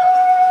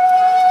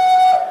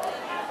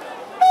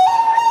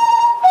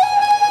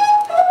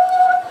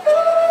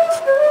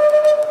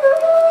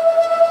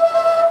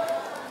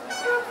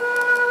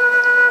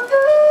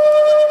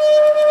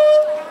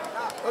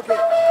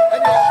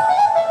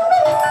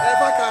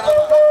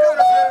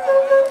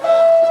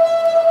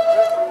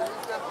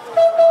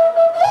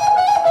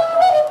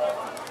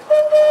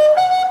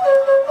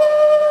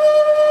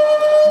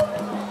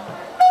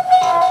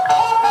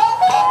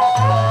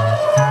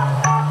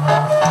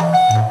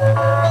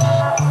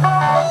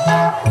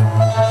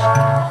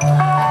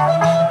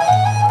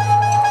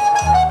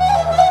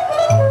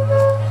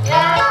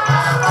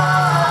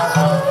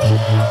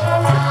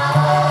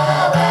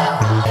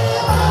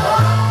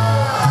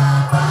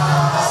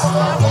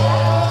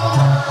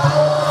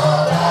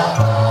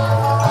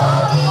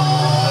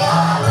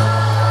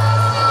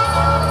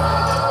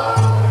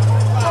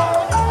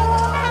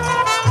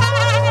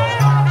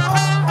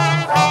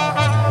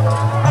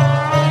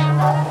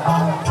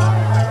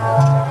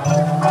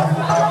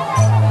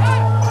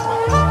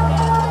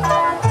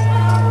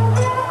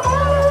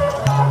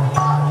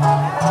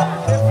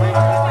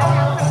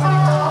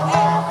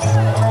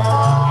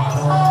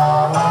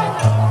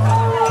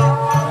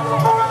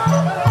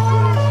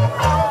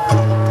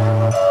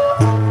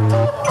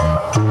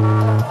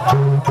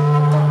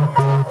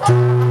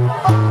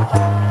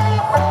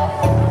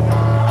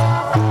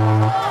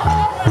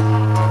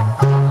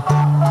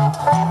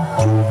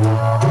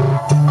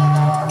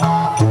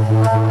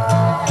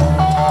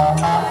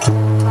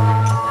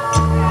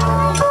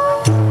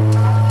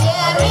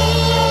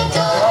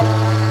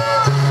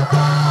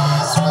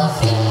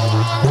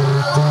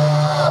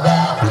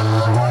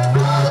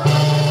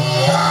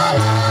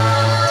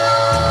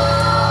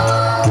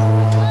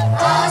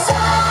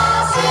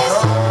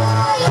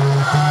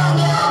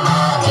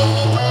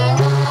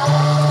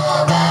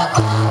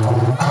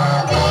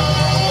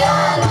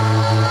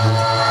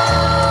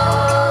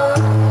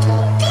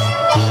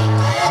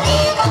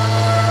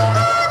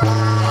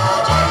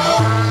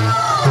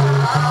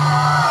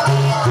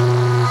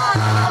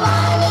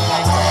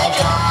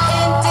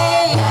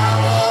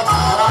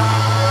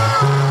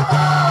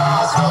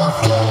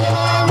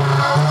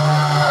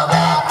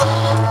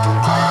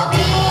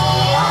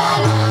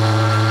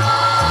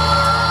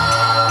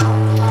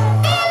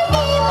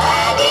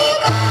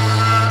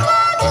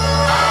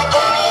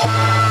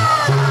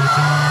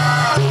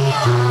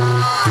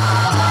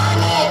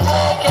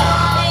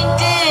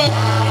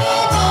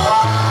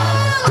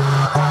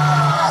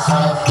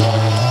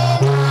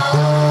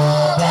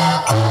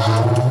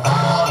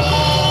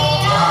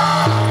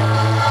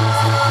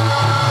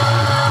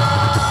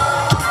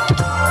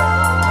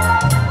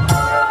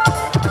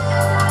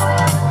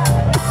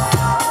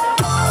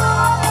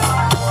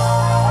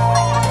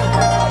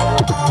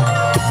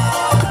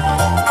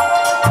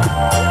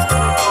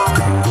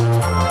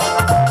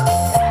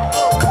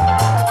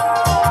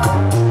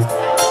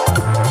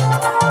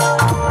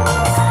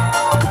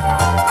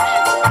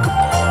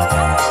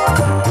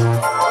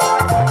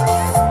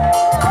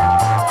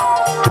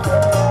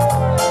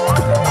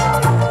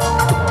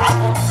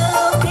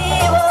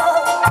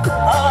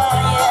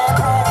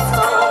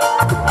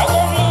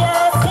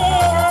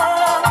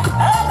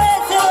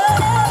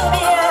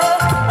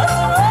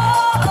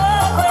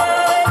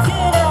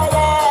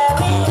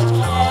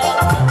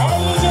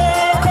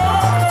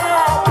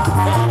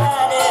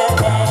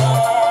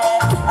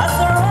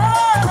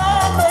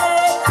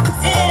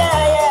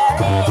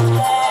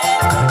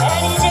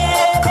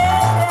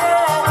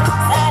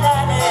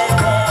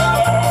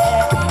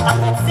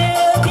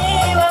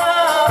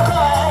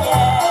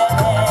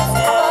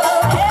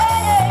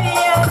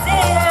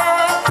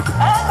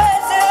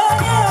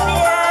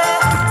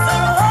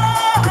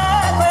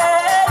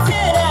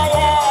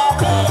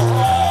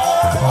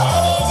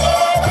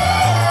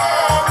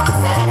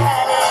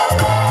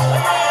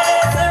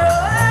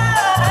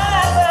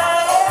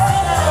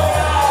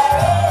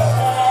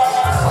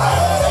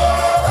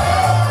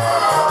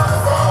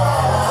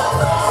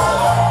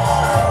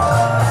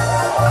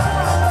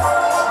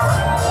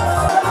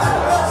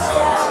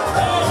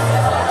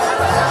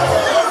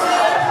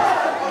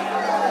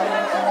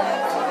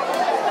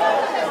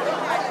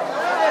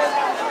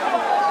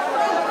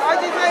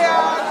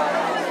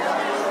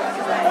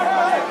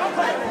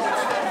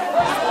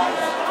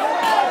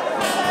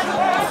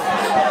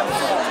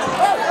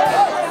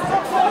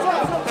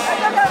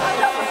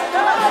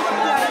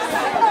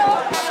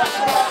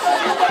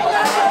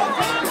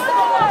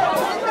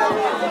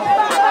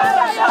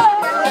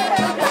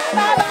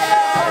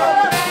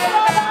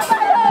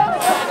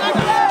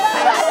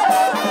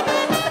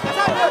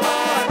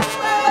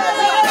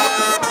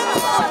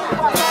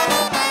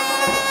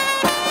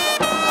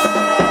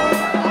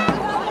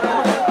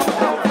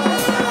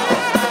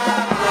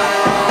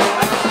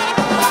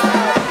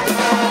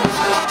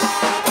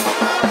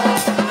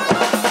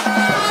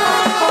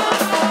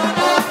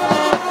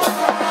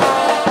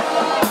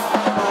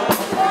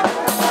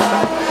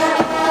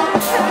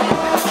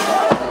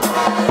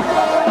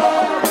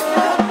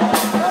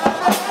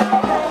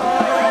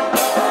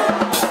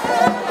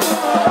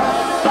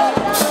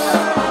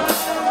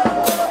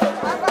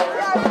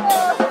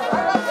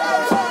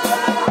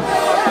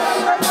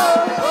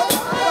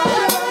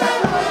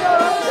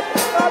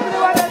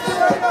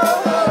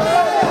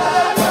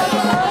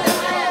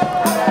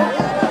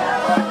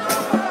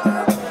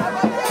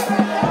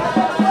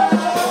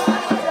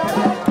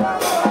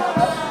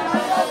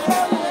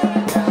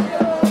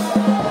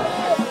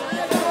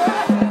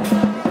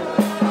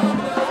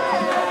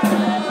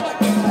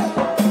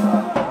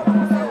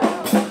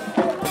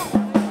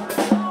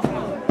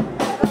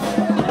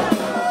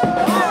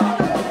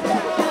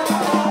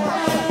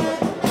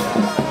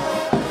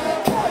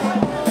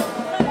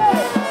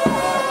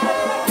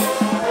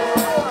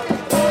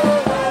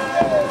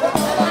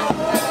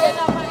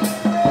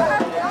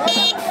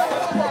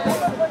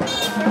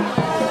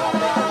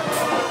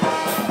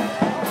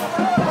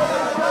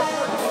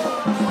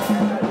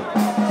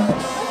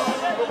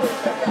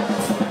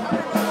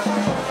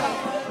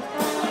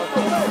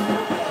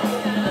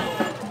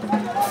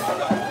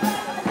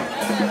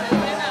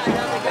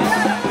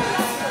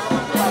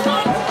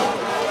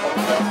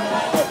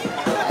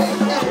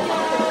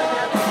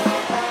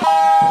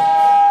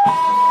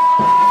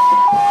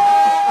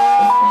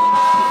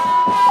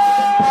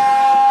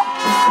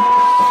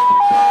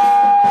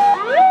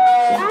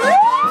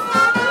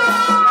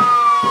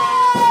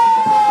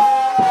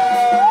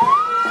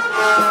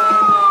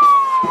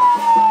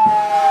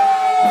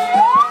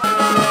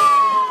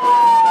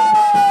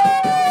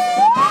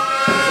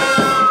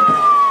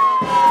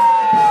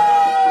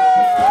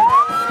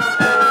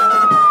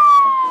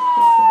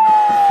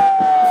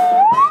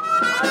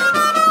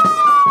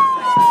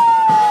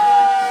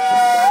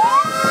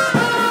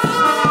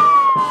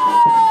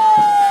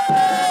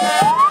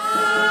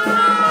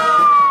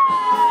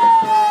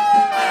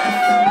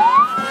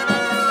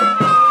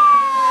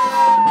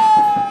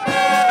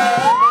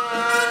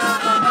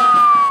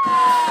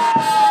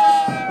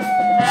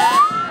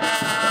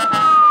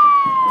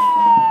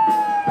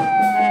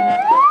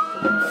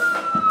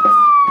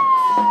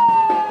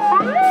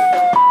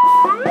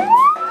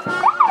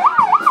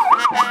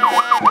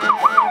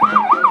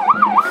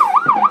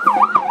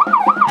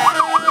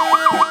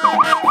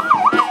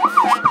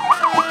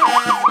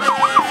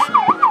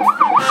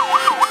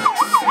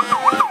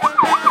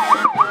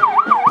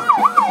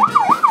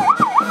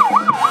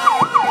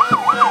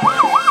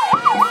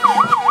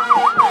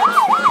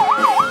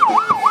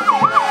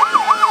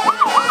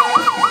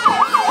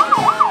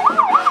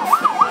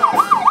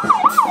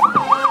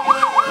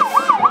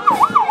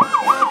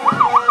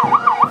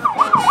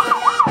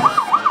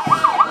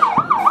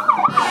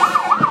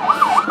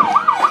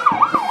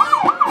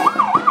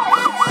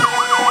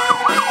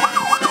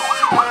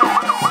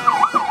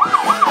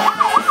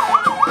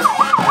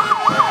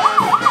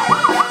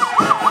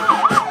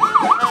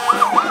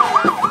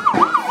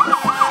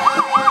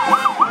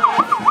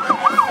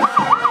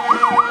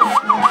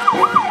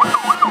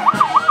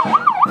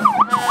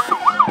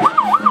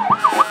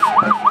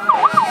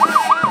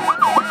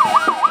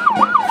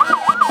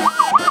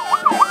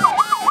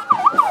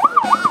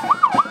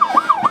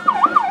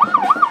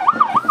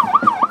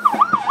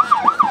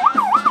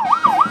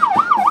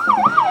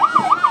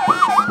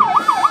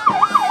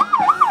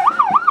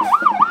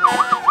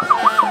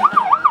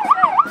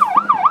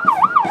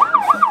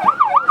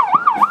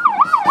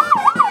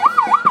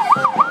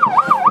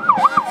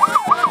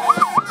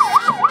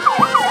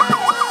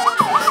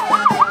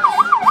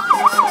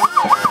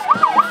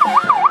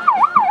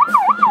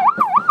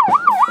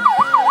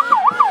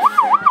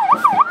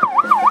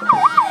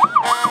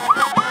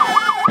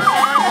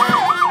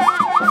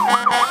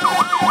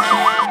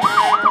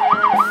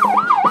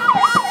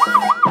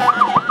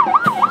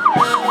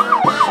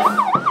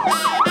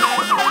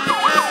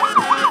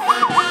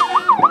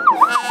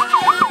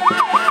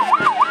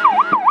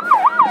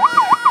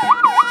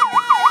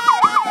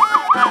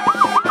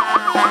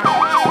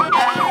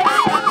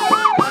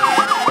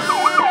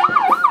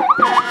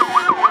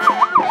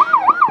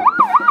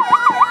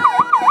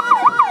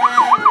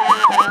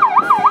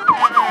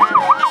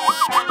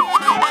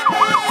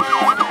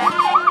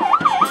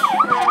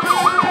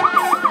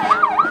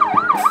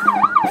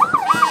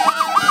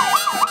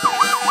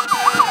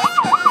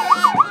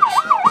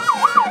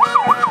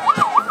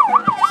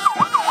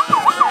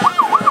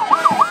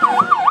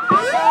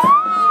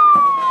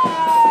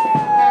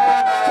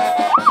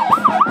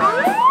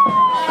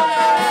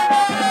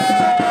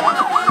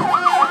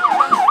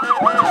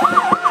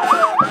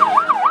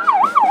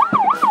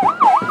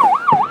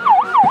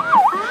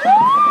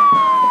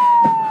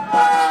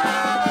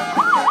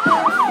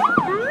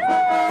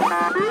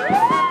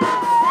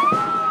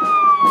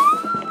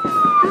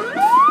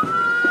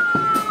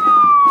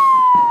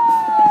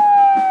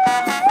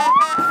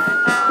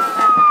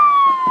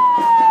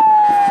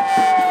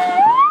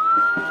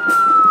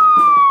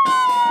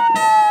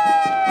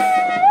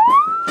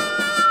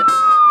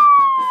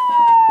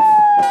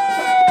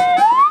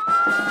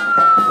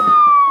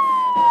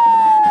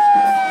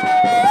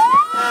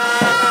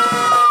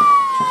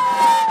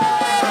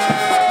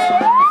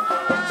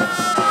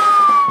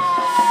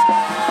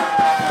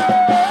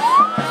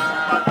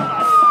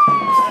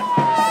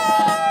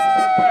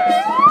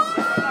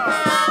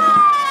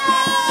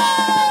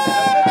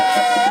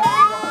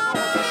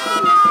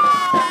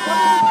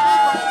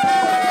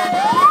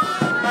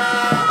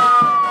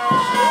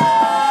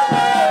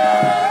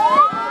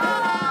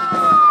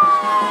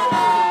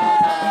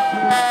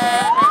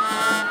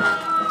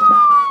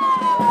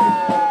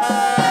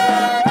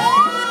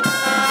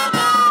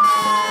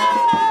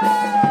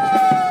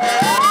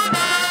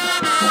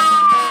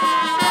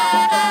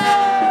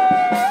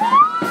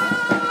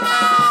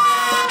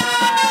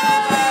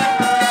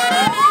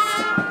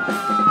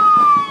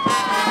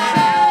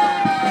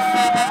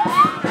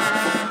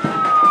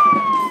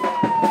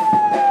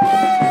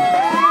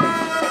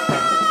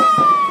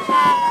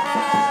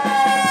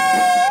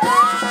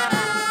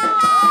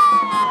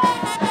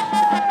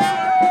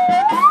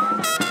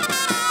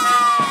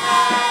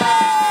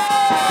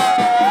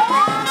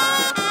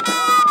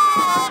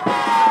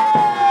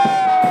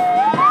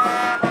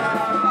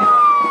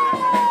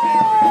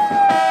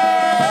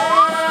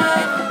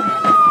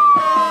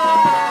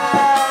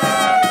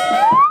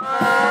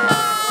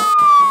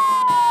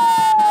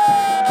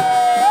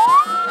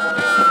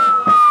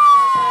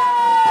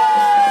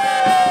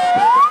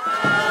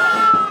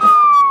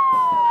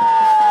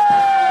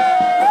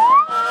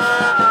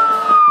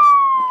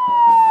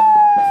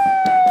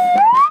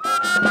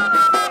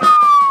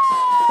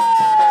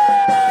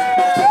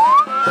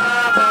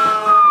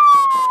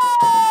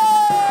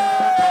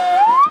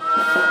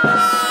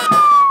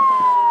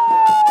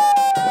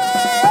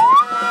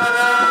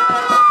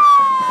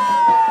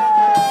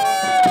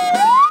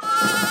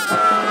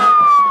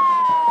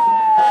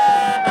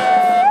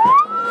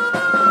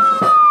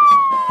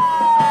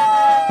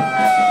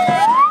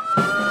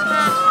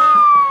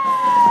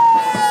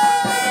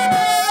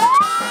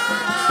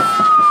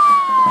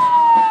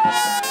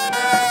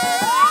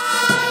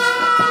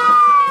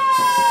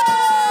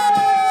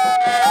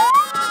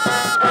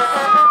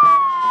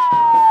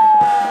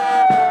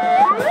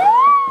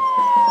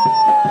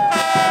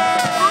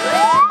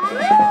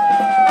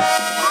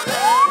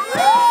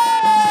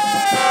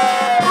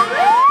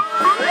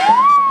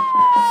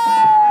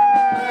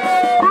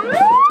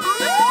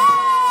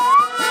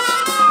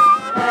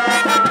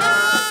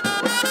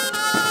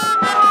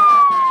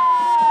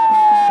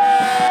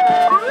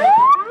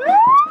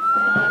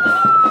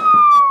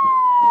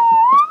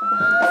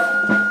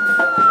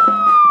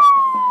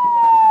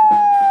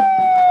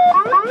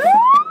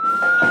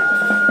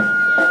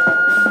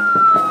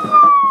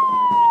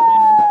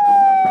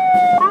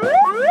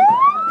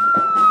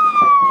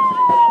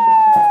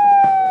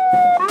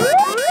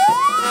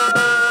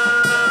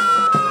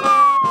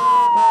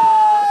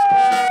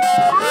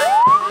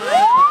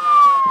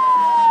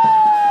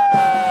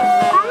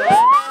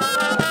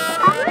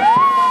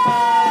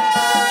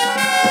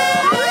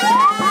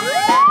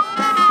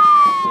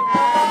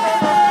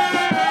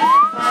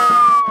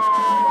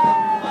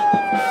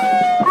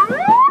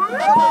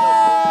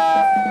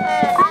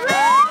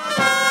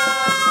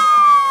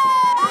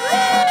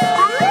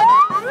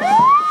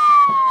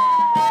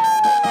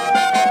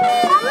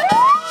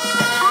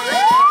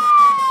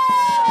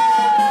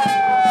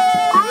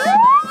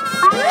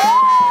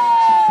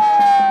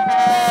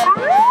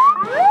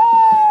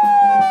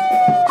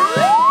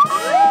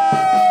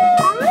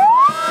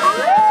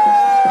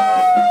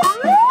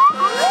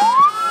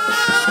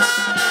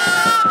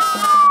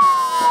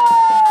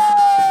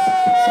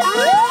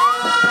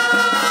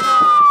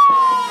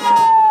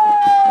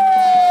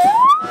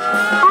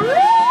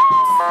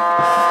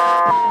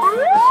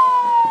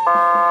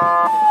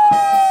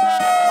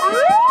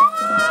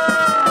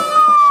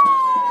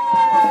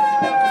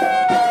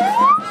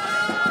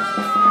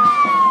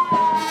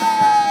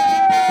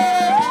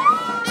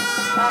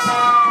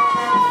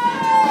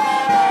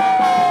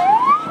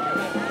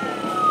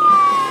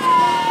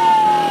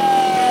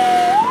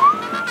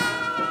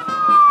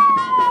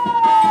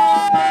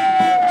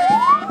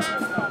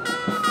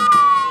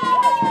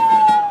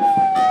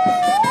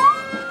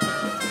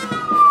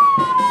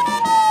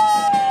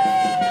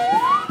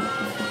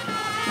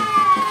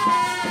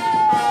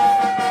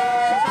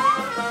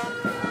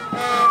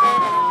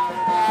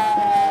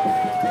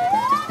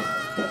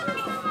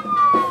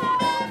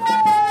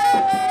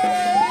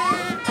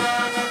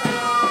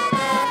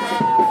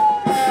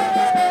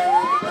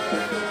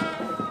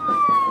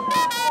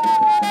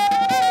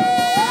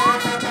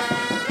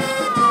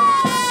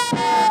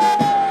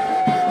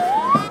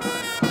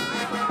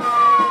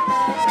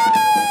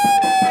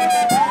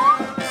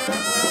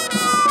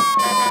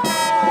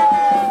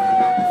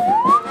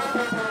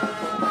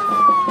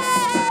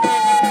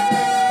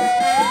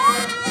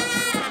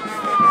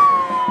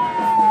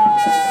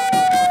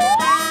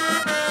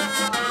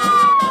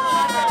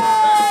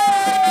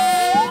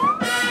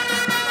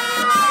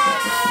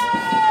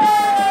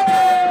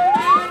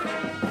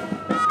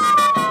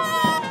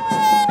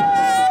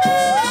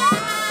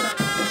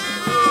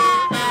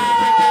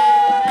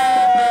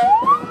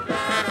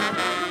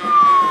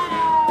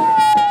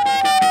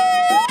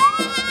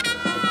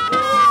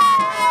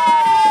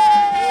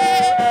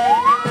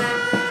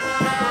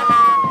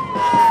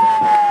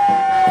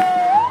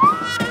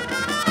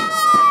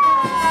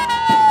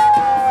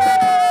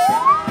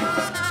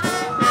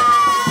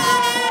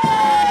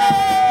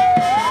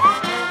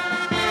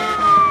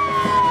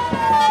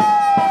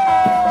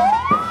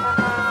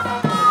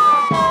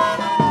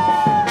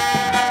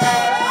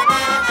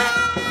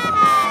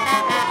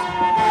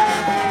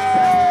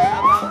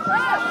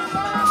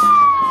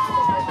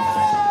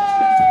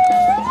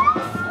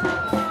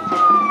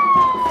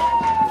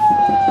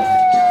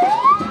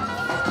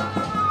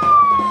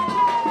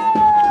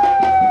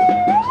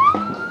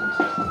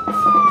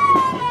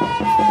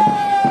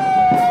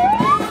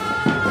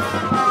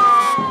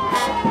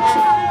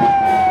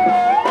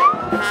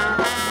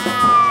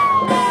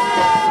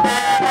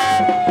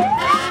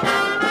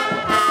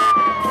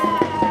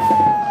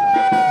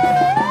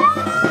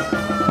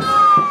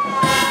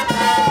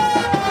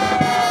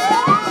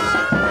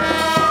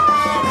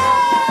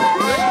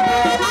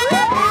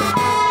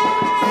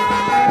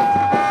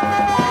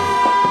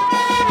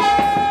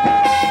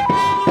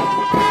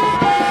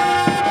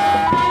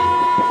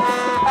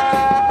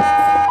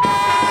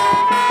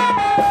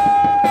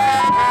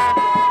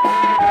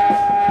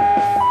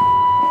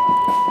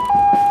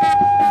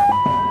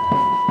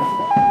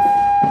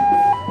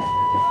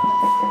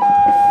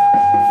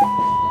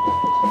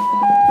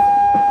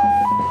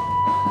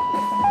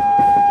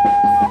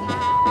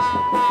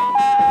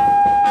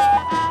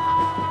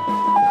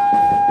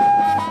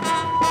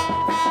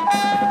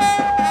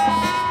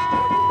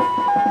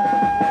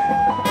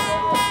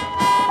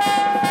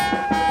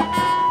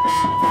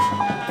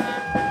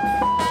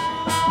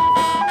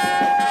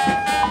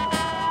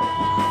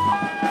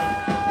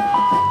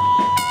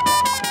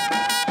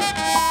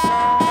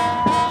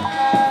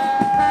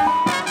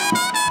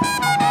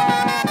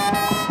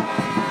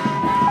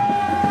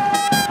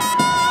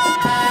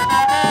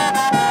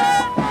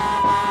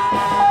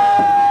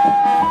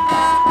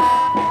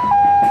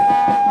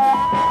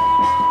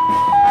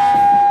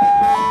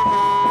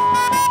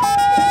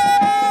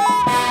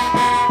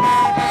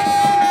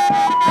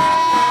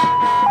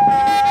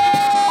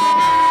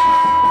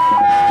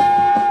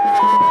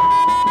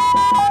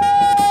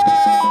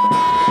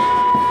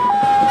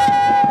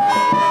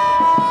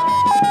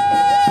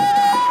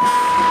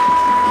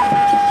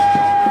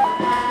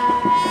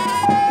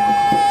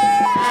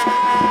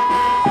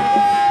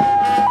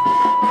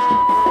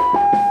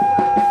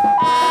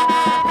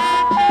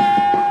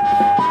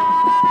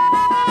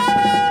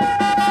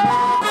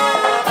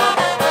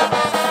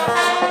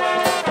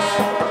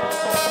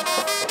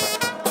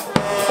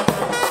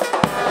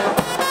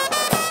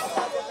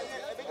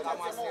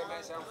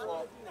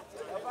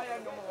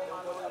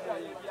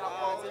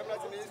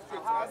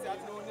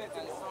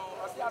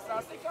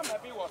 asase kama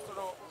bi wɔ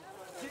soro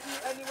didi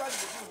aniwa ne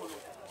bi huru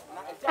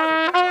na agya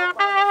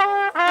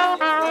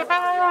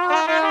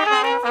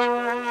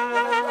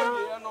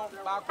no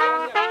baako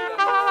ne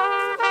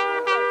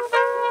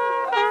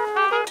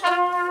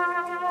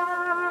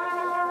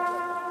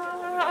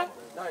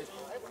nice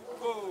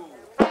go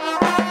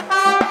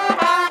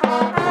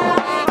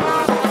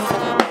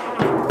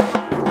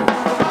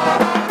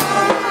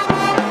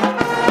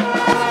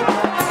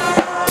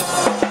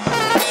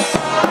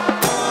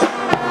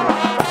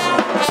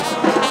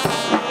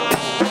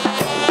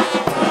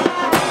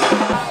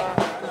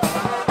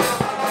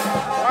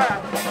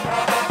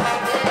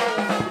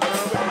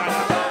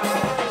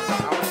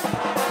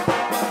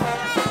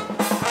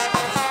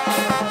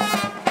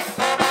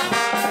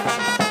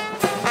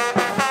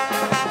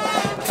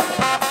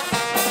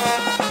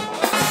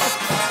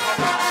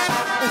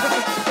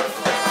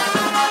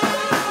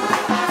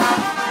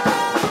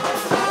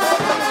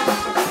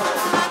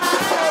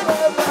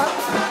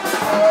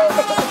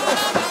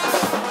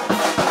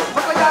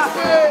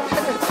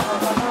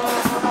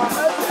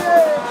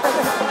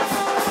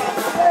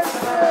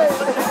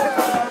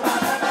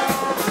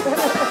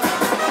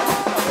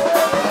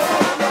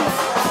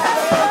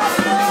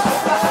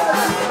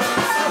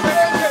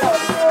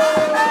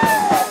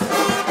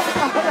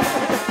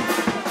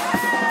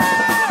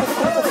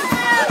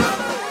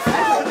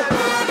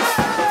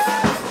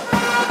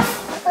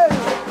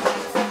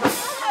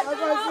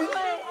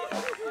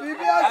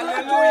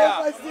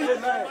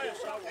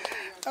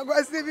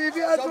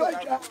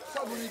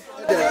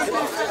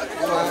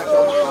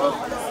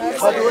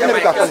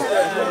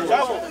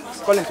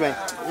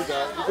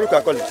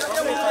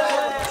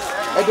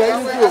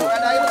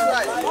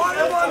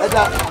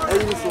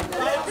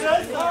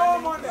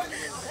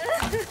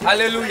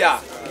Hallelujah.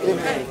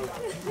 Amen.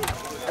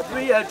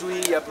 Every year do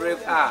you break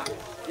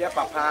your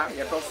papa,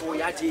 your tofu,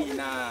 your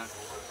gina,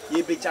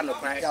 ye be channel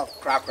crack,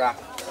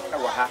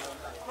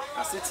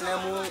 I sit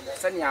nemu,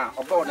 Senya,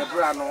 about the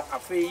brano, a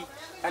fee,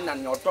 and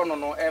an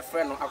autonomo, a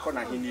friend of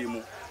Akona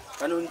Hinimu.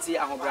 Anunti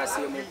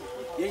Ahobrasimu,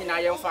 ye na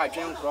young fire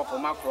jam crop or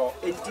macro,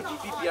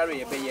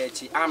 NTPPRA,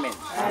 Bayachi. Amen.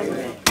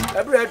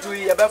 Every year do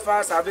you ever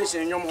fast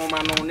salvation, young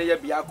woman, no near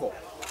Biaco.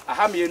 I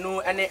have you know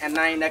any and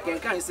nine I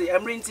can say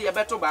I'm bringing a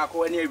better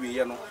tobacco any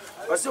area.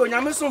 But so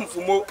Yamisum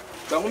Fumo,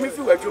 the home if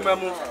you were to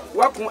Mamu,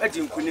 walk on a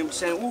Jim Kunim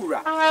Shan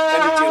Ura,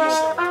 and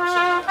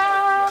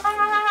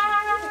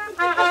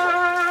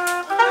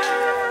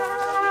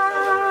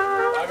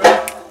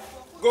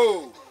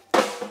go.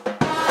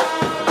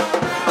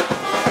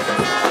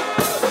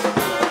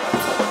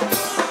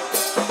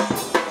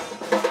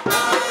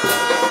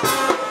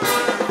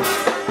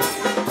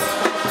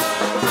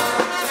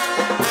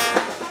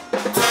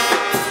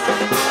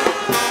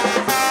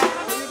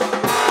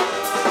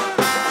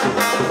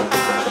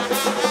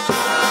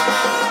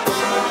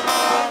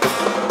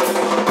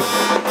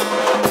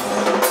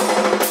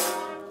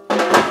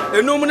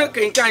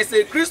 Can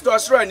say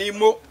Christos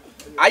Ranimo,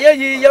 Aya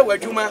ye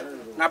wajuma,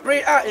 na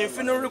pray a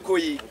infinite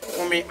recoyi,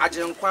 for me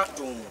agent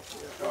quantum.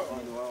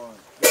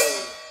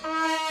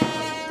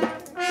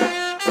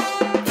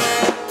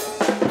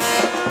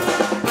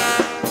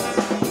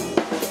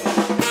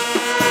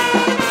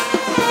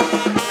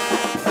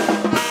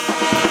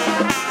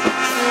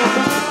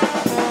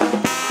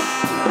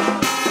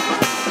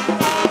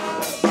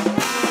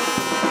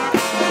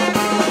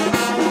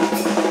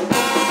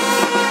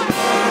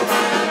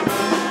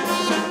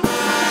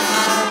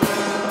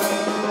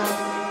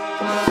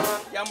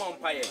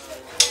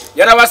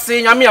 Yena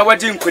wasi nyame a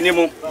wadi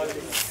nkunimu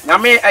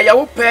nyame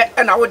ayawo pe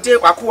na wode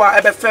wakoa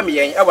ebefem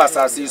yen e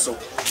wasase so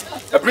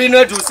ebri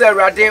na du se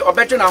awrade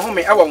obedwe na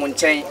home e wo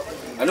nchen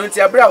anu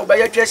nti abra wo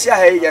beye twahia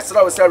ha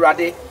yesra wo se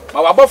awrade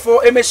ma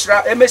wabofo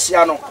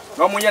emehia no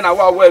na omunye na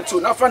wa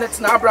atu na fa ne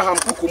tina Abraham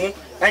kukumu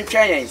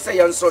entwen yen se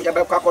yenso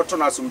yebekwa koto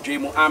na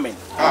asomdwemu amen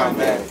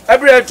amen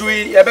ebri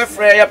adui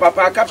yebefre ya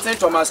papa Captain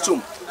Thomas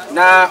Tum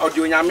na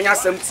odi onyame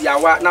asem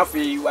tiawa na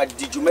fe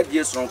wadi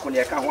dwumadie sonko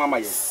ne ka ho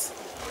amaye.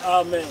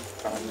 Amen.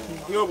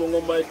 Yo bongo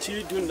ma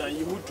chi du na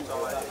yimudu.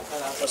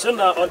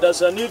 Osena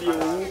odasani ri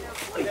owu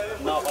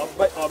na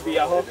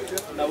obia ho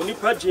na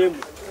onipa jemu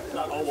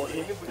na owo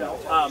he.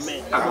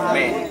 Amen.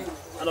 Amen.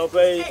 And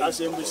obey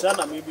asembisa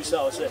na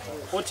mebisa ose.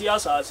 Oti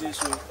asase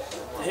so.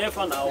 He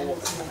fa na owo.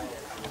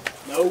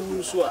 Na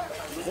owu so a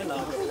he na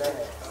ho.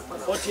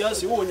 Oti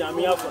ase wo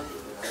nyame afa.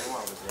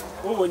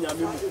 Wo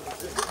nyame mu.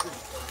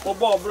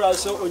 Obo obra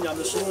so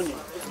onyame sumuni.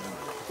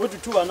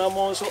 Otutu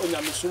anamon so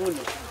onyame sumuni.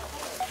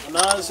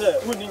 Na say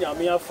uni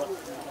nyame afa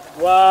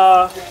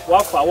wa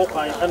fa wo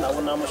kwan ana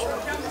wonam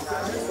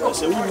so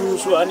say uni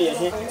so ani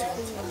ehe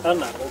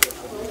ana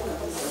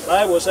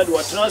Bible said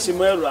what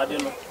transimo Awurade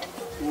no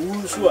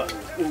owu so a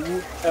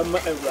owu ema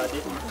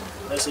Awurade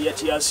na say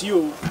yeti ase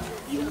o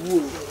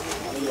yewu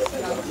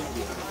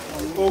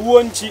o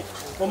owu nchi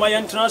o ma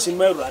yen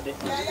transimo Awurade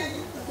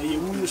na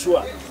yewu so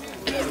a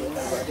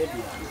Awurade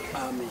bi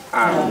amen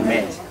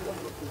amen.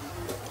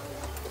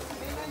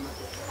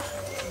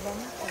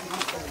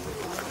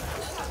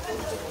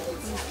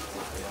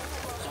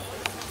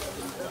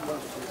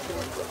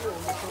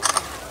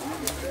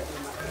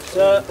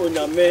 Sa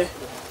onyame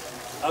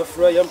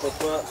afra yam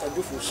papa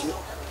Adufosu.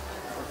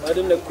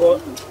 Ade ne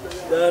ko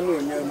da no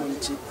onyam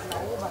nti.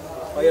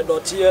 Oye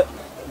dotie,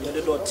 ye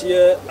de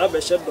dotie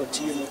abehye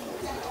dotie mu.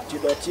 Ti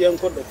dotie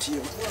nko dotie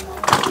mu.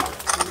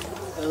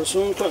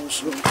 Ensun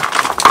kwansun.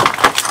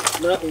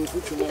 Na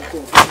enfutu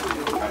nko.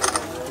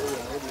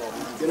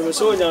 Yene me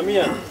so onyame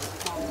a.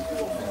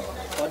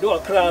 Ade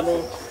okra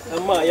no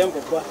ama yam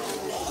papa.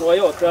 So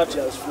oye okra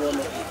transfer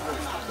no.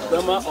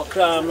 Bema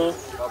okra no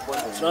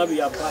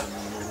trabi apa.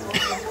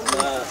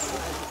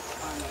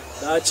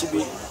 Na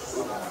chibi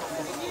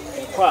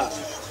kwa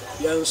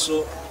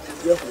yanso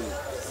yehu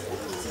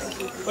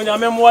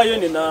onyame moa ye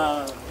ni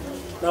na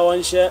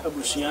wonhye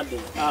abusua de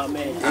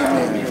amen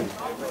amen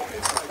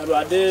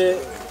ade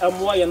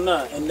amoa ye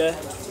na ene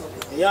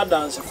ya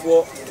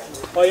dansefo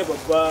oye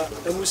baba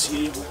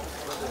amusie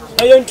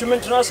na ye ntumi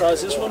ntena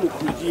asase so no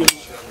kudie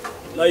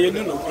na ye ni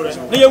no kura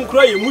na ye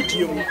nkura ye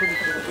mudie mu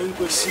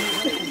nkosi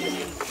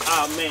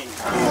amen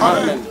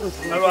amen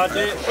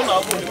ade ona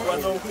abu ni kwa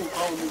no ku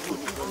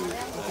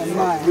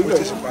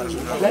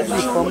let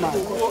me come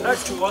out.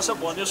 Actually, was a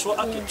bonnet so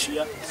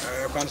akichia.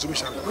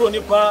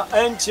 Ronipa,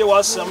 and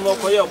was some no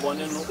koya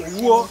bonnet,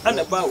 no, and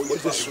about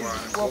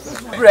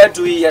bread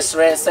to yes,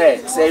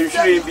 say,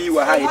 should be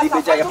where I did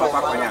the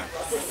papa.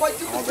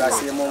 Oh,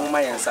 Brasil,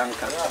 my and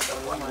Sanka.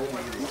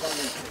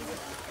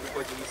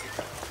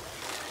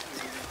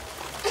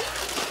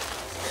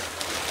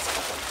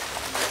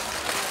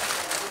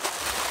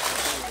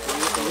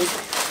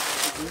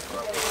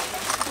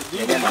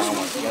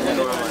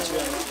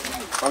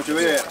 I'm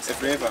sure it's a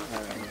flavor.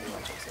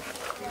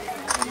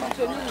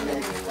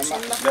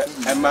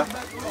 Emma,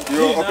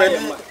 you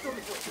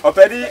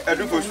already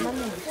Adufosu,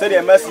 said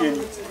a messy,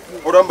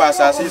 or on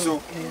Bassassi, so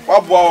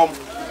what bomb,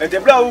 and the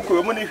brown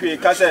community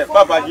cassette,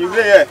 Papa, you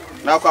here,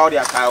 now call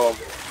their cow.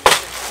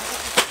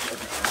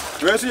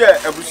 Where's here,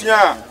 a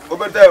bushia,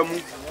 over there,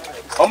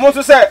 almost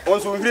to say,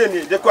 also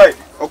really, the quite,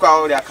 or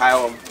call their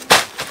cow.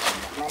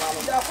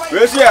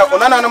 Where's here,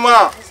 on an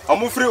animal,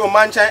 I'm free on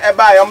Mancha, a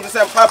buy, I'm the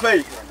same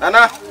papa,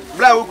 Nana.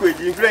 Bla uko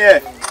di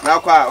freye na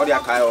kwa odi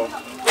akayo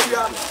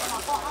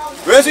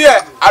we see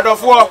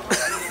adofo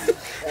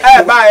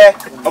baaye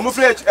omu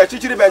freye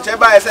chichiri benche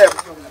baaye say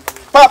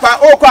papa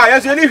o kwa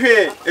yeso ni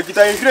hwe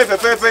ekita nhire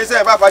fefefe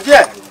say papa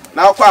je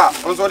na kwa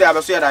onzo de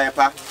abeso ya dan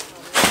pa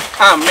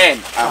amen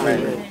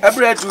amen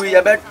ebredu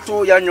ye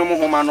beto ya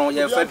nwom homa no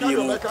ye fa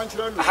biemu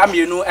aha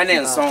mienu ene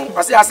nson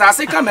ose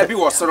asase ka ma bi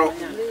wosoro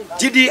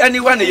Gidi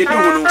anyone na yedi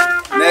hunu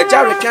na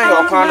eja rekan ye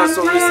okwan no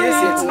so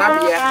resiesie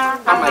tenabia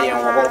ama ye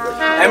ho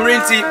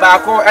emrinti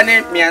baako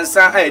ene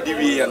miensa a edi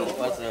wie no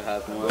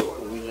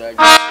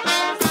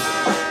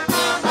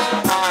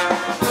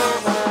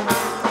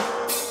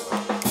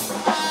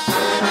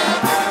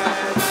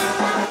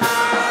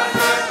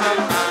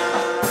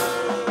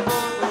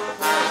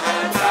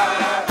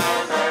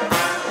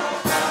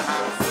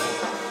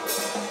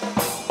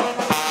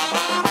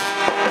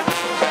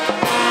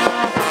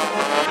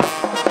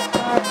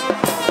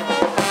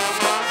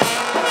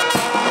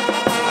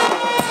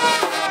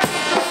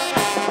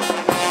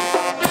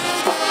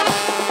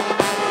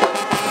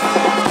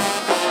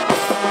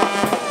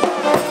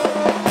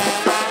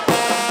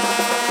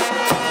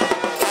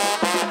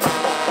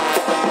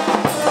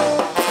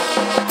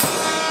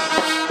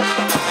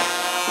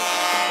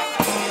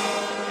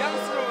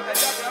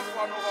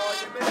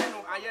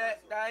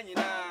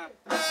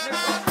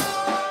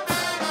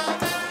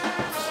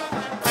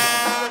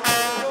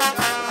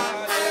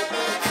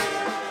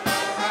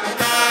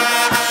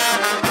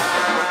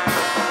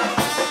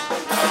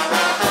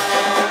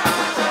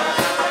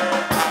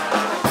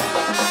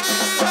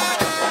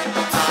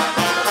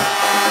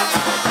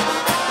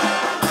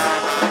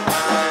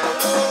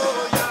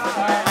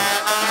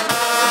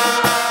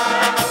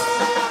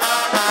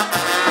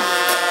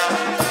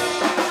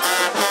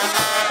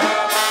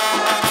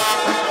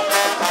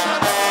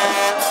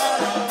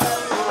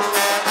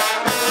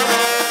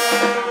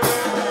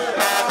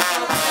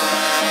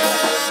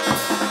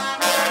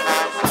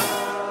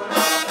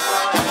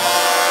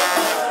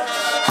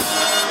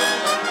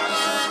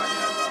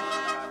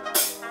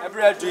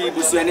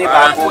Busuani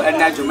baako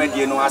ena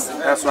dwumadie no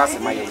aso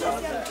asemaye.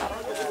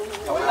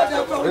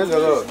 Praise the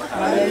Lord.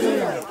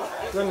 Hallelujah.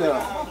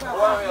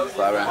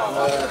 Para.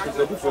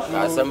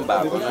 Asamba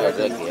ko na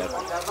zakia.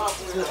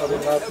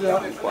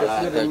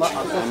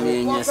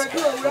 Ami nyes.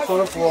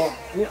 Korofo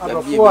ni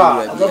adofo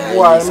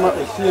ma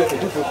esie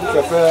Adufosu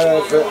fefe.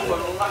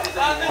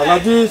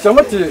 Anadi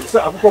samati se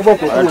akoko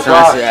bonko ko ba. Na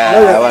ya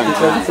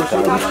Adufosu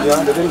ya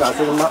de na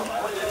asema.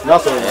 That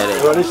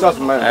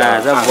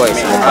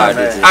voice.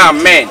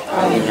 Amen.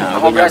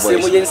 I say,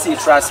 we didn't see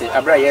trust.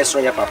 Abra yes,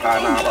 your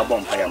papa na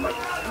abom payama.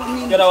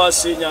 Get our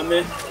senior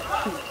me.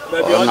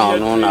 No,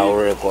 no,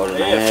 record.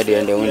 I the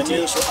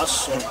unti.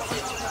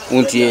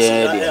 Unti.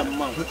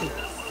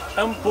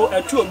 Ampo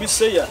atu obi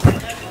say ya.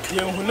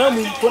 Ye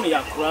hunamu mpo ne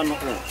yakora no.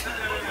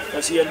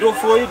 Asi ye do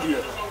fo edie.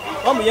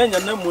 O me yanya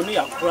na mu ne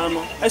yakora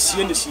no.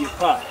 Asie ne sie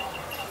pa.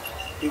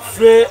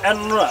 Efre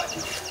enra.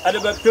 Ade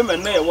be pem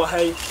na ye wo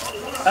hai.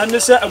 ɛne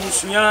sɛ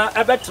abusua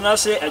ɛbɛtena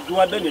se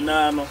adwuada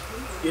nyinaa no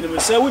yɛnim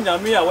sɛ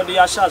wonyame a wɔde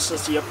yɛahyɛ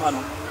aseseɛ pa no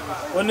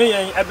ɔne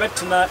yɛn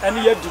ɛbɛtena ɛne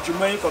yɛdi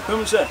dwuma yi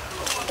kɔpem sɛ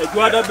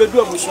adwuada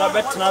bɛdu abusua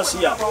bɛtena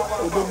se a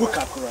ɔbɛbu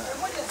kakora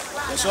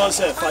ɛsɛ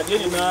sɛ fadeɛ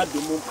nyinaa do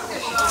mu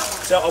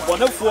sɛ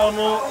ɔbɔnefoɔ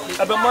no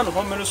ɛbɛma ne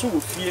hɔmene so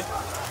wɔ fie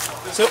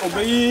sɛ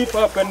obeyi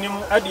papa nim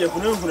ade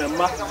ehunahuna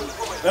ma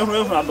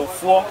ehunahuna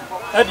adɔfoɔ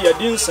ade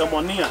adi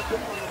nsɛmɔne a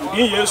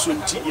odi Yesu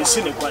nti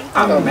yesi ne kwan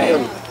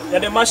amen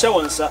yɛde ma hyɛ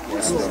wɔn nsa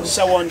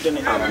hyɛ wɔn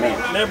dene na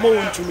ɛma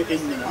wɔn ntumi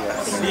enyina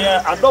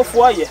deɛ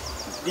adɔfoɔ ayɛ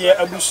deɛ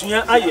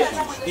abusua ayɛ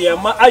deɛ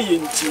ma ayɛ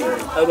nti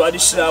Awurade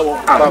hyira wɔn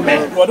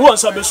amen wɔde wɔn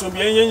nsa beso bi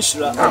yɛn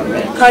hyira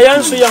ka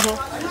yɛn so yɛ ho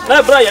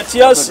na ɛbra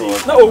yɛte ase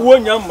na owuo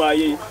nyamma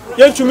yɛ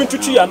yɛntumi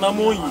tutu yɛ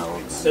anamɔ yi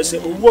sɛ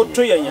owuo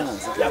to yɛn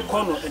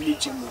yakɔ no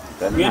anigye mu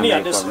yɛn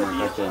yɛ de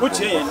sɛdeɛ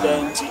wotie yɛn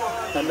dan nti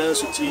na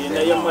nanso tie na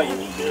yɛma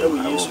yɛn ɛwɔ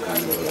Yesu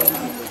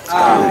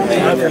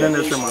amen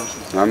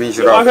amen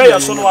hyira ahwɛ yɛ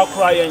so no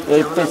akora yɛn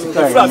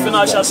ɛfra afi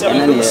na ahyɛ sɛ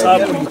mo saa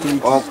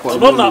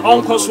no na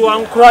ɔnkɔ so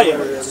ankora yɛn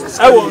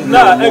ɛwɔ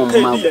na ɛka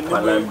di yɛn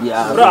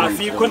nim bra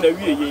afi kɔ na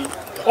wie yɛn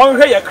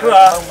ɔnhwɛ yɛ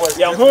kra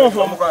yɛn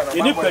honhom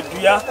yɛn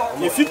nipadua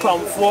yɛ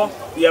fipamfoɔ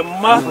yɛn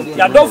mma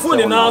yɛadɔfoɔ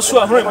nyinaa so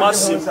ahore ma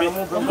sempe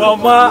na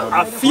ɔma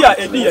afi a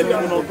ɛdi yɛn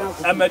nim no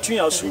ɛmɛtwe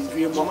yɛn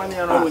asomdwie mu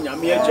ɛwɔ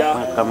Nyame agya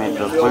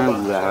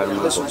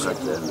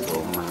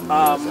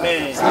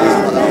amen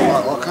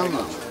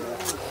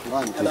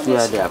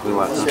Sia dia aku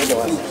waktu.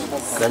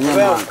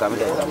 Kanya kami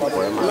dah.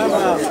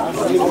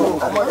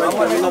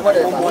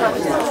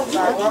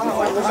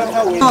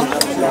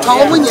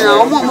 Kau punya,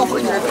 kamu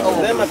punya.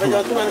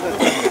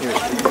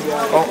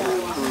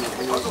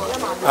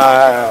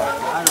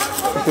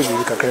 Itu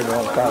juga kakek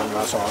dong kan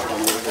langsung.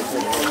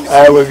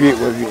 Wagi.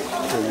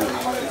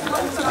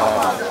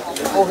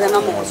 Oh,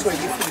 kenapa mau suai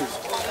gitu?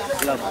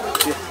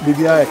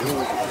 Bibi ayah.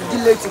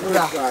 Dile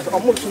tikura.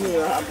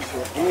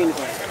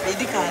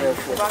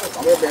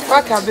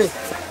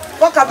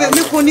 Wakabe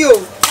mi kuni o.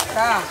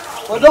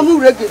 Odo mu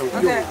rege.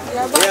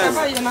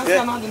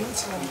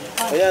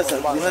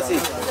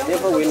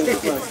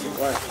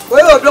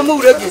 Oye odo mu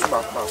rege.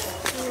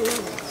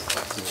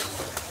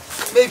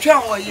 Me twa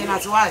won yi na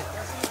to why.